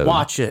episode,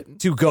 watch it,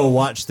 to go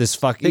watch this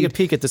fucking. Take a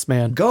peek at this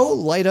man. Go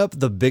light up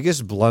the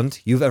biggest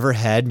blunt you've ever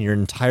had in your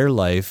entire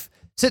life.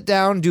 Sit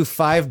down, do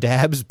 5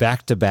 dabs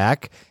back to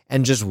back,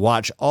 and just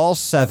watch all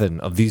 7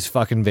 of these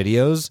fucking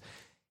videos.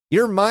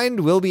 Your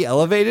mind will be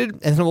elevated,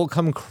 and it will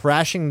come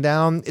crashing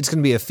down. It's going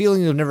to be a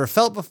feeling you've never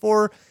felt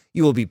before.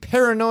 You will be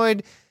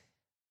paranoid.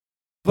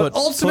 But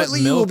ultimately,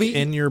 you will be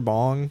in your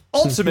bong.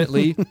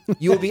 Ultimately,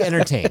 you will be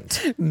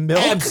entertained.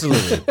 Milk?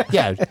 Absolutely,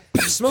 yeah.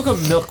 Smoke a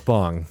milk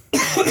bong.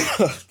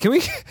 Can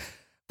we?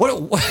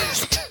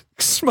 What?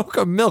 Smoke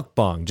a milk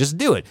bong. Just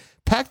do it.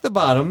 Pack the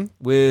bottom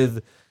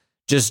with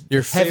just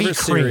your heavy favorite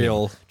cream.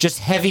 cereal. Just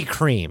heavy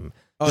cream.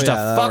 Oh, just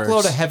yeah, a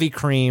fuckload of heavy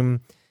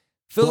cream.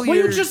 Will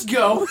you just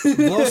go?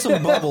 Blow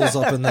some bubbles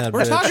up in that.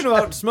 We're bitch. talking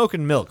about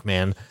smoking milk,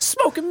 man.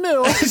 Smoking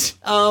milk.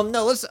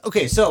 No, let's.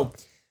 Okay, so.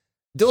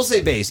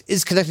 Dulce Base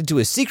is connected to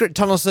a secret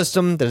tunnel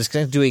system that is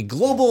connected to a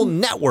global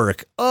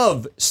network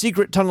of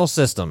secret tunnel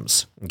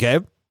systems. Okay,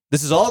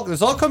 this all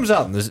comes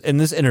out in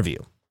this interview.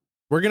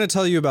 We're going to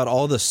tell you about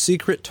all the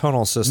secret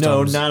tunnel systems.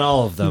 No, not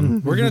all of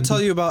them. We're going to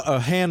tell you about a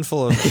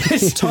handful of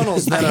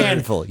tunnels that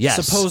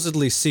are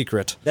supposedly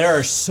secret. There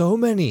are so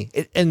many,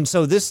 and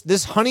so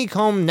this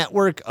honeycomb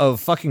network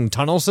of fucking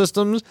tunnel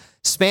systems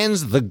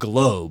spans the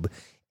globe,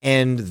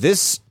 and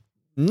this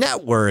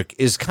network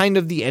is kind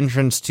of the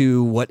entrance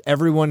to what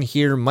everyone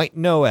here might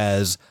know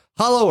as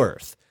Hollow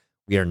Earth.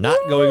 We are not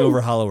going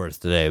over Hollow Earth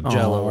today.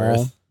 Jello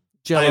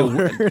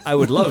Earth. I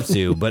would love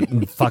to,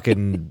 but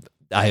fucking,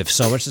 I have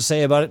so much to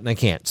say about it and I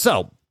can't.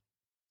 So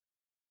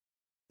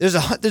there's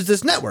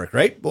this network,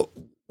 right? Well,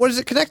 what does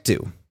it connect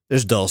to?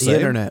 There's Dulce. The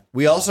internet.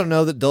 We also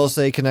know that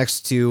Dulce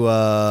connects to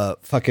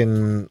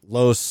fucking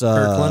Los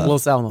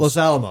Los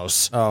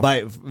Alamos.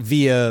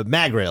 via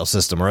mag rail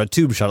system or a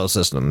tube shuttle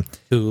system.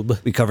 Tube.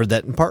 We covered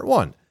that in part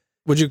 1.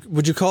 Would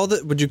you call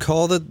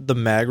the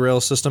mag rail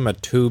system a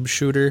tube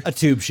shooter? A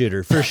tube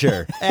shooter for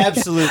sure.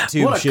 Absolute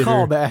tube What a shooter.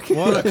 callback.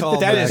 What a callback.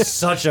 That is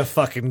such a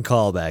fucking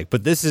callback.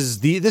 But this is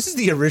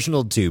the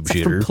original tube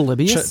shooter. From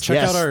Polybius? Check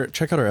Yes.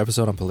 out our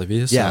episode on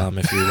Polybius. Yeah.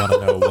 If you want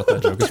to know what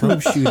that joke is from.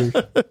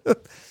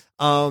 Shooter.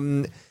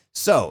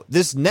 So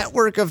this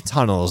network of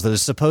tunnels that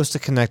is supposed to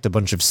connect a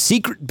bunch of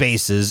secret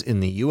bases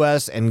in the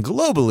U.S. and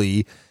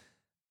globally,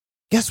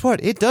 guess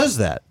what? It does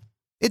that.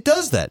 It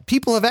does that.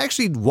 People have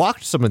actually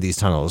walked some of these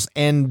tunnels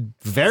and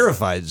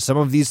verified some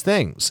of these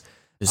things.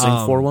 Missing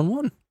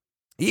 411.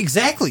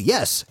 Exactly,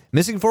 yes.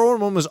 Missing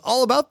 411 was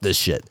all about this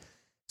shit.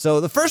 So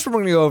the first one we're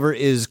going to go over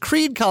is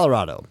Creed,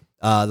 Colorado.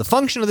 The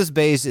function of this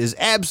base is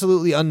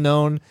absolutely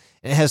unknown.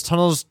 It has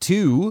tunnels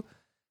to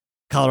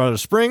Colorado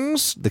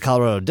Springs, the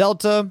Colorado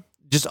Delta,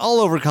 just all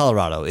over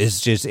Colorado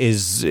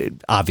is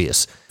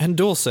obvious. And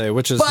Dulce,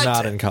 which is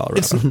not in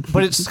Colorado.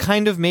 But it's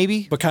kind of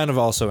maybe. But kind of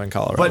also in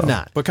Colorado. But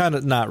not. But kind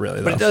of not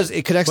really, But though.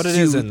 it connects But it to,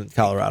 is in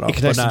Colorado. It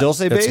connects but to not-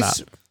 Dulce it's base,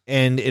 not.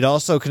 and it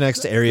also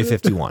connects to Area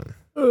 51.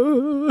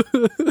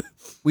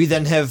 We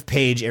then have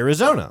Page,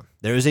 Arizona.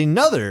 There is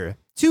another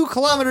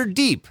 2-kilometer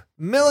deep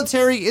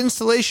military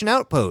installation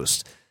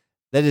outpost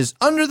that is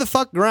under the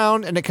fuck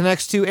ground, and it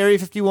connects to Area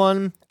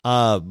 51,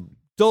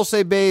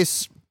 Dulce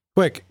base.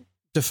 Quick,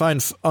 define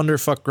under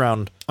fuck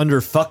ground.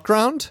 Under fuck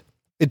ground?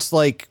 It's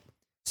like,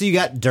 so you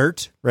got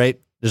dirt, right?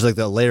 There's like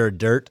the layer of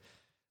dirt.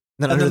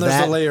 And under then there's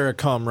that, a layer of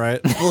cum, right?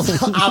 well,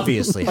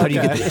 obviously, how do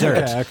you get the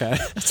dirt? Okay.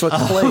 That's what the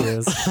clay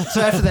is.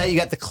 So after that, you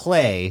got the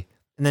clay,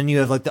 and then you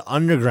have like the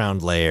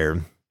underground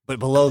layer. But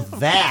below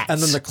that,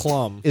 And then the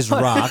clum. is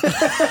rock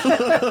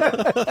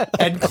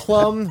and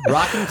clum,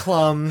 rock and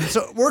clum.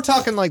 So we're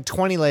talking like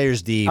 20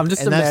 layers deep. I'm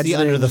just and that's the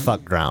imagining- under the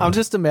fuck ground. I'm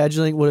just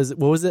imagining what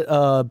was it?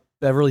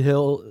 Beverly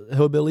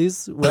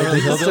Hillbillies. Beverly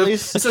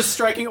Hillbillies? It's just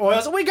striking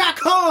oils. We got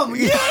cum.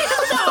 we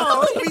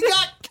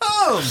got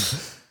cum.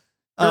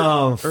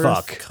 Oh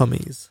fuck.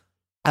 Cummies.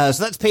 So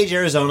that's Page,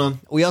 Arizona.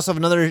 We also have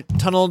another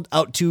tunnel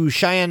out to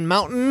Cheyenne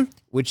Mountain,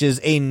 which is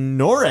a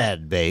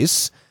NORAD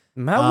base.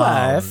 My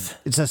wife.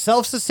 It's a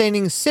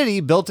self-sustaining city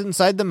built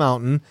inside the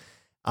mountain.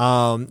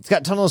 It's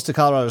got tunnels to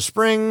Colorado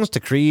Springs, to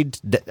Creed,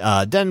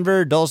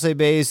 Denver, Dulce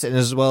base, and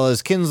as well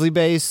as Kinsley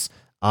base.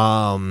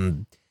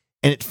 And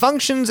it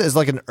functions as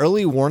like an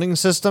early warning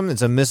system.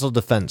 It's a missile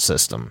defense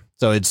system.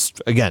 So it's,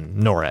 again,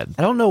 NORAD.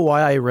 I don't know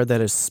why I read that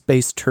as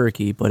space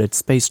turkey, but it's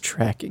space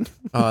tracking.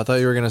 Oh, I thought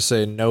you were going to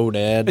say no,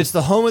 Dad. It's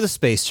the home of the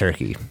space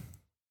turkey.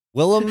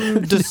 Willem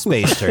the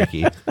space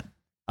turkey.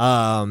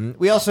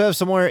 We also have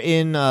somewhere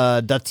in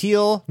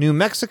Datil, New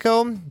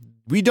Mexico.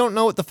 We don't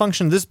know what the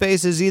function of this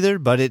base is either,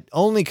 but it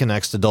only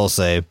connects to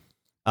Dulce.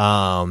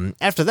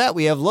 After that,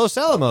 we have Los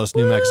Alamos,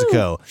 New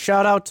Mexico.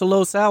 Shout out to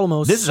Los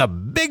Alamos. This is a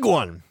big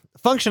one.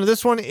 The function of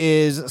this one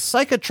is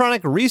psychotronic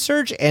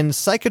research and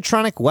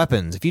psychotronic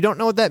weapons. If you don't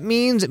know what that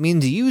means, it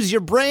means you use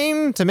your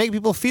brain to make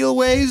people feel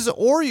ways,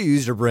 or you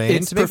use your brain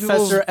it's to make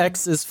Professor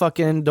X's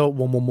fucking.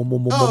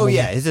 Oh,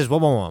 yeah. It says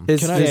wom.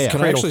 His- Can I, his can I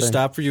cradle actually thing.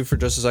 stop for you for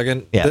just a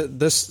second? Yeah.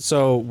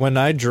 So when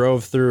I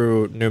drove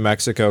through New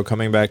Mexico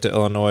coming back to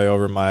Illinois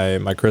over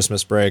my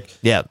Christmas break,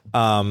 Yeah.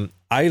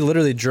 I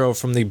literally drove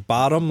from the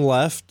bottom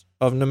left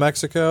of New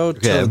Mexico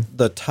Okay. to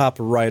the top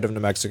right of New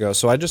Mexico.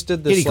 So I just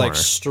did this Kitty like corner.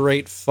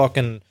 straight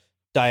fucking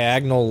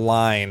diagonal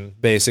line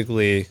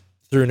basically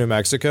through New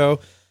Mexico.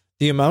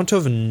 The amount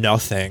of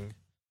nothing,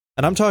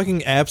 and I'm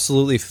talking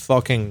absolutely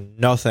fucking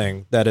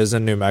nothing, that is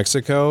in New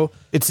Mexico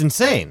It's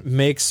insane.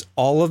 makes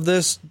all of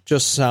this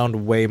just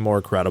sound way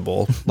more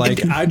credible.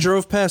 Like I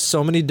drove past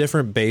so many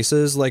different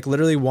bases. Like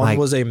literally one Like-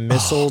 was a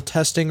missile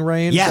testing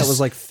range Yes. that was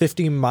like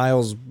 50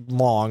 miles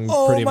long,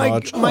 pretty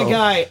much. My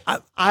guy,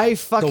 I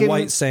fucking... The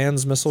White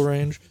Sands missile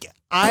range.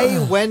 I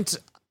went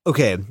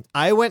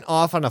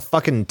off on a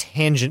fucking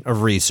tangent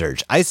of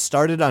research. I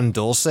started on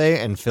Dulce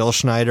and Phil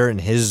Schneider and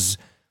his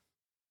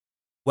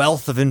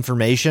wealth of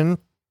information,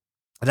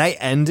 and I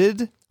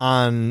ended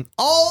on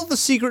all the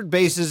secret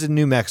bases in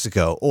New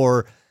Mexico.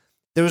 Or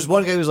there was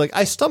one guy who was like,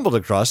 I stumbled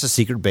across a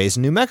secret base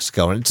in New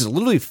Mexico, and it's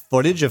literally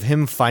footage of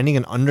him finding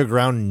an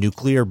underground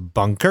nuclear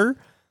bunker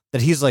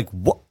that he's like,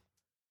 what?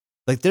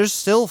 Like, there's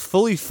still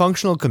fully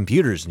functional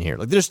computers in here.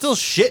 Like, there's still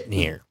shit in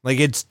here. Like,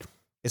 it's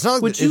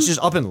not like it's just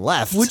up and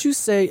left. Would you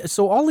say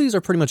so? All these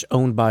are pretty much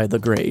owned by the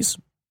Greys.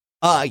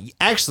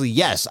 Actually,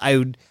 yes.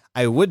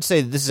 I would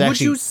say this is Would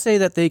actually you say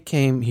that they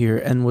came here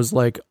and was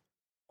like,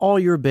 all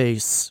your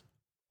base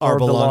are are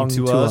belong belong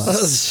to to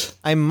us?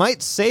 I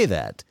might say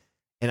that.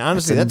 And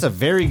honestly, that's a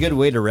very good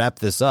way to wrap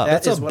this up.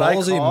 That That's a is what I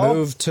ballsy call-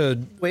 move to.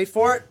 Wait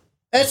for it.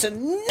 That's a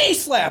knee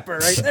slapper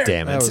right there.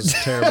 Damn it. That was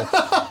terrible.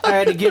 I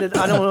had to get it.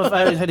 I don't know if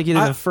I had to get it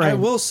in the frame. I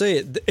will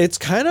say it's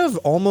kind of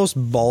almost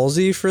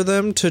ballsy for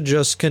them to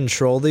just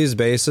control these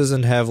bases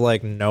and have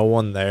like no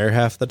one there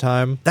half the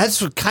time.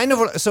 That's kind of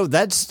what. So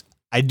that's.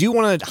 I do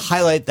want to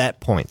highlight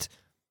that point.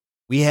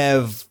 We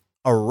have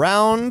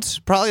around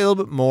probably a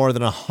little bit more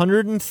than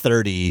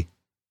 130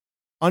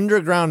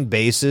 underground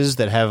bases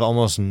that have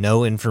almost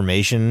no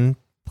information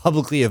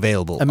publicly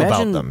available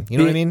about them. You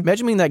know what I mean?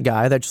 Imagine being that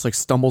guy that just like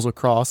stumbles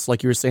across,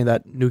 like you were saying,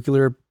 that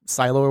nuclear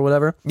silo or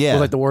whatever. Yeah.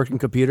 With like the working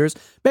computers.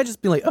 Imagine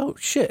just being like, oh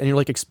shit. And you're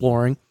like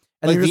exploring.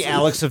 And Like you're the just,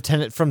 Alex of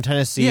from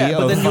Tennessee yeah,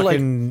 but of then you're like,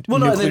 fucking well,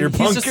 no, and nuclear then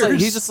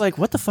bunkers. he's just like,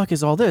 what the fuck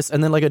is all this?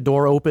 And then like a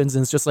door opens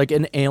and it's just like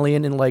an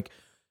alien in like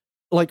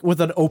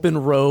with an open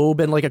robe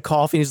and like a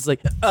coffee. And he's just like,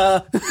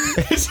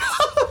 It's like,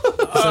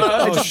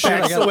 oh shit!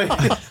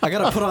 I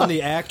gotta put on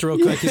the act real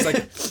quick. He's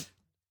like,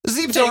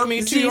 Zeke take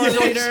me to your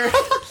leader.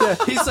 Yeah,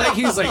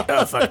 he's like,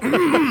 oh fuck,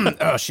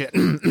 oh shit.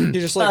 he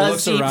just like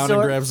looks Zeke around sword.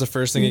 and grabs the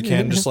first thing he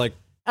can, just like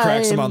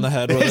cracks him on the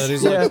head with it.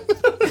 He's like,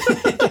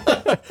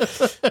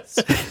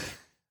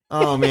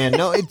 Oh man,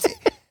 no, it's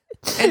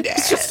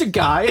It's just a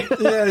guy.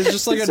 yeah, he's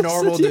just like a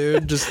normal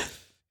dude.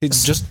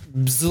 He's just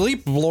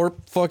sleep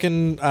blorp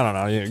fucking. I don't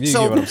know. You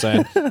So- get what I'm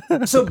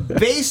saying? so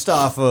based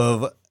off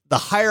of the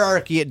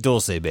hierarchy at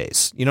Dulce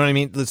Base, you know what I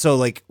mean? So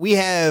like we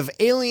have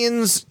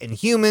aliens and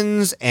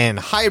humans and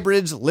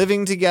hybrids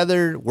living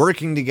together,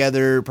 working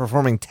together,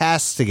 performing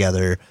tasks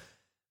together.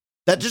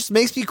 That just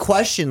makes me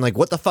question like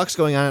what the fuck's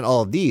going on in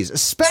all of these,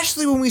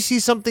 especially when we see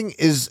something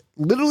is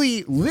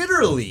literally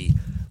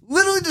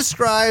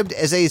described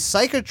as a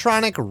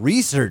psychotronic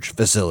research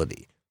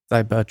facility.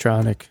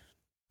 Cybertronic.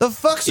 The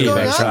fuck's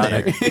going on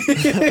there?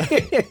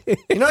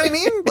 You know what I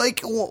mean? Like,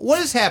 what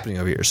is happening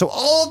over here? So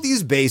all of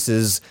these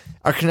bases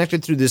are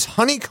connected through this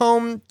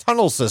honeycomb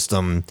tunnel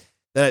system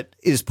that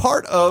is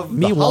part of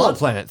the Hollow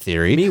Planet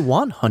theory. Me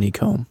want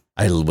honeycomb.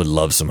 I would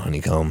love some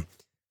honeycomb.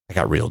 I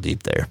got real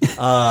deep there.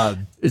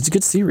 It's a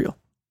good cereal.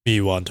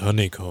 Me want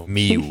honeycomb.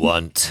 Me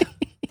want.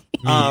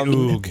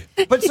 Oog.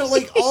 But so,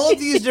 like, all of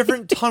these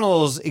different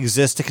tunnels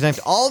exist to connect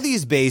all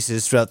these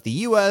bases throughout the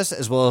U.S.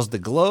 as well as the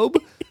globe.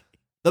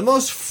 The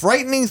most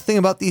frightening thing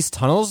about these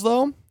tunnels,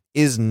 though,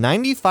 is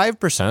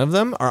 95% of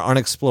them are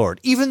unexplored,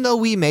 even though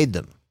we made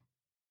them.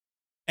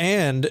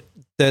 And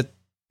they're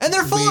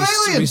full of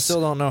aliens. We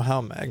still don't know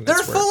how magnets They're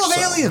work, full of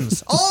so.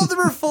 aliens. All of them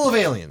are full of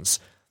aliens.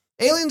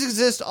 Aliens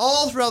exist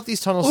all throughout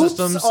these tunnel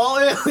systems. All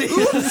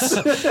aliens.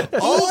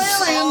 All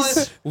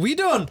aliens. We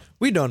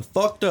done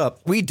fucked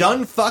up. We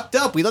done fucked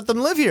up. We let them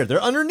live here. They're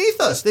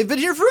underneath us. They've been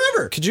here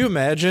forever. Could you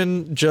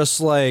imagine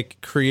just like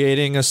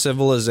creating a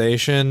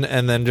civilization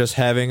and then just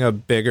having a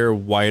bigger,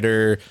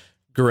 whiter,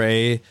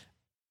 gray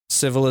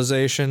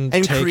civilization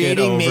And take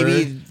creating it over?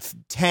 maybe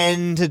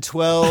 10 to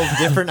 12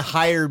 different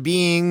higher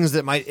beings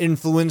that might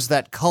influence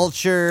that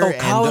culture. Oh,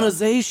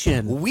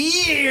 colonization.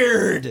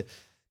 Weird.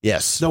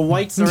 Yes. The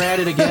whites are at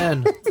it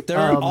again.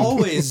 They're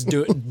always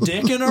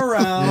dicking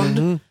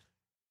around.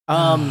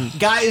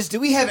 Guys,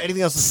 do we have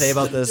anything else to say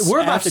about this?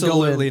 We're about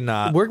Absolutely to go in,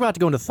 not. We're about to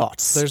go into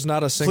thoughts. There's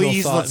not a single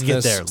Please, thought let's in get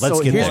this there. Let's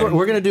get here's there. what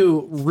we're gonna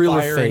do: real or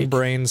firing fake.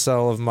 brain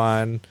cell of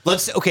mine.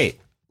 Let's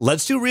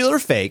do real or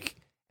fake,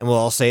 and we'll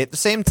all say it at the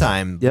same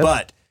time. Yep.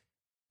 But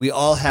we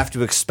all have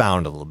to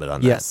expound a little bit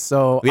on that. Yes.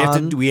 So we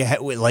have to. We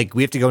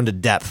have to go into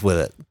depth with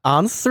it.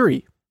 on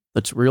three.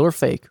 Let's real or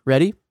fake.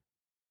 Ready?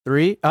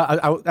 Three.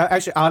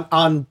 Actually,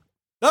 on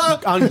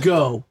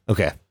go.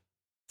 Okay.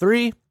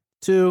 3,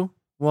 2,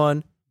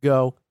 1,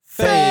 go.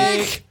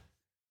 Fake.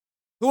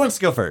 Who wants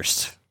to go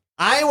first?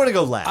 I want to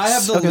go last. I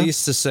have the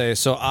least to say,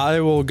 so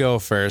I will go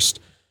first.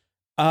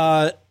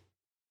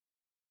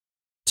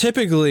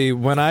 Typically,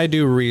 when I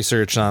do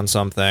research on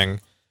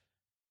something,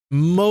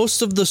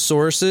 most of the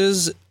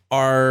sources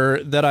are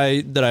that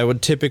I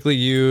would typically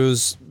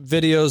use,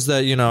 videos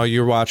that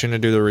you're watching to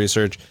do the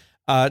research.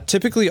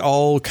 Typically,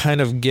 all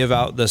kind of give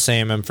out the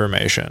same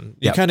information.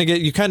 You kind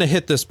of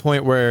hit this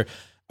point where,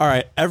 all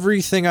right,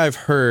 everything I've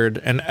heard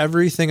and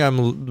everything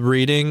I'm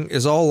reading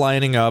is all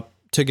lining up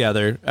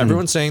together.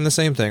 Everyone's saying the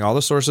same thing. All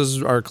the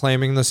sources are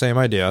claiming the same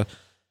idea.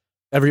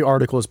 Every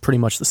article is pretty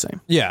much the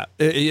same. Yeah,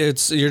 you're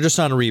just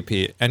on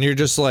repeat, and you're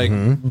just like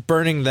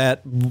burning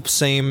that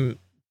same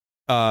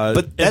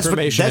But that's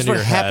information. what into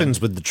your head. happens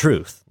with the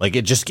truth. Like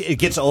it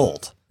gets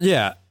old.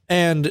 Yeah,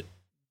 and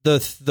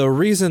the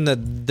reason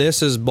that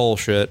this is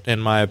bullshit, in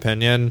my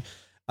opinion,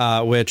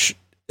 which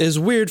is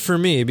weird for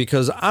me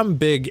because I'm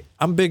big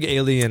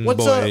alien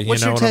What's boy. your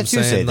what I'm tattoo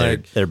saying? say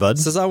Like, there, bud?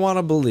 it says I want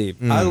to believe.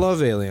 I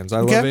love aliens. I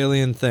love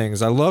alien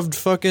things. I loved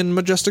fucking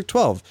Majestic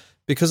 12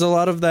 because a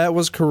lot of that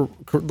was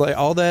like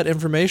all that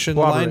information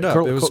lined up.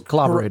 It was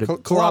collaborated. It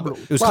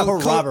was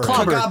corroborated.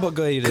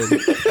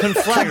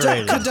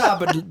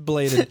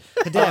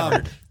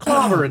 conflagrated.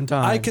 Clobbering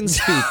time. I can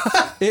speak.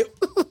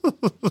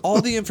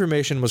 All the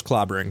information was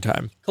clobbering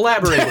time.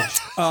 Collaborated.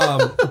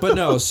 But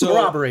no, so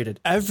Corroborated.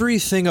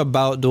 everything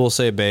about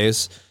Dulce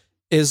Base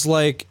is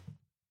like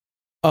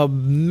a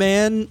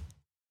man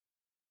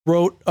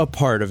wrote a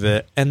part of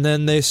it, and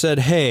then they said,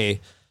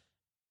 hey,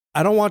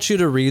 I don't want you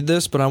to read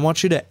this, but I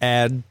want you to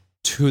add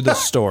to the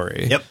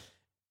story. Yep.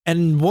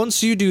 And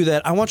once you do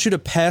that, I want you to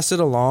pass it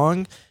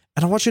along,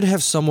 and I want you to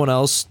have someone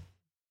else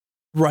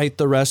write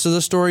the rest of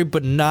the story,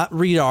 but not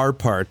read our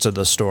parts of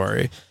the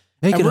story.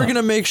 And we're going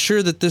to make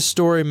sure that this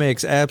story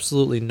makes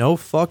absolutely no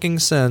fucking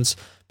sense,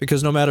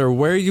 because no matter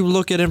where you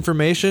look at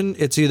information,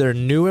 it's either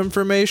new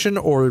information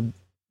or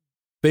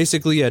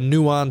basically a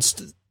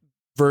nuanced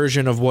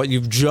version of what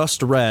you've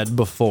just read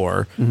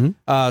before.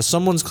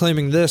 Someone's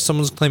claiming this,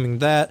 someone's claiming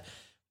that.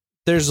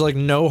 There's like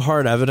no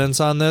hard evidence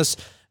on this.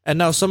 And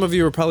now some of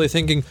you are probably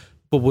thinking,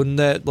 but wouldn't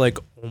that like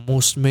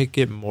almost make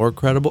it more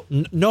credible?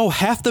 No,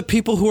 half the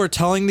people who are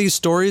telling these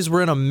stories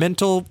were in a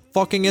mental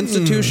fucking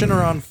institution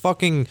or on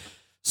fucking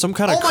some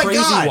kind of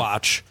crazy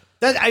watch.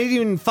 That I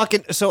didn't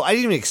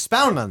even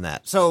expound on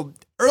that. So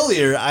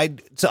earlier I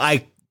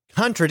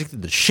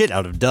contradicted the shit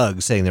out of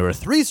Doug, saying there were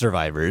 3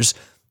 survivors,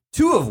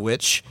 2 of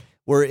which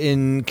were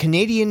in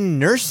Canadian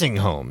nursing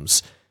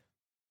homes.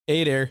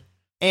 Ader.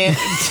 And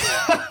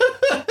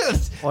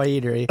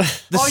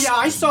Oh yeah,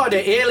 I saw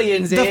the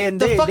aliens and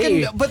the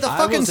fucking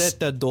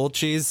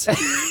Dulces.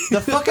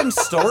 The fucking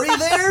story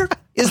there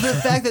is the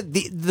fact that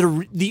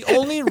the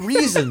only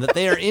reason that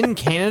they are in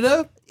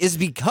Canada is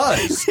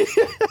because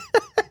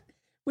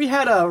we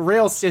had a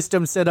rail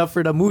system set up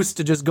for the moose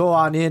to just go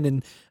on in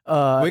and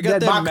we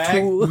got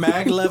the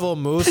mag level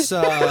moose.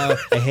 I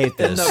hate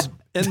this.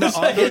 In the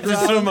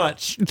underground so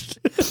much.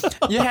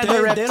 You had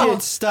they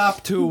don't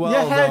stop too well.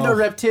 You had the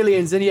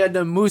reptilians and you had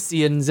the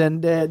moosians,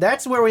 and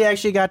that's where we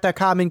actually got the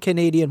common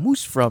Canadian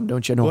moose from,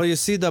 don't you know? Well, you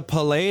see, the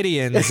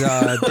Palladians,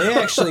 they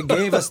actually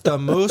gave us the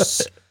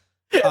moose.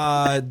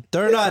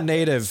 They're not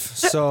native,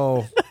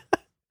 so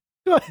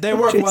they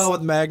work well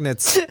with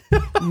magnets.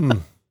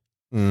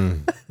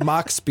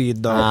 Mach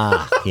speed,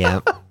 though.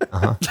 Yeah.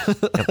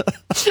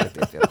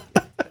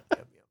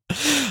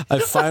 I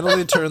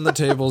finally turned the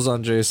tables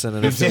on Jason,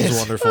 and it feels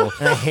wonderful.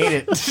 I hate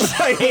it.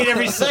 I hate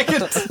every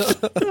second. I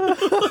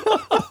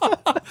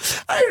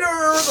don't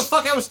remember what the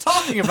fuck I was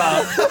talking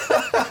about.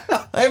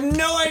 I have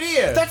no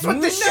idea. That's what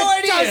this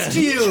shit does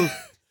to you.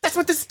 That's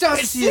what this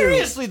does to you.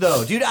 Seriously,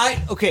 though, dude, I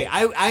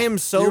am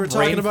so You were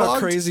talking about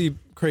crazy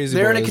They're boys.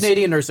 in a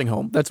Canadian nursing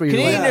home. That's what you're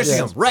Canadian nursing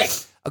home. home,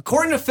 right.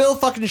 According to Phil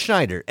fucking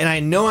Schneider, and I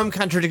know I'm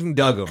contradicting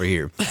Doug over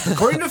here.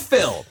 According to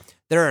Phil,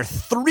 there are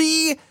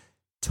 3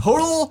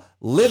 total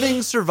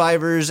living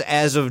survivors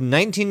as of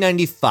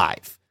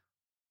 1995.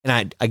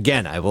 And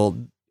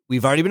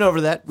we've already been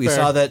over that. We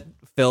saw that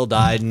Phil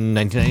died in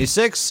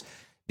 1996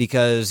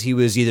 because he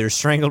was either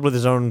strangled with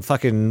his own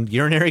fucking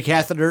urinary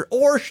catheter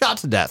or shot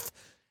to death.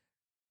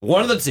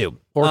 One of the 2.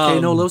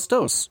 Porque no los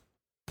dos.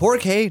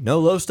 Porque no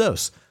los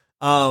dos.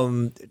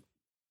 Fuck,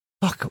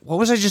 what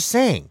was I just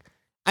saying?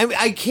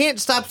 I can't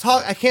stop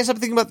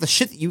thinking about the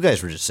shit that you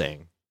guys were just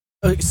saying.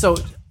 So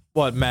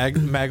What,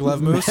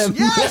 Maglev Moose?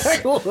 Yes!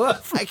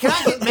 I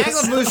cannot get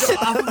Maglev Moose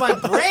off of my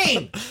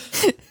brain!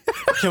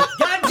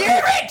 God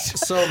damn it!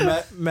 So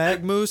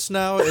Mag Moose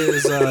now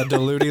is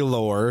DLUTI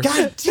lore.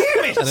 God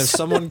damn it! And if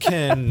someone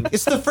can...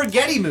 It's the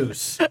Forgetty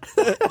Moose.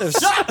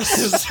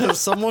 if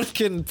someone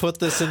can put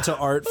this into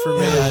art for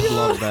me, I'd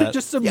love that.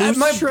 just a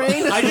moose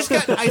train. I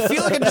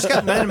feel like I just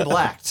got Men in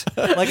Blacked.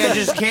 Like I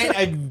just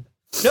can't...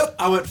 Nope.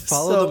 I went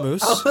follow the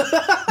moose.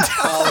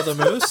 Follow the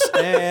moose,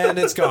 and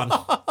it's gone.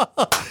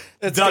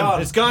 It's done.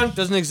 gone. It's gone.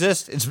 Doesn't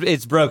exist.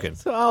 It's broken.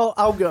 So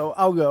I'll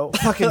go.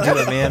 Fucking do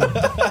it, man.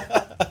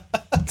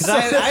 Because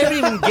I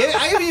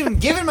haven't even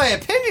given my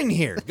opinion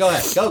here. Go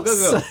ahead. Go.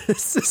 So,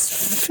 this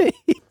is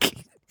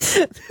fake.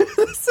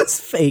 This is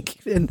fake,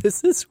 and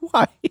this is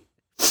why.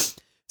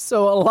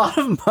 So a lot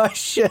of my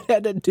shit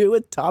had to do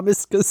with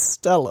Thomas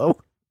Costello.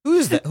 Who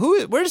is that?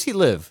 Where does he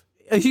live?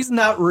 He's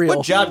not real.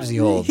 What job does he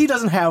hold? He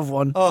doesn't have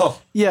one.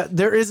 Oh. Yeah,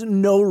 there is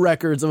no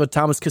records of a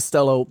Thomas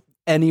Costello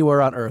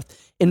anywhere on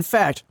Earth. In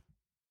fact,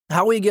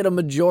 how we get a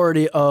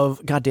majority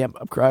of... Goddamn,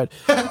 I'm crying.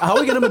 How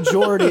we get a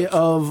majority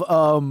of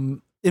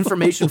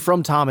information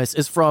from Thomas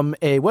is from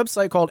a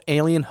website called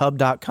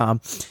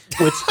alienhub.com,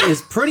 which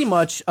is pretty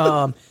much...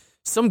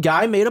 some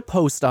guy made a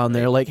post on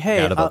there like,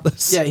 hey...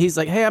 yeah, he's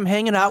like, hey, I'm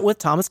hanging out with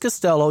Thomas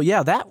Costello.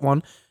 Yeah, that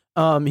one.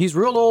 He's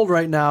real old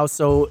right now,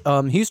 so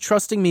he's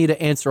trusting me to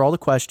answer all the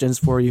questions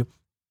for you.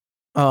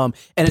 And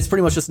it's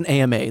pretty much just an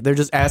AMA. They're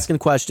just asking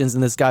questions,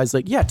 and this guy's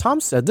like, yeah, Tom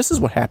said this is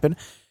what happened.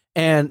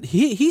 And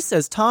he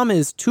says Tom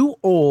is too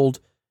old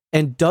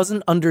and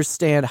doesn't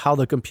understand how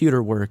the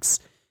computer works.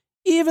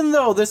 Even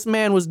though this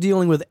man was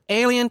dealing with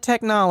alien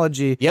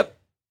technology. Yep.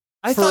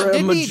 I thought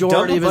a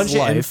majority of his bunch of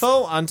life.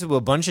 Info onto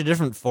a bunch of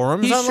different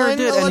forums he online, sure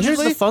did.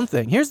 allegedly?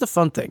 And here's the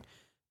fun thing.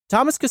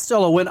 Thomas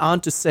Costello went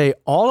on to say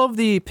all of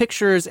the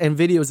pictures and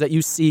videos that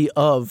you see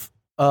of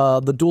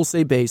the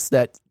Dulce base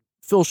that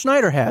Phil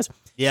Schneider has.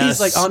 Yes. He's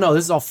like, oh no,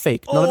 this is all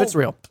fake. None of it's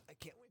real. I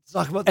can't wait to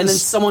talk about And this. then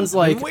someone's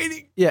like, I'm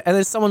waiting. yeah. And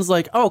then someone's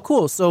like, oh,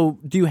 cool. So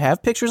do you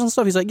have pictures and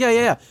stuff? He's like,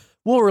 yeah.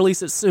 We'll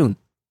release it soon.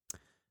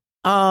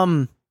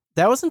 That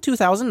was in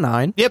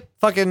 2009. Yep.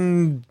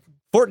 Fucking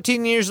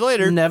 14 years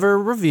later. Never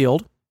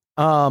revealed.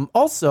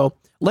 Also,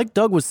 like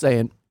Doug was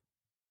saying,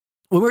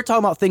 when we're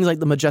talking about things like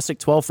the Majestic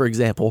 12, for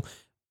example,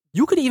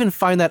 you could even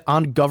find that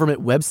on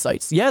government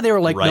websites. Yeah, they were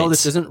like, no,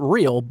 this isn't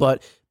real,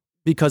 but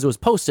because it was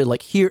posted,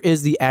 like, here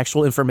is the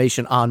actual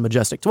information on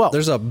Majestic 12.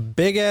 There's a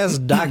big ass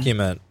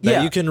document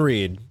that you can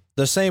read.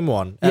 The same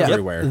one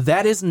everywhere.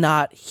 That is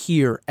not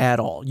here at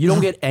all. You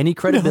don't get any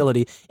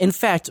credibility. In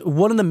fact,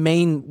 one of the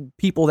main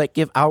people that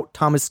give out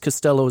Thomas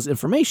Costello's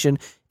information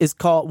is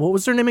called, what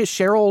was her name?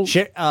 Sherry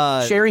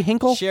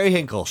Hinkle? Sherry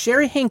Hinkle.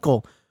 Sherry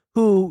Hinkle,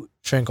 who...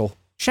 Schenkel.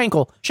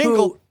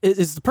 Who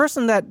is the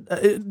person that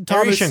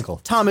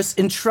Thomas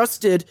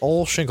entrusted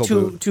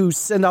to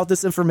send out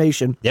this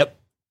information. Yep.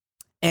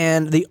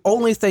 And the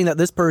only thing that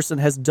this person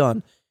has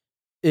done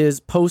is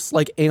post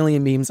like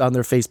alien memes on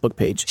their Facebook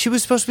page. She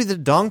was supposed to be the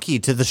donkey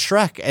to the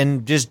Shrek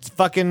and just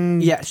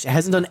fucking... Yeah, she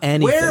hasn't done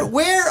anything.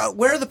 Where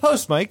are the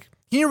posts, Mike?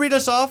 Can you read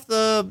us off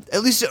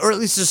at least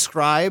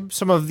describe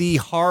some of the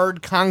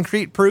hard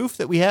concrete proof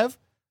that we have?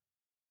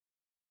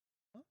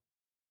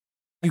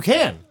 You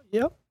can.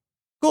 Yep.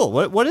 Cool.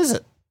 What is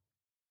it?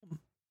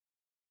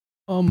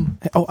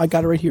 I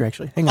got it right here,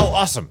 actually. Hang on. Oh,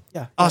 awesome.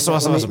 Yeah.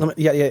 Awesome.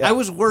 Yeah. I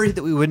was worried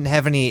that we wouldn't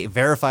have any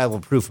verifiable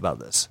proof about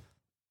this.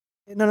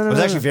 No. I was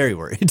actually very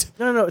worried.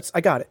 No.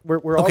 I got it.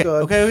 We're all good.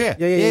 Okay.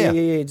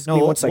 Yeah. Just give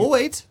me 1 second. We'll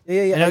wait.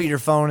 Yeah. I know your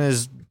phone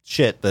is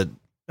shit, but...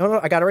 No.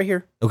 I got it right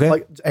here. Okay.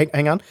 Like,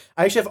 hang on.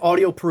 I actually have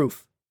audio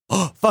proof.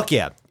 Fuck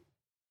yeah.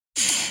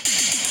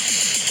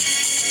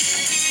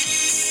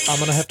 I'm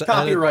going to have to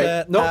copyright.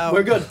 edit that No, out.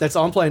 we're good. That's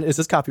all I'm playing. Is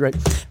this copyright?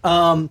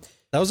 That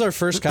was our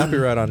first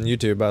copyright on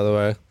YouTube, by the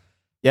way.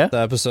 Yeah? The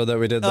episode that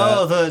we did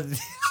that.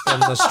 From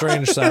the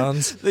strange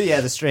sounds.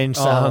 The strange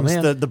sounds.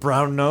 Man. The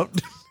brown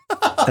note.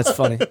 That's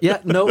funny. Yeah,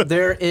 no,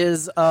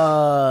 there's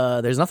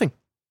nothing.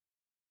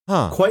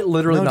 Huh. Quite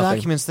literally no nothing.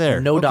 Documents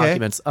there. No Okay.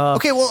 documents.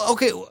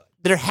 Okay.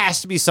 There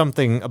has to be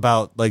something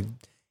about, like,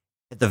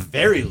 at the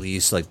very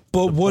least, like,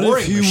 But the what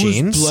boring if he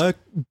machines. was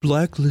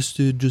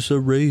blacklisted, just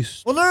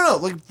erased? Well, no.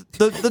 Like,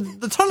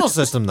 the tunnel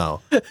system,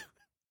 though. Yeah,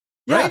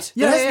 Right?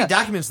 yeah, There has yeah. to be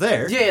documents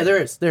there. Yeah, there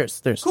is.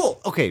 There's.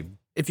 Cool. Okay.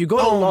 If you go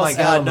to Oh, Los my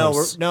God.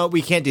 Alamos, No,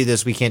 we can't do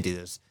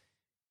this.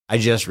 I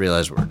just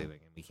realized what we're doing,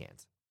 and we can't.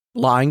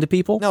 lying to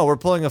people. No, we're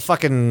pulling a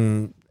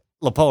fucking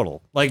Lapodal.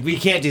 Like, we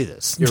can't do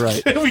this. You're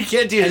right. We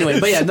can't do Anyway,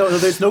 this. but yeah, no,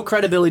 there's no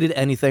credibility to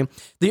anything.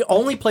 The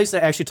only place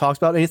that actually talks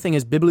about anything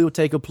is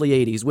Biblioteca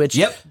Pleiades, which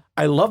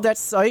I love that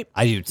site.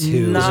 I do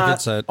too. Not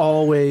good site.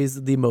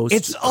 always the most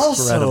It's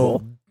also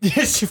credible.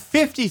 it's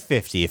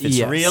 50-50 if it's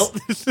Yes. real.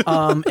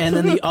 And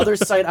then the other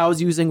site I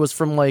was using was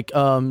from like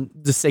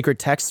the Sacred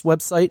Text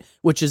website,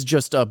 which is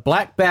just a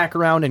black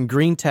background and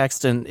green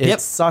text, and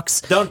it sucks.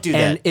 Don't do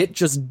and that. it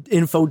just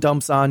info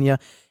dumps on you.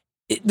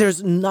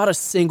 There's not a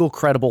single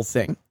credible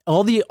thing.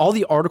 All the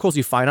articles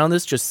you find on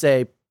this just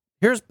say,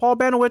 here's Paul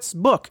Banowitz's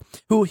book,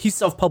 who he's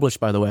self-published,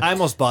 by the way. I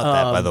almost bought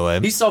that, by the way.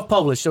 He's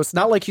self-published, so it's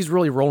not like he's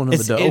really rolling in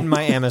It's the dough. in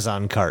my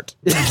Amazon cart.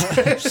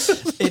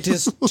 It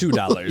is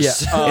 $2. Yeah,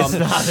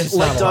 It's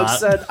like not a Doug lot.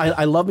 said,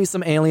 I love me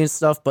some alien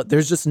stuff, but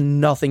there's just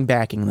nothing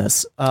backing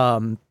this.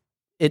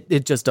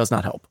 It just does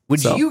not help. Would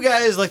So, you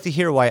guys like to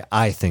hear why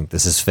I think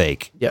this is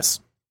fake? Yes.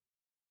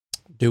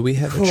 Do we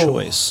have a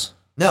choice?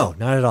 No,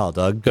 not at all,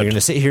 Doug. You're going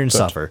to sit here and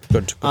suffer.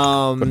 Good.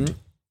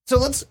 So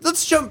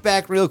let's jump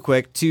back real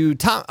quick to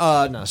not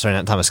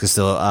Thomas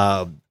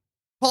Castillo.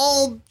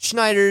 Paul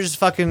Schneider's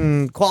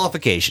fucking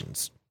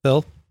qualifications.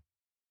 Phil?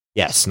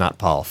 Yes, not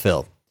Paul.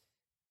 Phil.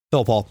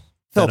 Phil Paul.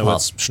 Phil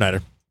Banowiz,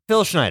 Schneider.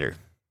 Phil Schneider.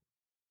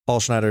 Paul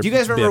Schneider. Do you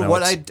guys remember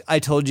what Banowiz. I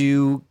told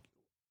you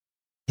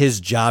his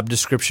job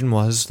description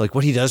was? Like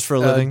what he does for a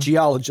living?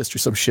 Geologist or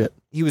some shit.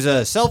 He was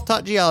a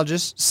self-taught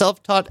geologist,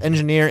 self-taught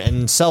engineer,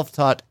 and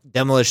self-taught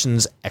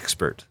demolitions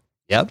expert.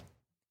 Yep.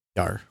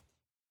 Yar.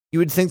 You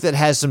would think that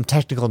has some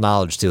technical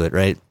knowledge to it,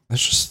 right?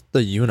 That's just the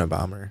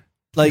Unabomber.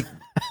 Like,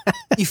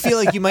 you feel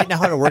like you might know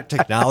how to work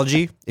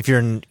technology if you're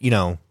in,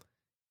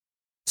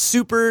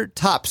 super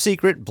top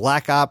secret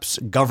black ops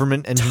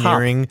government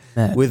engineering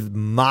net. with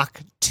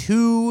Mach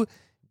 2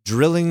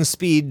 drilling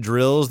speed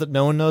drills that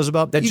no one knows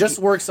about. That You- just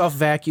works off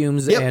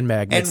vacuums Yep, and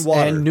magnets and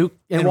water. and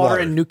And water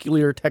water. and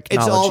nuclear technology.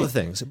 it's all the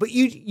things. But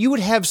you would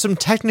have some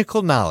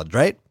technical knowledge,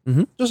 right?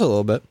 Just a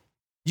little bit.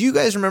 Do you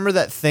guys remember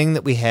that thing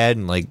that we had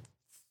in like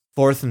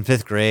 4th and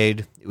 5th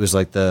grade? It was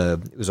like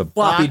it was a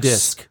Floppy box.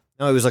 disk.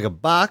 No, it was like a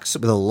box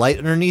with a light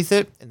underneath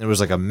it, and there was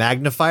like a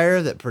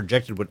magnifier that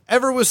projected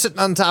whatever was sitting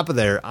on top of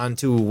there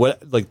onto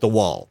the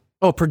wall.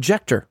 Oh,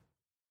 projector.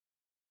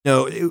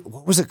 No,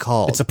 what was it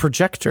called? It's a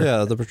projector.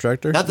 Yeah, the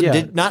projector. not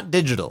yeah. Not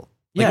digital.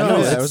 Yeah, No, no,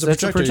 it that's- was a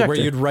that's projector, where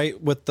you'd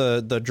write with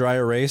the dry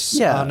erase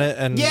Yeah. on it.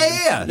 And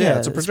Yeah. Yeah,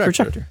 it's a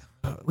projector.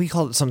 We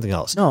called it something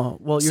else. No,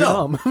 well, you're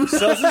dumb.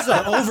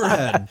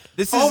 Overhead.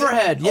 This is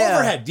Overhead, yeah.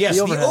 Overhead. Yes,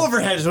 The the overhead.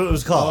 overhead is what it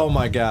was called. Oh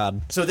my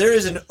God. So there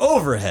is an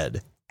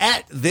overhead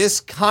at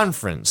this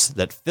conference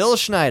that Phil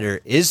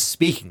Schneider is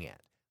speaking at.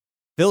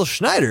 Phil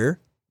Schneider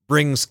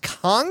brings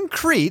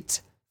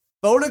concrete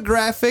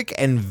photographic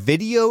and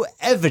video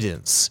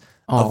evidence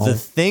of the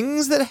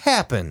things that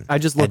happen. I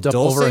just looked at up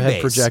Dulce overhead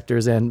Base.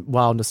 projectors, and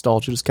wow,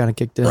 nostalgia just kind of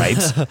kicked in. Right?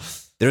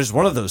 There's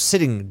one of those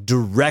sitting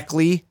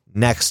directly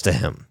next to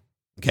him.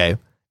 Okay.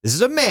 This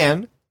is a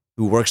man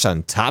who works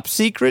on top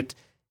secret,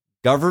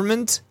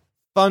 government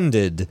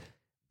funded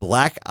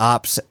black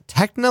ops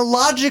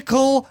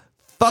technological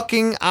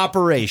fucking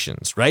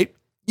operations, right?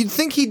 You'd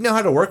think he'd know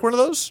how to work one of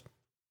those?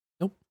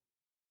 Nope.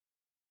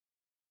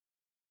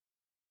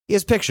 He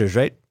has pictures,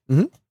 right?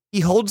 Mm-hmm. He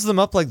holds them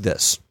up like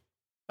this.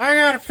 I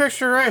got a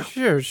picture right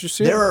here. Did you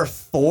see There are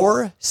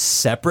 4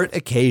 separate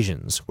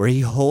occasions where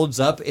he holds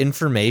up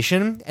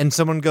information and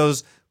someone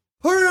goes,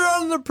 put it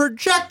on the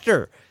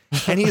projector.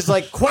 And he's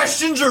like,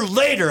 questions are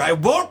later. I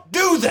won't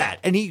do that.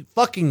 And he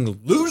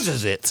fucking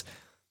loses it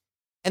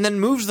and then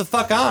moves the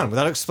fuck on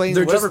without explaining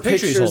They're whatever just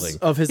picture he's pictures holding.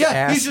 of his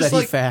ass he's just that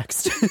like, he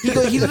faxed.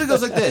 he literally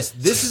goes like this.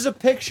 This is a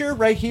picture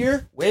right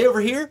here, way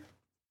over here.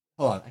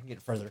 Hold on, I can get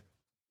it further.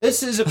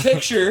 This is a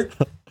picture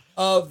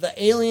of the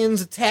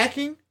aliens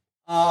attacking.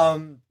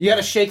 You got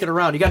to shake it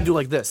around. You got to do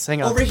like this.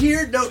 Hang on. Over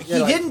here? No, he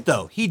didn't,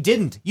 though. He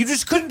didn't. You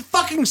just couldn't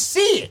fucking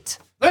see it.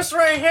 This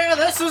right here,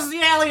 this is the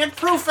alien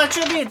proof that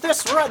you need.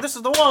 This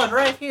is the one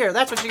right here.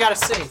 That's what you got to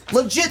see.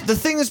 Legit, the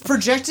thing is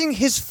projecting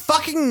his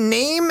fucking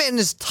name and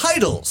his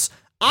titles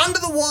onto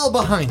the wall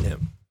behind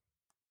him.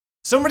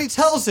 Somebody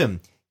tells him,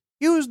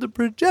 use the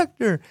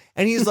projector.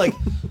 And he's like,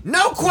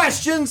 no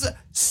questions.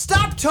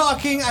 Stop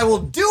talking. I will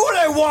do what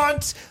I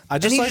want. I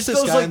just and he like just this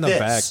goes guy like in the this.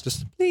 back.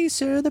 Just Please,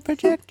 sir, the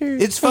projector.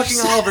 It's fucking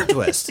Oliver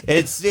Twist.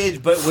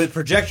 But with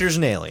projectors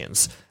and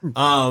aliens.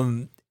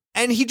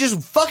 And he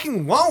just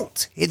fucking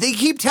won't. They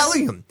keep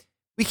telling him,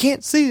 we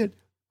can't see it.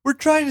 We're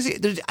trying to see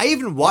it. I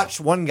even watched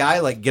one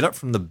guy like get up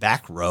from the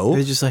back row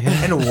He's just like,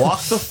 and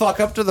walk the fuck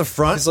up to the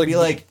front. he's like, and be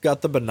like,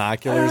 got the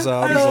binoculars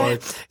out. I know.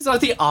 he's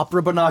like the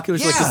opera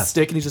binoculars, like Yeah. a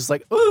stick, and he's just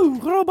like, ooh,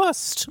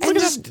 robust. and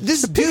Look at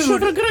this that. Picture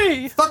of a dude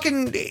gray.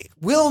 fucking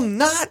will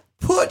not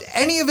put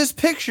any of his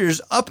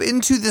pictures up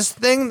into this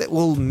thing that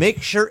will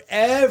make sure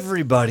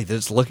everybody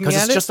that's looking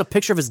Because at it's it. just a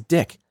picture of his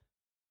dick.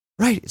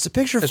 Right, it's a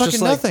picture of It's fucking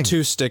just like nothing.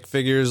 2 stick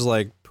figures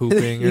like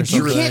pooping or You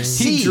something. can't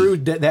see. He drew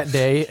that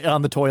day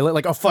on the toilet,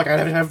 like, oh, fuck, I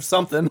have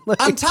something.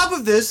 Like, On top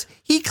of this,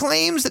 he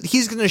claims that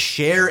he's going to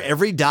share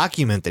every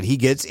document that he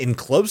gets in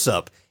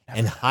close-up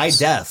and high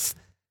def.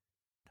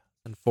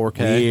 in 4K.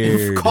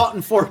 Weird. caught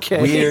in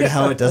 4K. Weird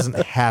how it doesn't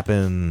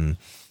happen.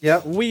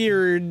 Yep.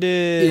 Weird.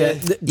 Yeah,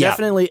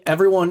 definitely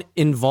everyone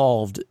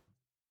involved,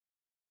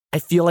 I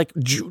feel like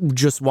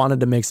just wanted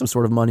to make some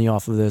sort of money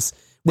off of this.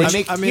 Which,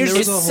 I mean, there was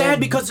it's a whole- sad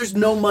because there's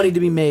no money to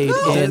be made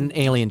in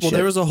alien Well, shit.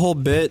 there was a whole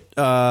bit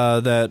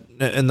that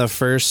in the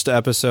first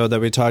episode that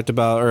we talked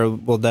about, or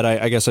well, that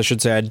I guess I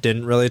should say I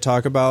didn't really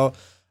talk about,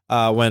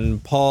 when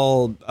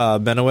Paul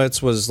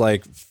Benowitz was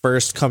like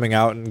first coming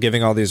out and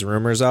giving all these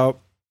rumors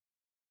out.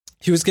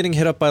 He was getting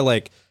hit up by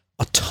like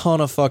a ton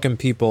of fucking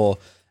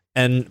people,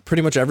 and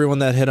pretty much everyone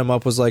that hit him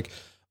up was like,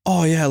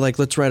 oh yeah, like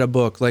let's write a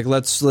book, like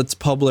let's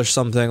publish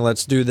something,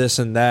 let's do this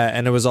and that.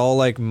 And it was all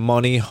like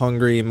money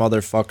hungry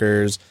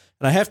motherfuckers.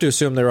 And I have to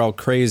assume they're all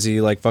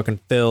crazy, like fucking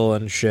Phil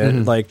and shit.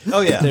 Mm-hmm. Like,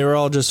 Oh, yeah. they were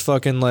all just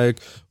fucking like,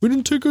 we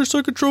didn't take our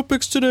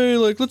psychotropics today,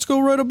 like let's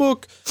go write a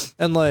book.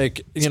 And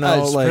like, you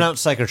know, It's like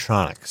pronounced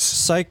psychotronics.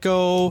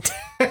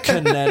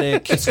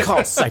 psychokinetic, It's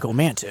called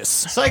Psychomantis.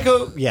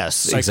 Psycho,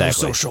 yes,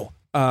 exactly. psychosocial.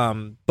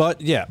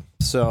 But yeah,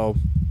 so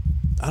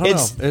I don't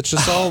know. It's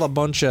just all a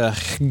bunch of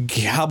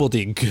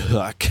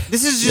gobbledygook.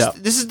 This is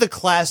just this is the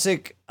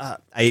classic. I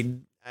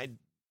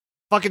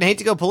fucking hate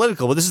to go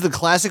political, but this is the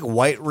classic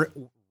right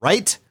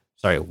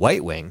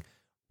wing.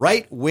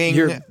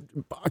 You're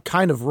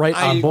kind of right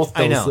on both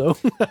those, I know.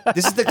 though.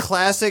 This is the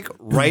classic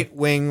right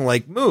wing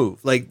like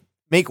move. Like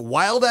make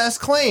wild ass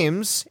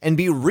claims and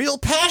be real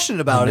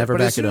passionate about it. Never But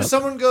back as soon it as up.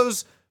 someone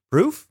goes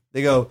proof,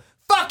 they go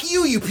fuck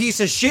you, you piece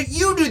of shit.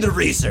 You do the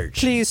research.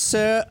 Please,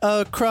 sir,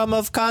 a crumb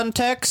of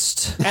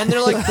context. And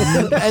they're like,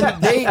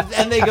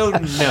 and they go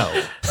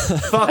no,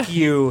 fuck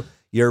you.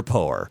 You're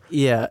poor.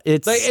 Yeah,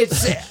 it's Like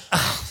it's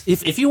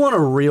if you want a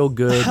real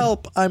good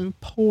Help, I'm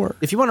poor.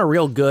 if you want a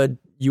real good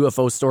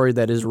UFO story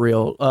that is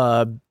real,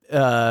 Don't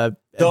Benny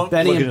look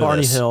and into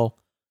Barney this. Hill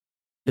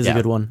is Yeah. a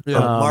good one.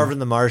 Marvin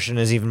the Martian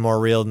is even more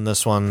real than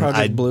this one.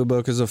 Project Blue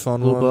Book is a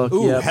fun Blue one. Book.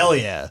 Ooh, Yep. hell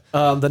yeah.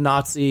 The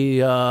Nazi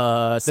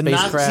The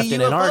spacecraft Nazi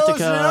in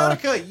UFOs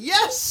Antarctica,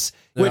 yes.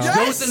 which Yes!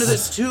 goes into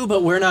this too,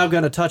 but we're not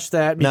going to touch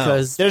that No,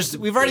 because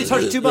we've already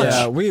touched too much.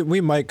 Yeah, we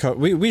might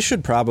we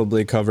should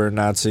probably cover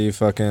Nazi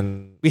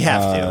fucking. We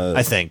have to,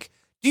 I think.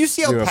 Do you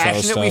see how UFO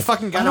passionate we stuff.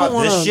 fucking got about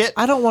this shit?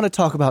 I don't want to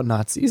talk about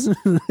Nazis.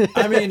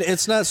 I mean,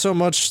 it's not so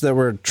much that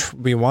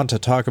we want to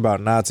talk about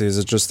Nazis.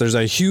 It's just there's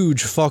a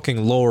huge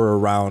fucking lore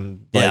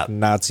around like Yeah.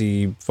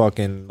 Nazi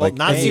fucking Well, like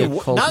Nazi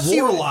Nazi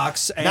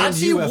warlocks and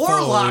Nazi UFO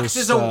warlocks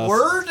is a stuff.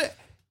 word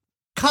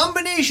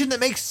combination that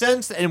makes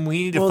sense, and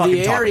we need to well, fucking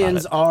the talk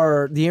Aryans about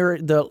are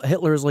the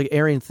Hitler's like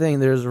Aryan thing.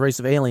 There's a race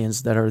of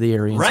aliens that are the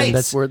Aryans, Right. And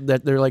that's where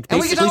that they're like it.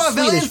 And we can basically talk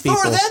about Valiant Swedish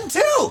Thor people. then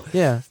too.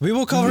 Yeah, We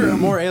will cover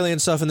more alien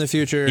stuff in the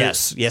future.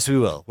 Yes, we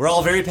will. We're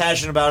all very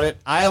passionate about it.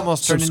 I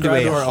almost turned into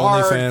Subscribe a to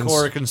our OnlyFans.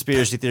 hardcore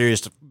conspiracy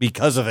theorist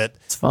because of it.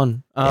 it's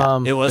fun.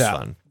 It was yeah.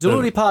 fun.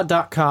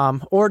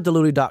 DLUTIPod.com or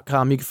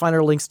DLUTI.com. You can find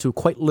our links to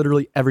quite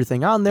literally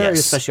everything on there, Yes.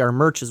 especially our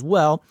merch as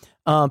well.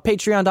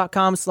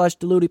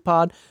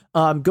 Patreon.com/DLUTIPod.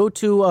 Go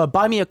to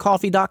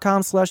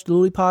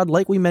buymeacoffee.com/DLUTIPod.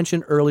 Like we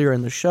mentioned earlier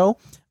in the show,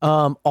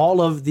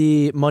 all of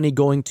the money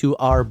going to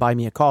our Buy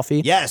Me a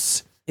Coffee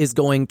is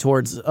going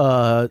towards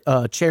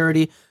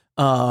charity,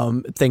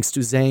 thanks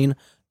to Zane.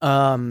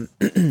 I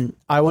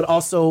would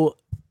also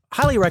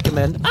highly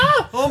recommend.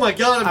 Oh my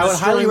God! I would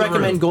highly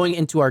recommend going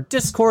into our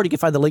Discord. You can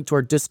find the link to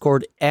our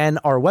Discord and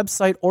our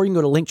website, or you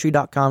can go to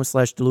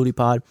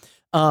linktree.com/DLUTIPod.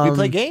 We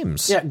play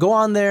games. Yeah, go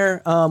on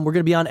there. We're going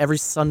to be on every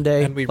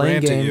Sunday And we playing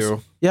rant at games.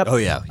 you. Yep. Oh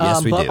yeah.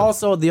 Yes, we but do.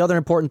 also, the other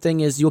important thing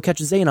is you'll catch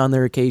Zane on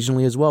there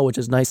occasionally as well, which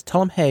is nice.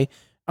 Tell him, hey,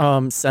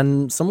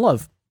 send some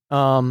love.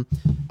 I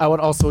would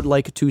also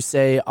like to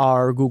say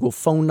our Google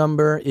phone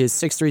number is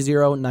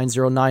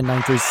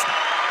 630-909-93.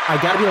 I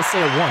got to be able to say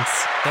it once.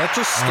 That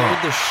just scared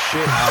the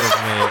shit out of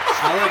me.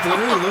 I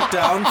literally looked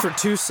down for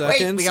 2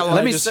 seconds. we got and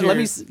one.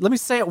 Let me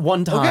say it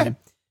one time.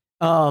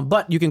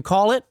 But you can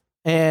call it,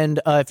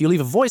 and if you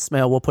leave a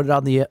voicemail, we'll put it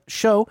on the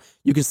show.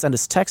 You can send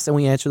us texts, and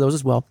we answer those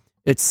as well.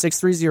 It's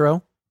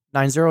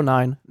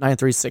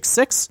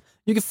 630-909-9366.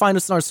 You can find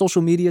us on our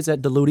social medias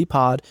at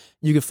DLUTIPod.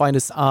 You can find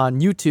us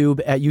on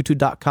YouTube at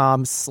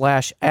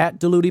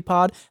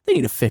youtube.com/@DLUTIPod. They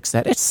need to fix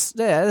that. It's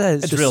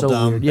just real so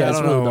dumb. weird. Yeah, I it's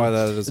don't real know dumb. why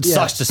that is. It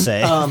sucks to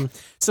say.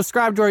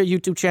 Subscribe to our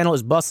YouTube channel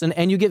is bussin',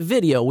 and you get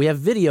video. We have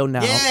video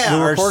now. yeah,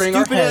 We're our recording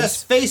our stupid ass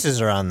heads. faces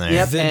are on there.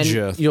 Yep,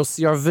 Vidya. and you'll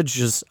see our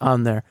vidges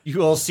on there. You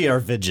will see our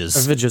vidges.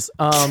 Our vidges.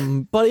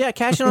 But yeah,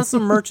 cash in on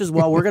some merch as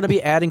well. We're gonna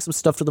be adding some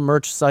stuff to the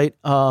merch site,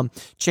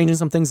 changing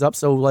some things up.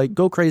 So like,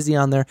 go crazy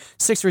on there.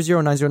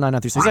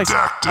 630-909-9366.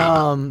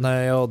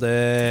 Nailed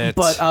it.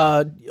 But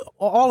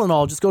all in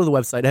all, just go to the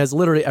website. It has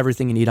literally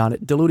everything you need on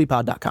it.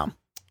 DLUTIPod.com.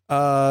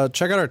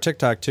 Check out our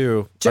TikTok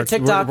too. Check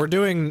TikTok. We're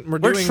doing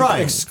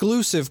trying.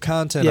 exclusive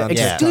content on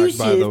Yeah, TikTok.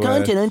 By the way,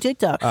 content on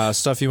TikTok.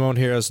 stuff you won't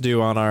hear us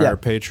do on our Yeah.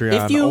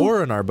 Patreon If you-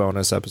 or in our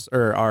bonus episodes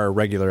or our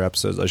regular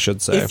episodes, I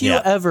should say. If you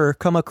ever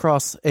come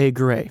across a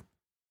gray,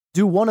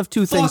 do one of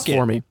two things it.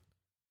 for me.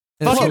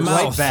 Fuck Fuck your it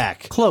right mouth.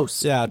 back.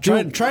 Close. Yeah,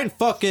 Do- try and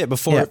fuck it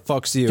before Yeah. it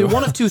fucks you. Do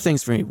one of two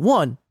things for me.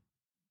 One,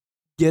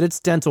 get its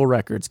dental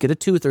records, get a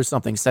tooth or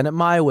something, send it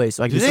my way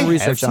so I can do Do some they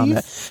research have on teeth?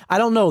 that. I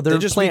don't know. They're they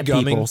just plant be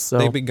gumming. people. So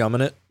They be gumming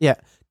it. yeah.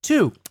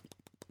 Two,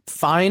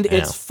 find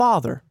its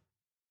father.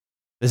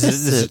 This Kiss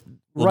is it.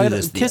 we'll right, do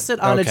this at the kiss end.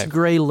 it on Okay. its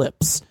gray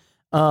lips.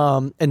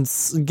 And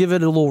give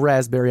it a little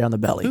raspberry on the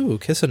belly. Ooh,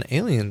 kiss an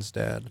alien's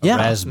dad. Yeah,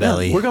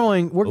 raspberry. yeah. We're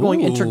going Ooh.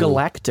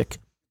 intergalactic.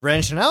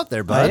 Branching out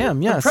there, bud. I am,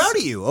 I'm yes. proud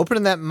of you.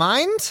 Opening that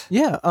mind.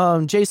 Yeah.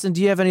 Jason,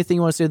 do you have anything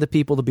you want to say to the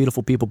people, the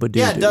beautiful people? But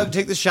Yeah, Doug,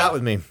 take the shot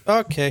with me.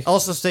 Okay.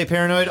 Also, stay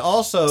paranoid.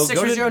 Also, go to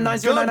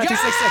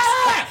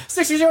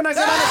 630-909-9366.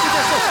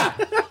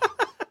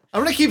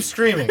 I'm gonna keep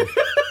screaming,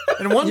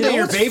 and one day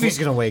your baby's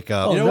gonna wake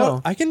up. Oh, You know no.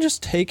 what? I can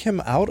just take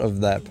him out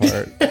of that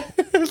part.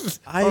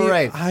 All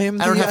right, I am.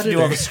 I don't the have to do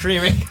all the editor.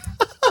 screaming.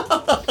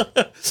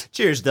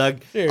 Cheers, Doug.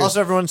 Cheers. Also,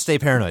 everyone, stay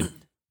paranoid.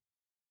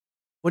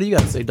 What do you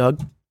got to say,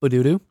 Doug?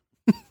 Badoo-doo?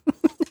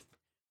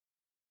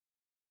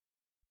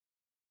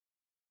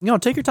 No,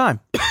 take your time.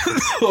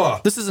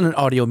 This isn't an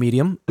audio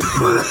medium.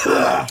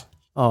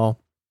 Oh,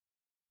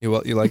 You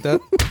like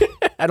that?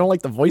 I don't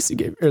like the voice you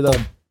gave. Or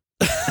the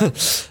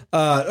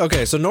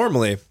Okay, so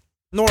normally,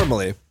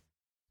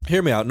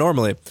 hear me out.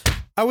 Normally,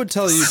 I would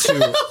tell you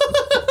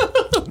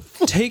to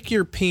take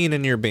your peen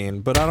and your bean,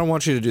 but I don't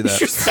want you to do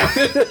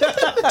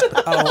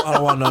that. I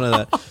don't want none of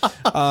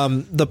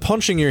that. The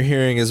punching you're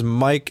hearing is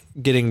Mike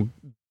getting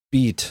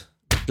beat.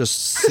 Just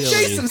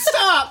silly.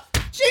 stop!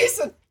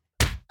 Jason!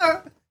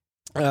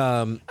 I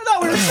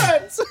thought we were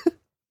friends.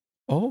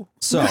 Oh.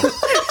 So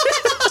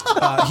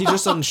he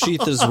just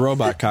unsheathed his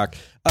robot cock.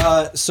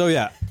 So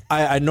yeah,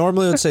 I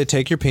normally would say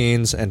take your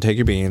peens and take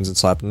your beans and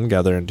slap them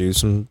together and do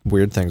some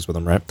weird things with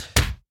them, right?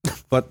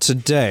 But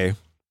today,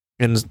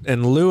 in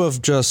lieu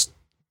of just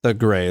the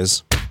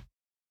grays,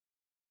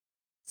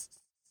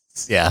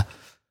 Yeah.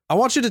 I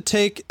want you to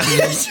take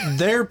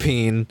their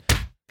peen,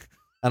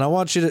 and I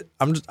want you to.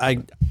 I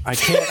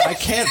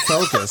can't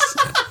focus.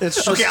 It's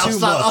just Okay, I'll too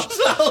stop. much.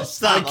 I'll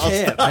stop.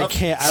 I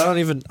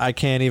can't. I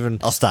can't even.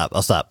 I'll stop.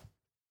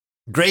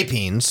 Gray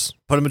peens.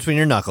 Put them between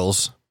your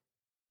knuckles.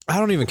 I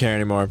don't even care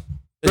anymore.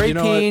 Gray You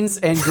know what? beans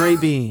and gray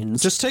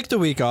beans. Just take the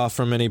week off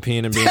from any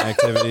peen and bean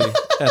activity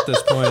at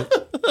this point,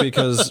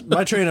 because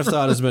my train of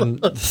thought has been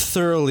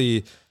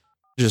thoroughly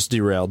just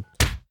derailed.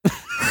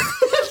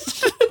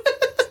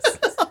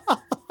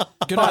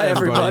 Good Bye, night,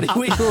 everybody.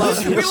 We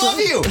love you. We love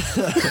you.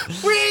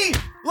 We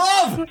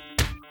love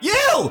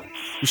you.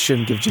 You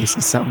shouldn't give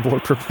Jason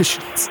soundboard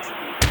permissions.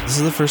 This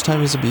is the first time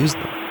he's abused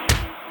them.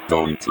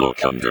 Don't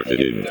look under the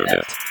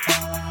internet.